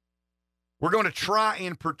immunity. We're going to try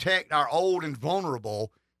and protect our old and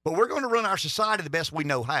vulnerable, but we're going to run our society the best we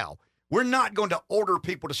know how. We're not going to order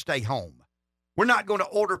people to stay home. We're not going to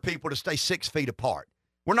order people to stay 6 feet apart.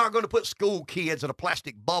 We're not going to put school kids in a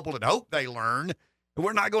plastic bubble and hope they learn. And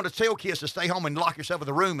we're not going to tell kids to stay home and lock yourself in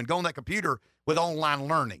the room and go on that computer with online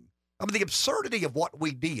learning. I mean, the absurdity of what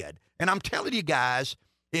we did. And I'm telling you guys,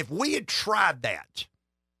 if we had tried that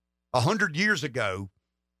 100 years ago,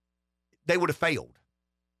 they would have failed.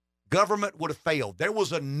 Government would have failed. There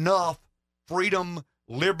was enough freedom,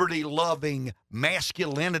 liberty-loving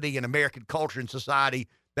masculinity in American culture and society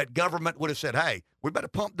that government would have said, hey, we better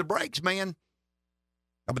pump the brakes, man.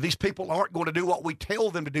 But these people aren't going to do what we tell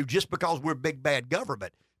them to do just because we're big, bad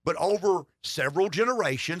government. But over several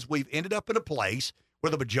generations, we've ended up in a place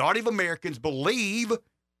where the majority of Americans believe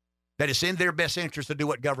that it's in their best interest to do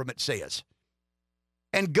what government says.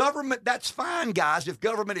 And government, that's fine, guys, if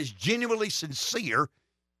government is genuinely sincere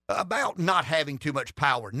about not having too much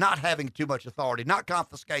power, not having too much authority, not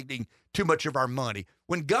confiscating too much of our money.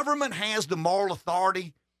 When government has the moral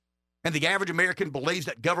authority and the average American believes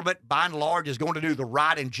that government, by and large, is going to do the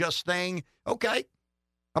right and just thing, okay,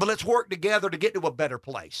 but let's work together to get to a better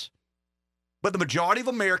place. But the majority of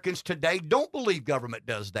Americans today don't believe government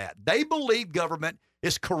does that. They believe government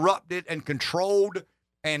is corrupted and controlled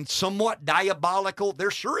and somewhat diabolical.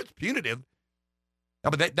 They're sure it's punitive.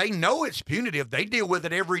 But they know it's punitive. They deal with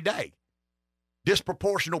it every day.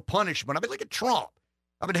 Disproportional punishment. I mean, look at Trump.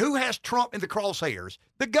 I mean, who has Trump in the crosshairs?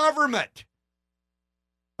 The government.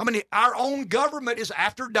 I mean, our own government is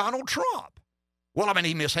after Donald Trump. Well, I mean,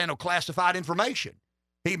 he mishandled classified information.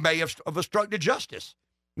 He may have obstructed justice.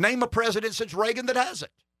 Name a president since Reagan that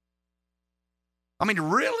hasn't. I mean,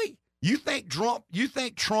 really? You think Trump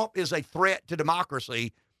is a threat to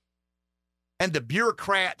democracy, and the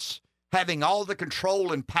bureaucrats having all the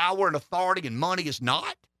control and power and authority and money is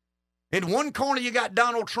not? In one corner, you got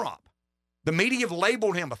Donald Trump. The media have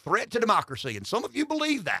labeled him a threat to democracy, and some of you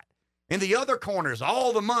believe that. In the other corner is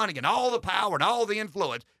all the money and all the power and all the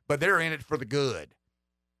influence, but they're in it for the good.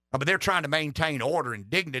 But they're trying to maintain order and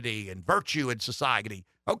dignity and virtue in society.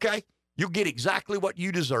 Okay, You'll get exactly what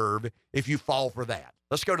you deserve if you fall for that.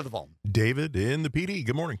 Let's go to the phone. David in the PD.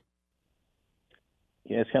 Good morning.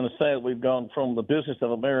 Yeah, it's kind of sad we've gone from the business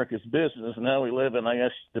of America's business, and now we live in, I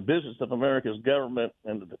guess, the business of America's government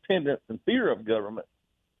and the dependence and fear of government.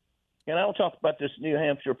 And I will talk about this New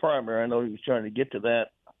Hampshire primary. I know he was trying to get to that.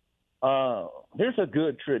 Here's a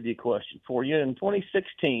good trivia question for you. In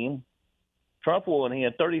 2016, Trump won. He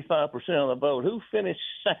had 35% of the vote. Who finished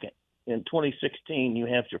second in 2016 New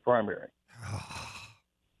Hampshire primary?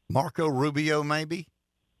 Marco Rubio, maybe?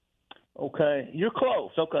 Okay, you're close.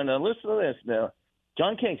 Okay, now listen to this now.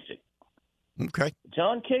 John Kasich. Okay.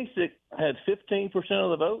 John Kasich had 15%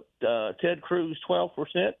 of the vote. Ted Cruz,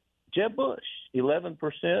 12%. Jeb Bush,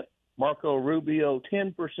 11%. Marco Rubio,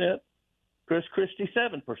 10%. Chris Christie,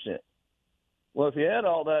 7%. Well, if you add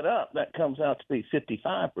all that up, that comes out to be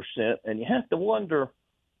 55%. And you have to wonder,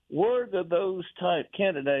 where do those type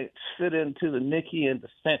candidates fit into the Nikki and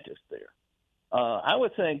DeSantis there? I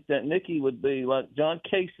would think that Nikki would be like John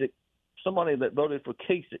Kasich. Somebody that voted for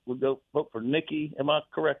Kasich would go vote for Nikki. Am I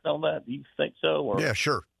correct on that? Do you think so? Or? Yeah,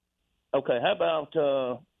 sure. Okay. How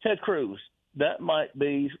about Ted Cruz? That might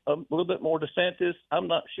be a little bit more DeSantis. I'm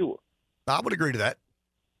not sure. I would agree to that.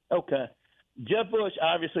 Okay. Jeb Bush,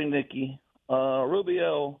 obviously Nikki.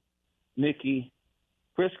 Rubio, Nikki.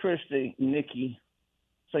 Chris Christie, Nikki.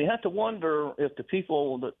 So you have to wonder if the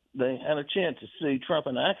people that they had a chance to see Trump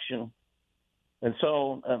in action. And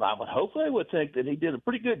so I would hope they would think that he did a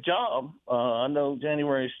pretty good job. I know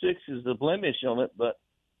January 6th is the blemish on it, but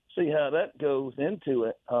see how that goes into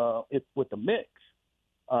it with the mix.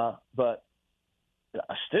 But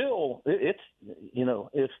still, it's, you know,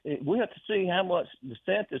 if we have to see how much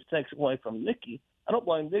DeSantis takes away from Nikki. I don't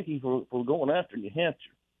blame Nikki for going after New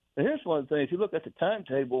Hampshire. And here's one thing. If you look at the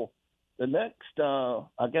timetable, the next,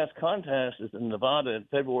 I guess, contest is in Nevada on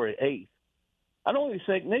February 8th. I don't even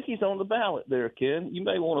think Nikki's on the ballot there, kid. You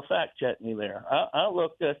may want to fact check me there. I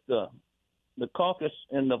looked at the caucus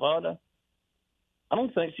in Nevada. I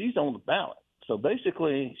don't think she's on the ballot. So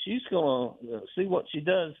basically, she's going to see what she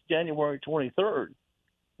does January 23rd.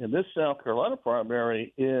 And this South Carolina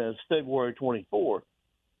primary is February 24th.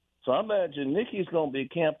 So I imagine Nikki's going to be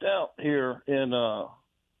camped out here in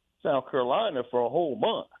South Carolina for a whole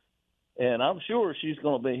month. And I'm sure she's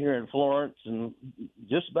going to be here in Florence and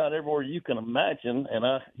just about everywhere you can imagine. And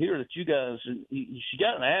I hear that you guys, she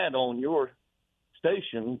got an ad on your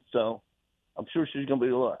station, so I'm sure she's going to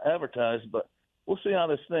be advertised. But we'll see how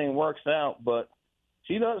this thing works out. But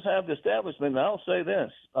she does have the establishment. And I'll say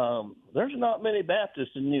this, there's not many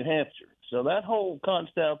Baptists in New Hampshire. So that whole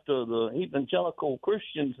concept of the evangelical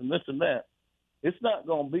Christians and this and that, it's not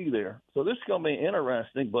going to be there. So this is going to be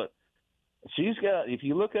interesting. But she's got, if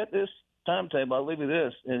you look at this timetable, I'll leave you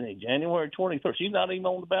this, in January 23rd, she's not even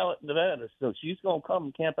on the ballot in Nevada, so she's going to come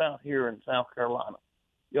and camp out here in South Carolina.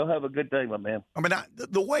 You'll have a good day, my man. I mean,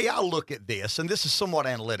 the way I look at this, and this is somewhat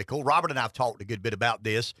analytical, Robert and I have talked a good bit about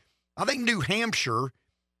this, I think New Hampshire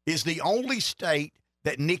is the only state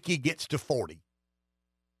that Nikki gets to 40.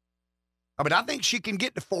 I mean, I think she can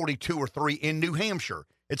get to 42 or 3 in New Hampshire.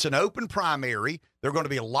 It's an open primary. There are going to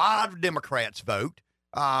be a lot of Democrats vote.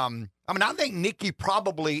 I mean, I think Nikki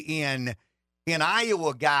probably in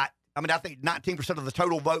Iowa got, I mean, I think 19% of the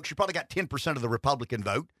total vote. She probably got 10% of the Republican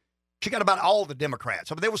vote. She got about all the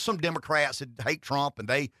Democrats. I mean, there was some Democrats that hate Trump, and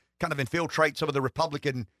they kind of infiltrate some of the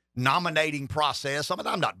Republican nominating process. I mean,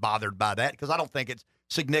 I'm not bothered by that because I don't think it's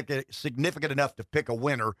significant enough to pick a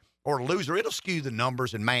winner or a loser. It'll skew the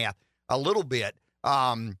numbers and math a little bit.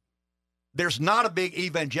 There's not a big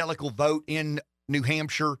evangelical vote in New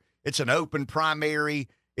Hampshire. It's an open primary.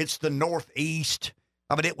 It's the Northeast.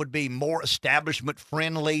 I mean, it would be more establishment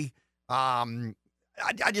friendly. I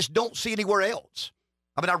just don't see anywhere else.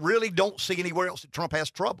 I mean, I really don't see anywhere else that Trump has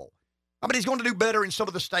trouble. I mean, he's going to do better in some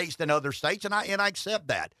of the states than other states, and I accept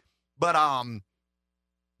that. But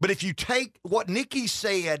if you take what Nikki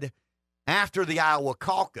said after the Iowa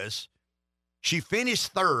caucus, she finished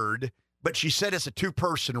third, but she said it's a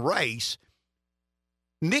two-person race.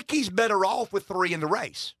 Nikki's better off with 3 in the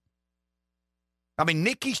race. I mean,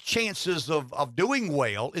 Nikki's chances of doing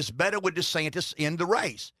well is better with DeSantis in the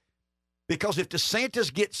race. Because if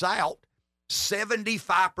DeSantis gets out,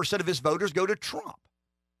 75% of his voters go to Trump.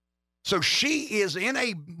 So she is in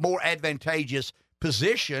a more advantageous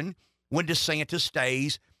position when DeSantis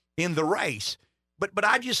stays in the race. But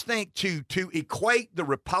I just think to equate the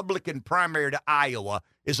Republican primary to Iowa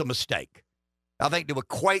is a mistake. I think to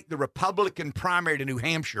equate the Republican primary to New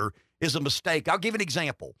Hampshire is a mistake. I'll give an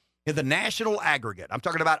example. In the national aggregate, I'm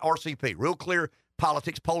talking about RCP, Real Clear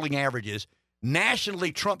Politics polling averages.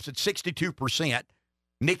 Nationally, Trump's at 62%.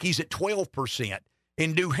 Nikki's at 12%.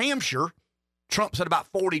 In New Hampshire, Trump's at about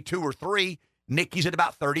 42 or 3. Nikki's at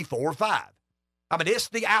about 34 or 5. I mean, it's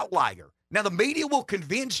the outlier. Now, the media will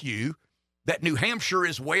convince you that New Hampshire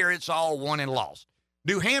is where it's all won and lost.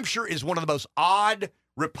 New Hampshire is one of the most odd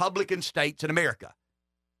Republican states in America.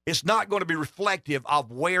 It's not going to be reflective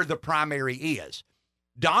of where the primary is.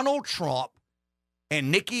 Donald Trump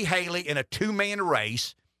and Nikki Haley in a two-man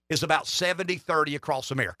race is about 70-30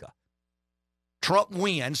 across America. Trump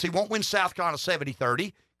wins. He won't win South Carolina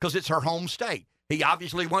 70-30 because it's her home state. He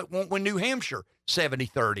obviously won't win New Hampshire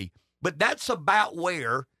 70-30. But that's about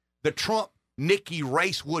where the Trump-Nikki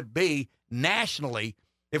race would be nationally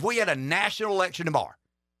if we had a national election tomorrow.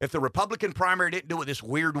 If the Republican primary didn't do it this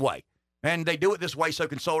weird way, and they do it this way so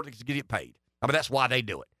consultants can get paid. I mean, that's why they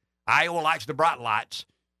do it. Iowa likes the bright lights,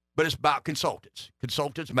 but it's about consultants.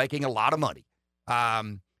 Consultants making a lot of money.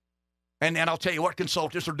 And I'll tell you what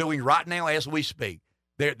consultants are doing right now as we speak.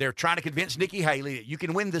 They're trying to convince Nikki Haley that you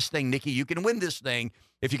can win this thing, Nikki. You can win this thing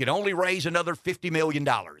if you can only raise another $50 million.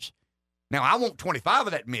 Now, I want 25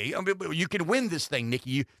 of that million. I mean, you can win this thing,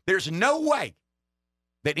 Nikki. There's no way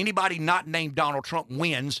that anybody not named Donald Trump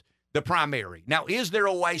wins the primary. Now, is there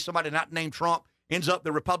a way somebody not named Trump ends up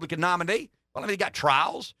the Republican nominee? Well, I mean, you got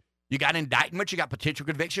trials. You got indictments. You got potential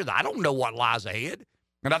convictions. I don't know what lies ahead.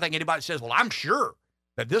 And I think anybody says, well, I'm sure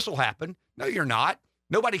that this will happen. No, you're not.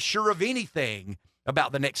 Nobody's sure of anything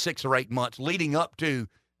about the next 6 or 8 months leading up to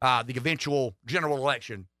the eventual general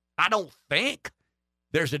election. I don't think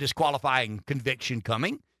there's a disqualifying conviction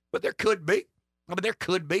coming, but there could be. I mean, there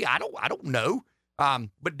could be. I don't know.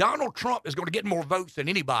 But Donald Trump is going to get more votes than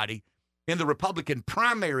anybody in the Republican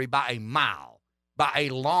primary by a mile, by a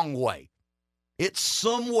long way. It's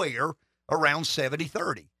somewhere around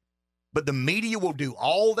 70-30. But the media will do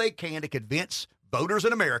all they can to convince voters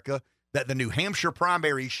in America that the New Hampshire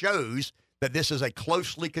primary shows that this is a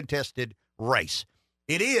closely contested race.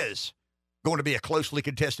 It is going to be a closely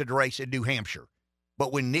contested race in New Hampshire.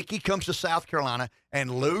 But when Nikki comes to South Carolina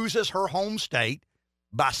and loses her home state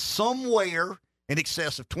by somewhere in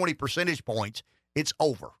excess of 20 percentage points, it's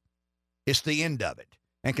over. It's the end of it.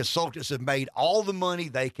 And consultants have made all the money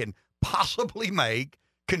they can possibly make,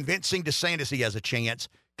 convincing DeSantis he has a chance,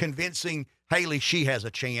 convincing Haley she has a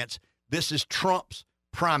chance. This is Trump's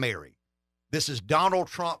primary. This is Donald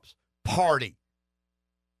Trump's party.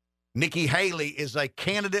 Nikki Haley is a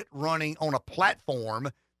candidate running on a platform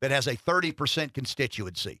that has a 30%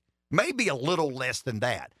 constituency, maybe a little less than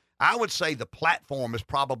that. I would say the platform is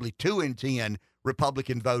probably 2 in 10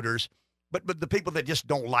 Republican voters, but the people that just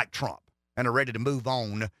don't like Trump and are ready to move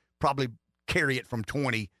on probably carry it from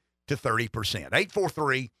 20 to 30%.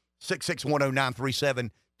 843-661-0937.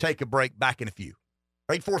 Take a break. Back in a few.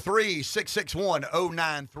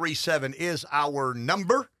 843-661-0937 is our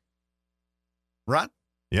number. Right?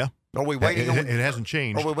 Yeah. Are we waiting on? It hasn't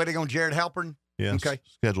changed. Are we waiting on Jared Halpern? Yeah. Okay.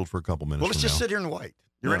 Scheduled for a couple minutes. Well, let's just now. sit here and wait.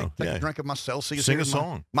 You ready? Take a drink of my Celsius. Sing here, a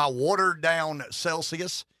song. My watered down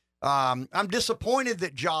Celsius. I'm disappointed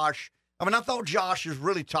that Josh. I mean, I thought Josh is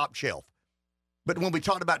really top shelf, but when we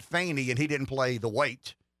talked about Faney and he didn't play the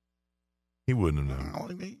weight, he wouldn't have known.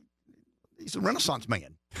 I mean, he's a Renaissance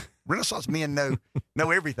man. Renaissance men know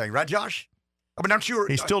everything, right, Josh? I mean, I'm sure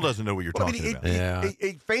he still doesn't know what you're talking about.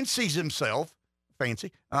 He fancies himself,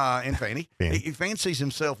 and Fanny. He fancies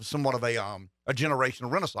himself as somewhat of a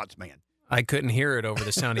generational Renaissance man. I couldn't hear it over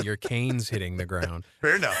the sound of your canes hitting the ground.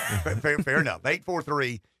 Fair enough. Fair enough.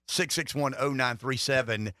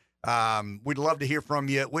 843-661-0937. We'd love to hear from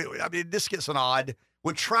you. I mean, this gets an odd.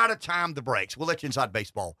 We'll try to time the breaks. We'll let you inside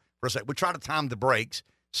baseball for a sec. We'll try to time the breaks.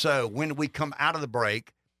 So when we come out of the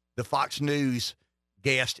break, the Fox News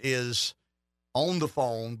guest is on the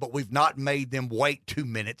phone, but we've not made them wait 2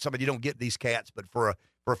 minutes. I mean, you don't get these cats, but for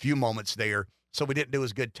a few moments there. So we didn't do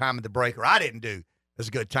as good time of the break, or I didn't do as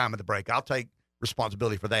good time of the break. I'll take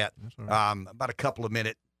responsibility for that. Right. About a couple of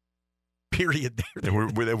minute period there.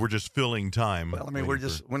 And we're just filling time. Well, I mean,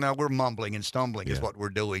 we're mumbling and stumbling is what we're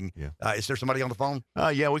doing. Yeah. Is there somebody on the phone?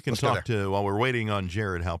 Yeah, we can talk to, while we're waiting on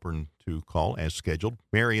Jared Halpern to call as scheduled.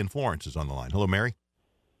 Mary in Florence is on the line. Hello, Mary.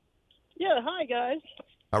 Yeah, hi, guys.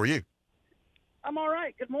 How are you? I'm all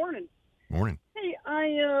right. Good morning. Morning. Hey,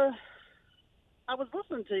 I was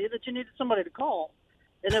listening to you that you needed somebody to call,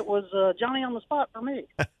 and it was Johnny on the spot for me.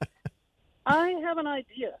 I have an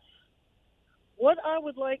idea. What I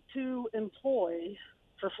would like to employ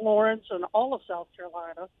for Florence and all of South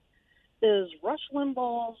Carolina is Rush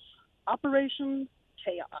Limbaugh's Operation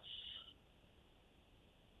Chaos.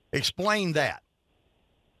 Explain that.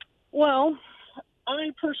 Well, I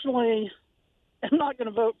personally am not going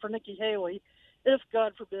to vote for Nikki Haley if,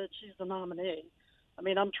 God forbid, she's the nominee. I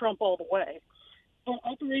mean, I'm Trump all the way. But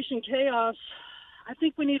Operation Chaos, I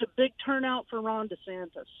think we need a big turnout for Ron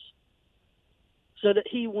DeSantis so that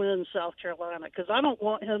he wins South Carolina, because I don't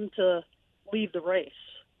want him to leave the race.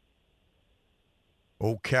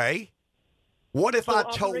 Okay. What if So I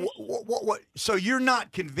told what? So you're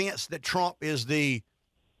not convinced that Trump is the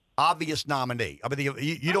obvious nominee? I mean,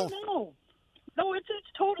 you don't. No, it's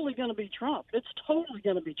totally going to be Trump. It's totally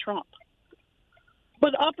going to be Trump.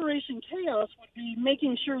 But Operation Chaos would be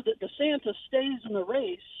making sure that DeSantis stays in the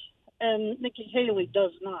race and Nikki Haley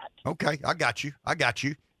does not. Okay, I got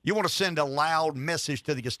you. You want to send a loud message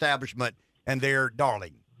to the establishment and their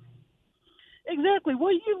darling. Exactly.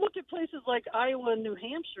 Well, you look at places like Iowa and New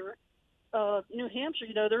Hampshire. New Hampshire,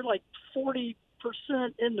 they're like 40%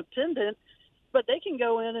 independent, but they can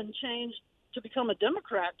go in and change to become a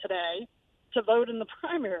Democrat today to vote in the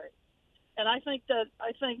primary. And I think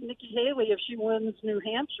Nikki Haley, if she wins New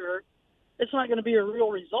Hampshire, it's not going to be a real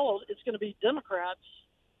result. It's going to be Democrats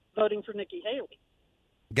voting for Nikki Haley.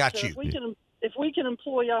 Got you. If we can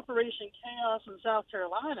employ Operation Chaos in South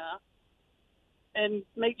Carolina and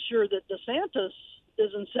make sure that DeSantis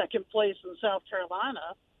is in second place in South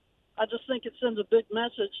Carolina, I just think it sends a big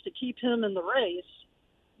message to keep him in the race.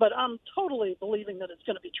 But I'm totally believing that it's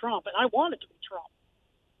going to be Trump, and I want it to be Trump.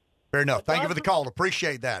 Fair enough. Thank you for the call.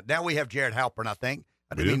 Appreciate that. Now we have Jared Halpern, I think.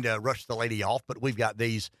 I didn't mean to rush the lady off, but we've got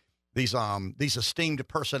these esteemed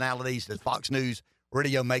personalities that Fox News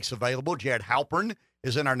Radio makes available. Jared Halpern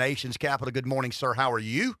is in our nation's capital. Good morning, sir. How are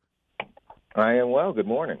you? I am well. Good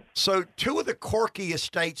morning. So two of the quirkiest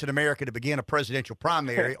states in America to begin a presidential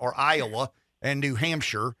primary are Iowa and New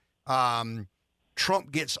Hampshire.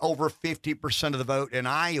 Trump gets over 50% of the vote in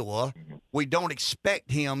Iowa. We don't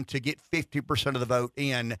expect him to get 50% of the vote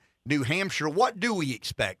in New Hampshire. What do we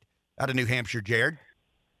expect out of New Hampshire, Jared?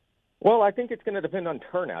 Well, I think it's going to depend on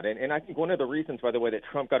turnout. And I think one of the reasons, by the way, that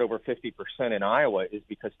Trump got over 50% in Iowa is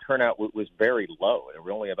because turnout was very low. There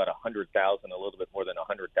were only about 100,000, a little bit more than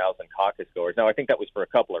 100,000 caucus goers. Now, I think that was for a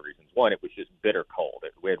couple of reasons. One, it was just bitter cold.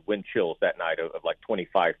 We had wind chills that night of like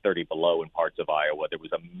 25, 30 below in parts of Iowa. There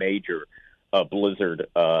was a major blizzard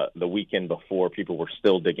the weekend before. People were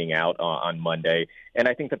still digging out on Monday. And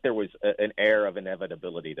I think that there was an air of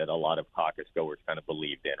inevitability that a lot of caucus goers kind of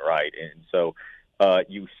believed in, right? And so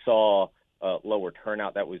you saw lower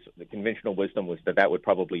turnout. That was the conventional wisdom was that would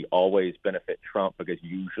probably always benefit Trump because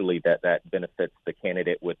usually that benefits the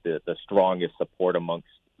candidate with the strongest support amongst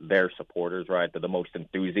their supporters, right? The most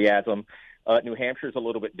enthusiasm. New Hampshire is a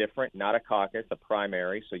little bit different, not a caucus, a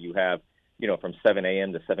primary. So you have, from 7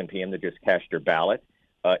 a.m. to 7 p.m. to just cast your ballot.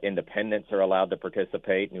 Independents are allowed to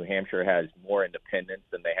participate. New Hampshire has more independents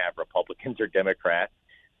than they have Republicans or Democrats.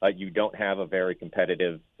 You don't have a very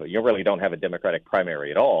competitive – you really don't have a Democratic primary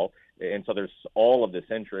at all. And so there's all of this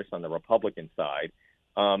interest on the Republican side.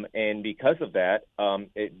 And because of that,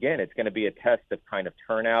 again, it's going to be a test of kind of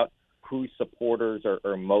turnout, whose supporters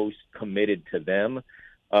are most committed to them,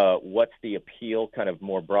 what's the appeal kind of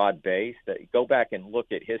more broad-based. Go back and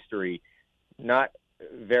look at history. Not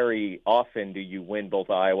very often do you win both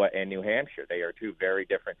Iowa and New Hampshire. They are two very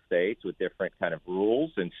different states with different kind of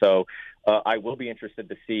rules. And so I will be interested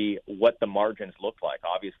to see what the margins look like.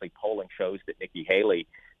 Obviously, polling shows that Nikki Haley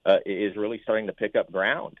is really starting to pick up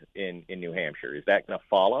ground in New Hampshire. Is that going to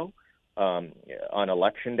follow on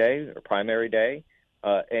Election Day or primary day?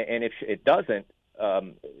 And if it doesn't,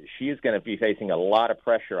 she is going to be facing a lot of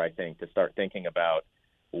pressure, I think, to start thinking about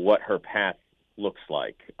what her path looks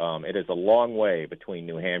like. It is a long way between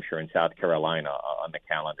New Hampshire and South Carolina on the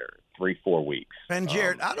calendar, 3-4 weeks. And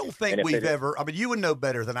Jared, I don't think we've ever, you would know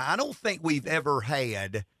better than I don't think we've ever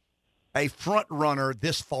had a front runner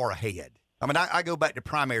this far ahead. I go back to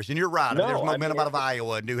primaries, and you're right. There's momentum out of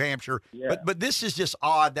Iowa and New Hampshire. Yeah. But this is just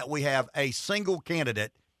odd that we have a single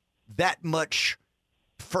candidate that much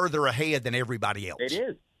further ahead than everybody else. It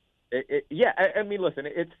is. Listen,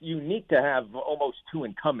 it's unique to have almost two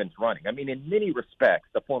incumbents running. In many respects,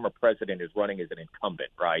 the former president is running as an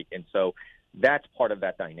incumbent, right? And so that's part of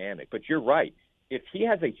that dynamic. But you're right. If he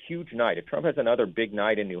has a huge night, if Trump has another big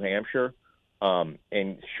night in New Hampshire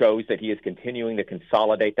and shows that he is continuing to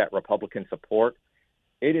consolidate that Republican support,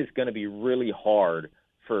 it is going to be really hard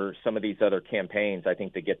for some of these other campaigns, I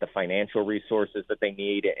think, to get the financial resources that they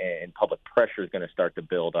need, and public pressure is going to start to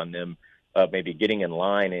build on them. Maybe getting in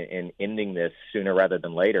line and ending this sooner rather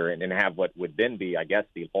than later and have what would then be, I guess,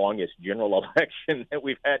 the longest general election that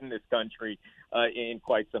we've had in this country in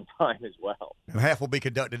quite some time as well. And half will be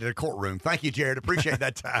conducted in a courtroom. Thank you, Jared. Appreciate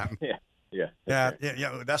that time. Yeah.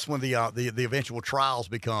 That's when the eventual trials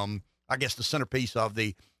become, I guess, the centerpiece of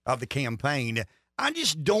the campaign. I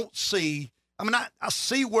just don't see – I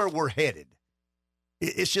see where we're headed.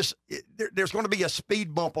 there's going to be a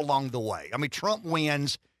speed bump along the way. I mean, Trump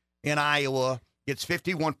wins in Iowa, gets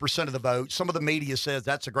 51% of the vote. Some of the media says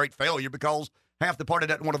that's a great failure because half the party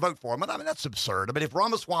doesn't want to vote for him. I mean, that's absurd. I mean, if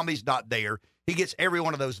Ramaswamy's not there, he gets every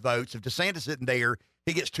one of those votes. If DeSantis isn't there,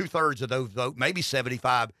 he gets 2/3 of those votes, maybe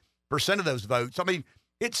 75% of those votes. I mean,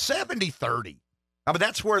 it's 70-30. I mean,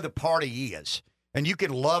 that's where the party is. And you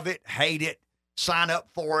can love it, hate it, sign up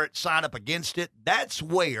for it, sign up against it. That's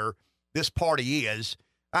where this party is.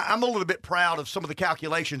 I'm a little bit proud of some of the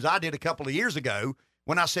calculations I did a couple of years ago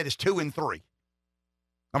when I said it's 2 and 3.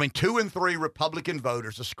 I mean, 2 and 3 Republican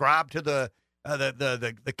voters ascribe to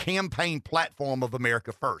the campaign platform of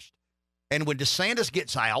America First. And when DeSantis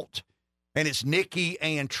gets out and it's Nikki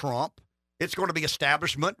and Trump, it's going to be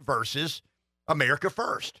establishment versus America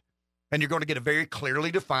First. And you're going to get a very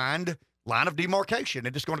clearly defined line of demarcation.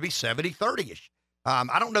 And it's going to be 70-30-ish.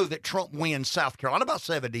 I don't know that Trump wins South Carolina about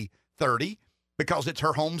 70-30 because it's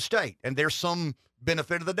her home state. And there's some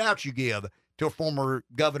benefit of the doubt you give to a former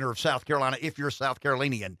governor of South Carolina if you're a South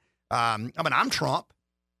Carolinian. I mean, I'm Trump.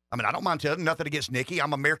 I mean, I don't mind telling you, nothing against Nikki.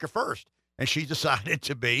 I'm America First. And she decided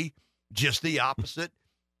to be just the opposite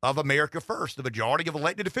of America First. The majority of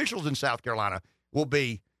elected officials in South Carolina will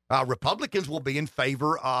be, Republicans will be in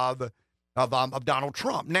favor of Donald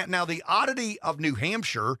Trump. Now, the oddity of New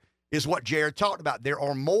Hampshire is what Jared talked about. There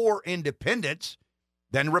are more independents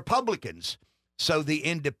than Republicans. So the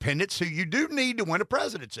independents who you do need to win a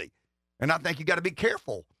presidency. And I think you got to be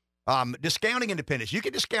careful discounting independents. You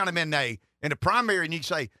can discount them in a primary and you can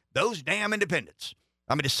say, those damn independents.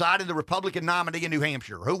 I mean, deciding the Republican nominee in New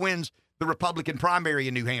Hampshire. Who wins the Republican primary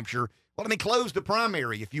in New Hampshire? Well, I mean, close the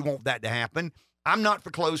primary if you want that to happen. I'm not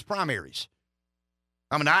for closed primaries.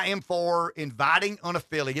 I mean, I am for inviting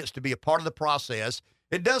unaffiliates to be a part of the process.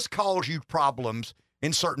 It does cause you problems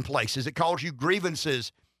in certain places. It causes you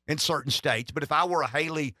grievances in certain states. But if I were a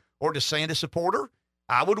Haley or DeSantis supporter,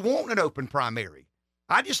 I would want an open primary.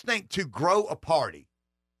 I just think to grow a party,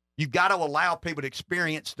 you've got to allow people to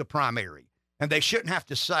experience the primary. And they shouldn't have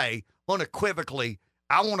to say unequivocally,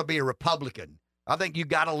 I want to be a Republican. I think you've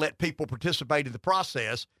got to let people participate in the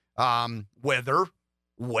process, whether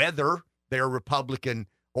they're a Republican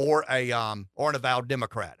or an avowed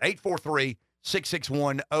Democrat.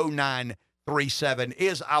 843-661-0937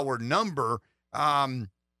 is our number.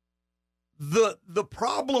 The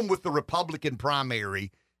problem with the Republican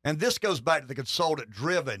primary, and this goes back to the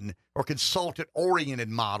consultant-driven or consultant-oriented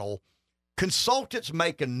model, consultants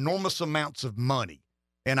make enormous amounts of money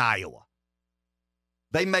in Iowa.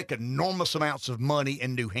 They make enormous amounts of money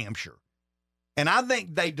in New Hampshire. And I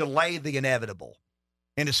think they delay the inevitable.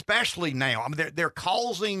 And especially now, I mean, they're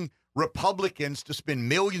causing Republicans to spend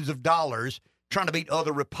millions of dollars trying to beat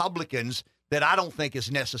other Republicans that I don't think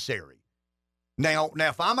is necessary. Now,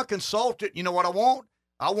 if I'm a consultant, you know what I want?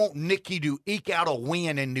 I want Nikki to eke out a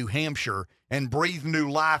win in New Hampshire and breathe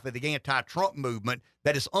new life at the anti-Trump movement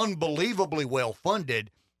that is unbelievably well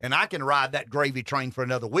funded, and I can ride that gravy train for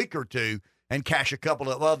another week or two and cash a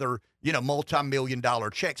couple of other, multi-million-dollar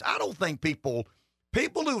checks. I don't think people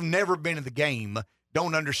who've never been in the game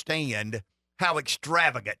don't understand how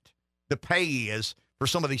extravagant the pay is for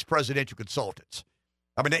some of these presidential consultants.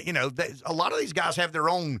 I mean, a lot of these guys have their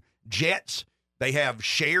own jets. They have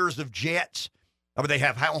shares of jets. I mean, they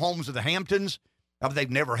have homes in the Hamptons. I mean,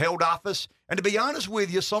 they've never held office. And to be honest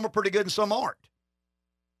with you, some are pretty good and some aren't.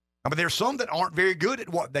 I mean, there's some that aren't very good at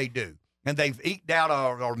what they do. And they've eked out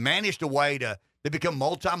or managed a way to become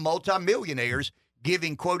multi-millionaires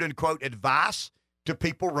giving, quote-unquote, advice to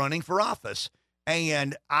people running for office.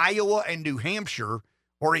 And Iowa and New Hampshire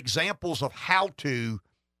are examples of how to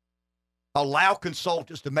allow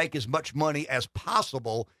consultants to make as much money as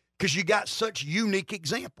possible because you got such unique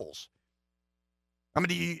examples. I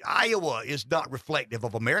mean, Iowa is not reflective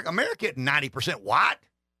of America. America is 90% white.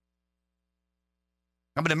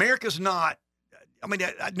 I mean, America's not. I mean,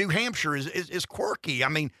 New Hampshire is quirky. I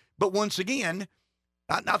mean, but once again,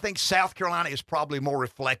 I think South Carolina is probably more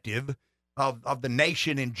reflective of the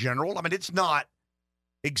nation in general. I mean, it's not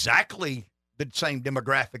exactly the same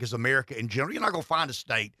demographic as America in general. You're not going to find a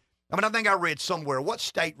state. I mean, I think I read somewhere, what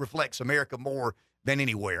state reflects America more than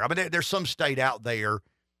anywhere? I mean, there's some state out there,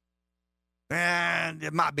 and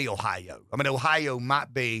it might be Ohio. I mean, Ohio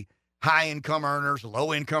might be high-income earners,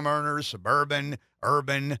 low-income earners, suburban,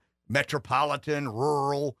 urban, metropolitan,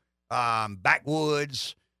 rural,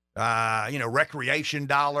 backwoods, recreation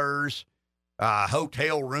dollars,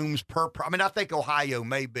 hotel rooms I mean, I think Ohio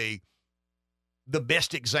may be the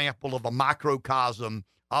best example of a microcosm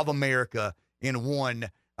of America in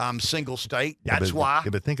one single state. That's why.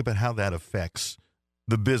 But think about how that affects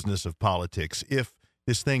the business of politics. If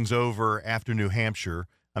this thing's over after New Hampshire,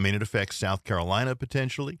 I mean, it affects South Carolina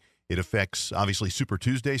potentially. It affects, obviously, Super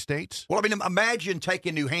Tuesday states. Well, I mean, imagine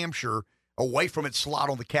taking New Hampshire away from its slot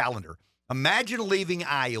on the calendar. Imagine leaving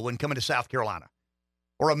Iowa and coming to South Carolina.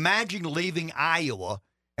 Or imagine leaving Iowa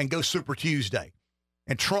and go Super Tuesday.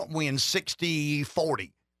 And Trump wins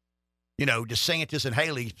 60-40. You know, DeSantis and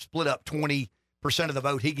Haley split up 20% of the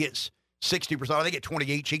vote. He gets 60%. They get 20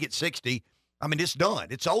 each. He gets 60. I mean, it's done.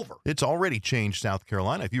 It's over. It's already changed South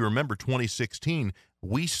Carolina. If you remember 2016,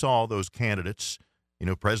 we saw those candidates. You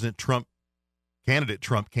know, candidate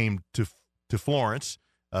Trump came to Florence,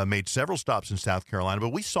 made several stops in South Carolina, but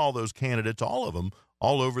we saw those candidates, all of them,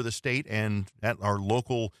 all over the state and at our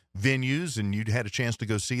local venues, and you had a chance to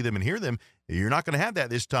go see them and hear them. You're not going to have that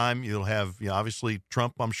this time. You'll have, obviously,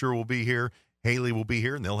 Trump, I'm sure, will be here. Haley will be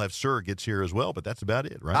here, and they'll have surrogates here as well, but that's about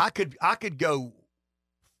it, right? I could go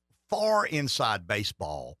far inside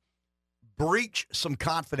baseball, breach some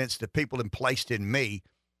confidence that people have placed in me,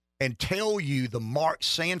 and tell you the Mark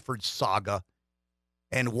Sanford saga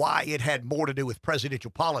and why it had more to do with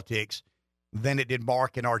presidential politics than it did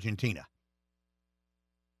Mark in Argentina.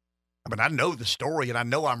 I mean, I know the story, and I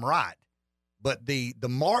know I'm right, but the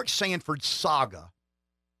Mark Sanford saga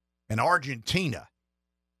in Argentina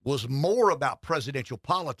was more about presidential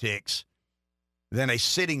politics than a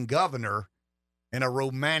sitting governor and a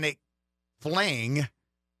romantic fling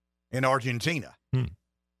in Argentina.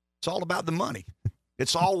 It's all about the money.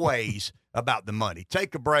 It's always about the money.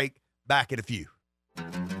 Take a break. Back in a few.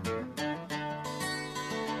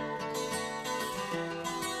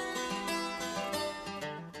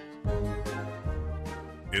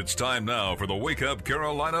 It's time now for the Wake Up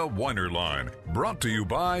Carolina Whiner Line, brought to you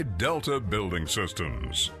by Delta Building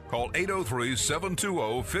Systems. Call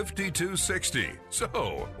 803-720-5260.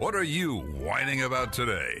 So, what are you whining about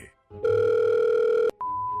today?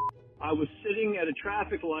 I was sitting at a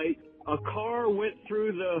traffic light. A car went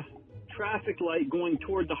through the traffic light going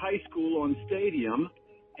toward the high school on Stadium,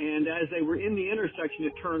 and as they were in the intersection,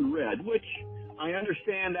 it turned red, which I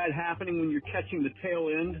understand that happening when you're catching the tail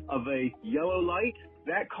end of a yellow light.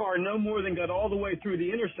 That car no more than got all the way through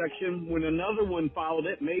the intersection when another one followed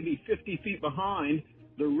it, maybe 50 feet behind.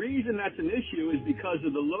 The reason that's an issue is because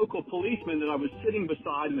of the local policeman that I was sitting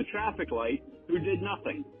beside in the traffic light who did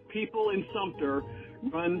nothing. People in Sumter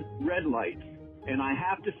run red lights, and I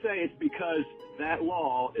have to say it's because that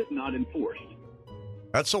law is not enforced.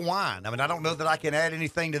 That's a whine. I mean, I don't know that I can add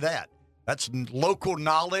anything to that. That's local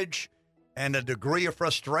knowledge and a degree of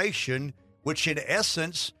frustration, which in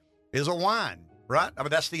essence is a whine, right? I mean,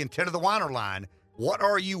 that's the intent of the whiner line. What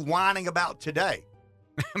are you whining about today?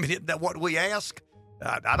 I mean, isn't that what we ask?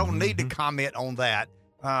 I don't need to comment on that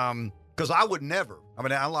because I would never. I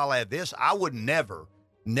mean, I'll add this. I would never.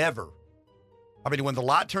 I mean, when the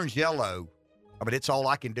light turns yellow, I mean, it's all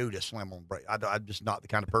I can do to slam on brake. I'm just not the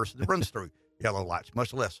kind of person that runs through yellow lights,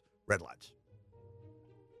 much less red lights.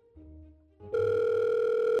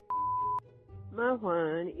 My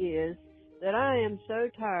whine is that I am so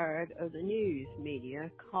tired of the news media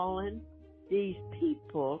calling these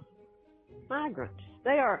people migrants.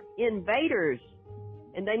 They are invaders,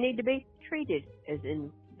 and they need to be treated as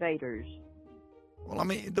invaders. Well, I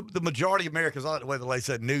mean, the majority of Americans, I like the way they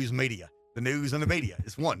said news media. The news and the media.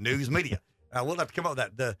 It's one, news media. We'll have to come up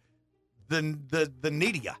with that. The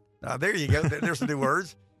needia. There you go. There's some new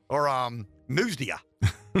words. Or newsdia.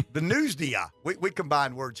 The newsdia. We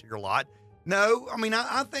combine words here a lot. No, I mean,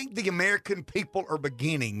 I think the American people are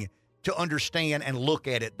beginning to understand and look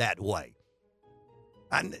at it that way.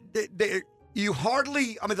 And you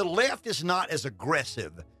hardly, I mean, the left is not as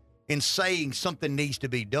aggressive in saying something needs to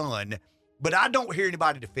be done, but I don't hear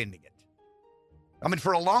anybody defending it. I mean,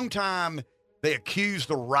 for a long time, they accused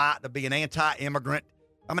the right of being anti-immigrant.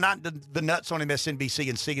 I mean, the nuts on MSNBC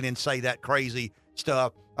and CNN say that crazy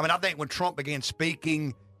stuff. I mean, I think when Trump began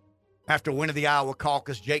speaking after winning the Iowa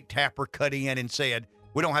caucus, Jake Tapper cut in and said,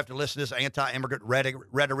 we don't have to listen to this anti-immigrant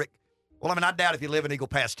rhetoric. Well, I mean, I doubt if you live in Eagle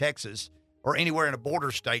Pass, Texas, or anywhere in a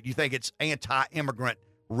border state, you think it's anti-immigrant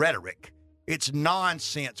rhetoric. It's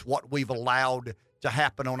nonsense what we've allowed to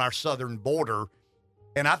happen on our southern border.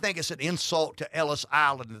 And I think it's an insult to Ellis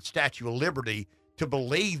Island and the Statue of Liberty to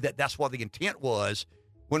believe that that's what the intent was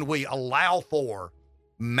when we allow for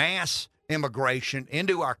mass immigration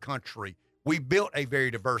into our country. We built a very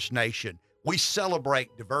diverse nation. We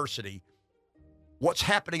celebrate diversity. What's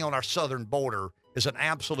happening on our southern border is an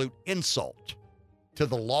absolute insult to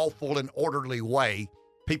the lawful and orderly way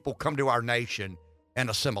people come to our nation and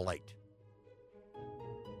assimilate.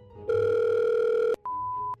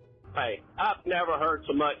 Hey, I've never heard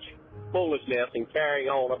so much foolishness and carrying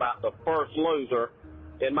on about the first loser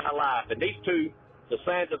in my life. And these two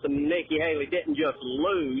DeSantis and Nikki Haley didn't just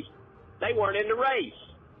lose, they weren't in the race.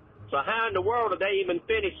 So how in the world did they even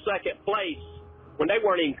finish second place when they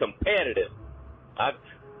weren't even competitive? I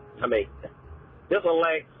mean, this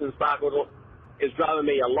election cycle is driving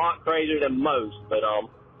me a lot crazier than most, but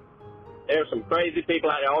there's some crazy people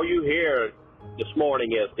out there. All you hear this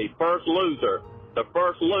morning is the first loser,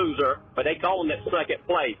 but they call them that second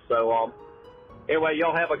place. So anyway,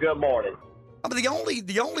 y'all have a good morning. I mean,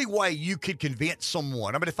 the only way you could convince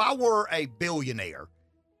someone, I mean, if I were a billionaire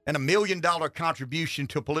and $1 million contribution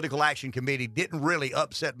to a political action committee didn't really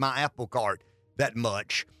upset my apple cart that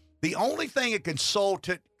much, the only thing a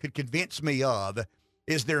consultant could convince me of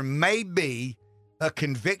is there may be a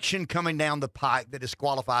conviction coming down the pike that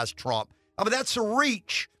disqualifies Trump. I mean, that's a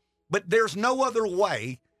reach, but there's no other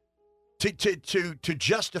way to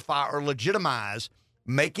justify or legitimize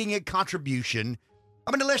making a contribution.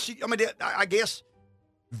 I mean, I guess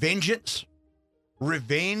vengeance,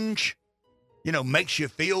 revenge, makes you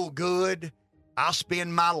feel good. I'll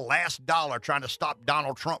spend my last dollar trying to stop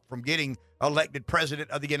Donald Trump from getting elected president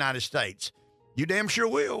of the United States. You damn sure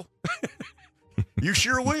will. You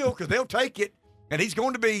sure will, because they'll take it, and he's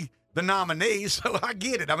going to be the nominee, so I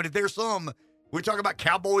get it. I mean, if there's we talk about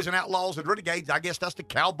cowboys and outlaws and renegades, I guess that's the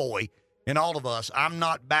cowboy in all of us. I'm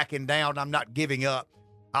not backing down. I'm not giving up.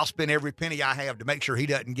 I'll spend every penny I have to make sure he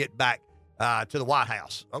doesn't get back to the White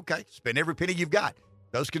House. Okay, spend every penny you've got.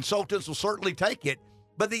 Those consultants will certainly take it.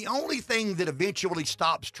 But the only thing that eventually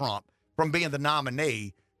stops Trump from being the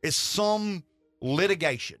nominee is some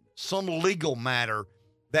litigation, some legal matter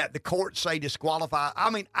that the courts say disqualify. I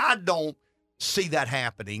mean, I don't see that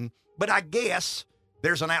happening, but I guess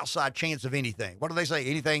there's an outside chance of anything. What do they say?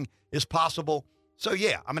 Anything is possible. So,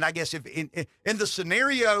 yeah, I mean, I guess if in the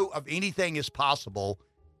scenario of anything is possible,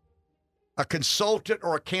 a consultant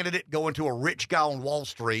or a candidate going to a rich guy on Wall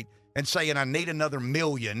Street and saying, I need another $1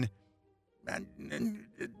 million, and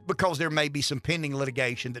because there may be some pending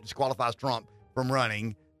litigation that disqualifies Trump from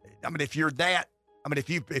running. I mean, if you're that, I mean,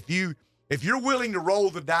 if you're willing to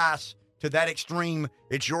roll the dice to that extreme,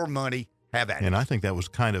 it's your money. Have at it. And I think that was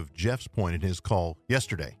kind of Jeff's point in his call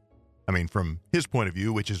yesterday. I mean, from his point of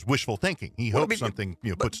view, which is wishful thinking. He hopes something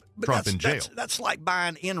puts Trump in jail. That's like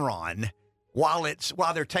buying Enron while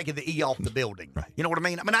they're taking the E off the building. Right. You know what I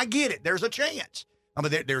mean? I mean, I get it. There's a chance. I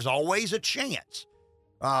mean, there's always a chance.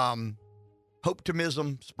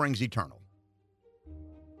 Optimism springs eternal.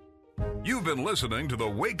 You've been listening to the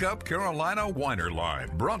Wake Up Carolina Whiner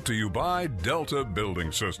Line, brought to you by Delta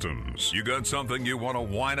Building Systems. You got something you want to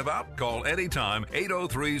whine about? Call anytime,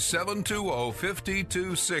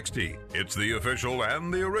 803-720-5260. It's the official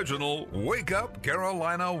and the original Wake Up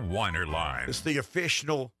Carolina Whiner Line. It's the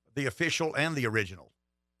official and the original.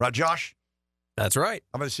 Right, Josh? That's right.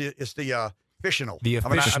 I'm going to see it's the fictional. The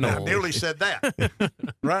official. I nearly said that.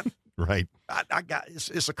 Right? Right. I got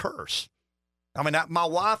it's a curse. I mean, my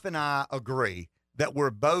wife and I agree that we're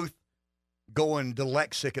both going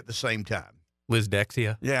dyslexic at the same time.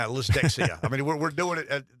 Lisdexia? Yeah, Lisdexia. I mean, we're doing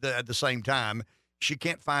it at the same time. She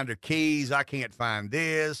can't find her keys. I can't find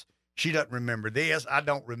this. She doesn't remember this. I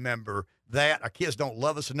don't remember that. Our kids don't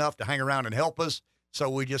love us enough to hang around and help us, so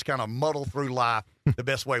we just kind of muddle through life the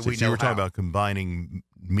best way we know we're how. talking about combining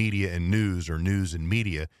media and news, or news and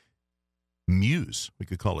media. Muse. We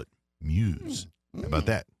could call it Muse. How about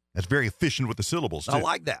that? That's very efficient with the syllables, too. I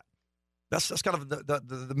like that. That's kind of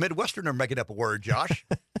the Midwesterner making up a word, Josh.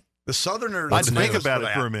 The Southerner. Let's think about it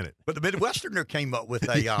for a minute. But the Midwesterner came up with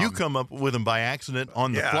a. You come up with them by accident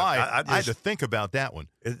on the fly. I had to think about that one.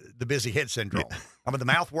 The busy head syndrome. Yeah. I mean, the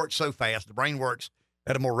mouth works so fast, the brain works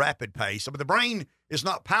at a more rapid pace. I mean, the brain is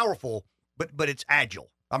not powerful, but it's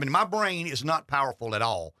agile. I mean, my brain is not powerful at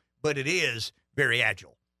all, but it is very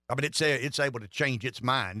agile. I mean, it's able to change its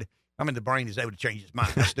mind. I mean, the brain is able to change its mind.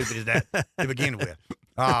 How stupid is that to begin with?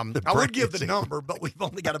 I would give the number, but we've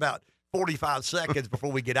only got about 45 seconds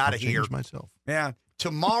before we get out of here. Myself. Yeah.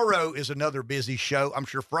 Tomorrow is another busy show. I'm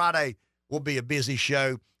sure Friday will be a busy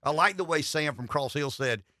show. I like the way Sam from Cross Hill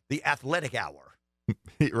said, the athletic hour.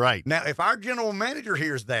 Right. Now, if our general manager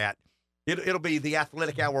hears that, it'll be the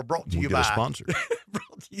athletic hour brought to you by. Get a sponsor.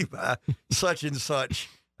 Brought to you by such and such,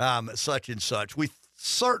 such and such. We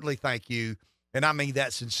certainly thank you. And I mean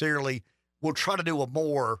that sincerely. We'll try to do a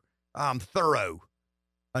more thorough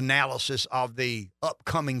analysis of the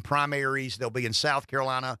upcoming primaries. They'll be in South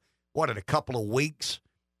Carolina, in a couple of weeks.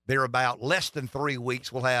 They're about less than 3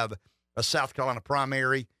 weeks. We'll have a South Carolina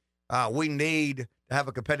primary. We need to have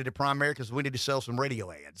a competitive primary because we need to sell some radio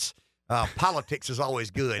ads. Politics is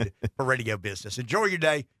always good for radio business. Enjoy your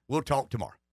day. We'll talk tomorrow.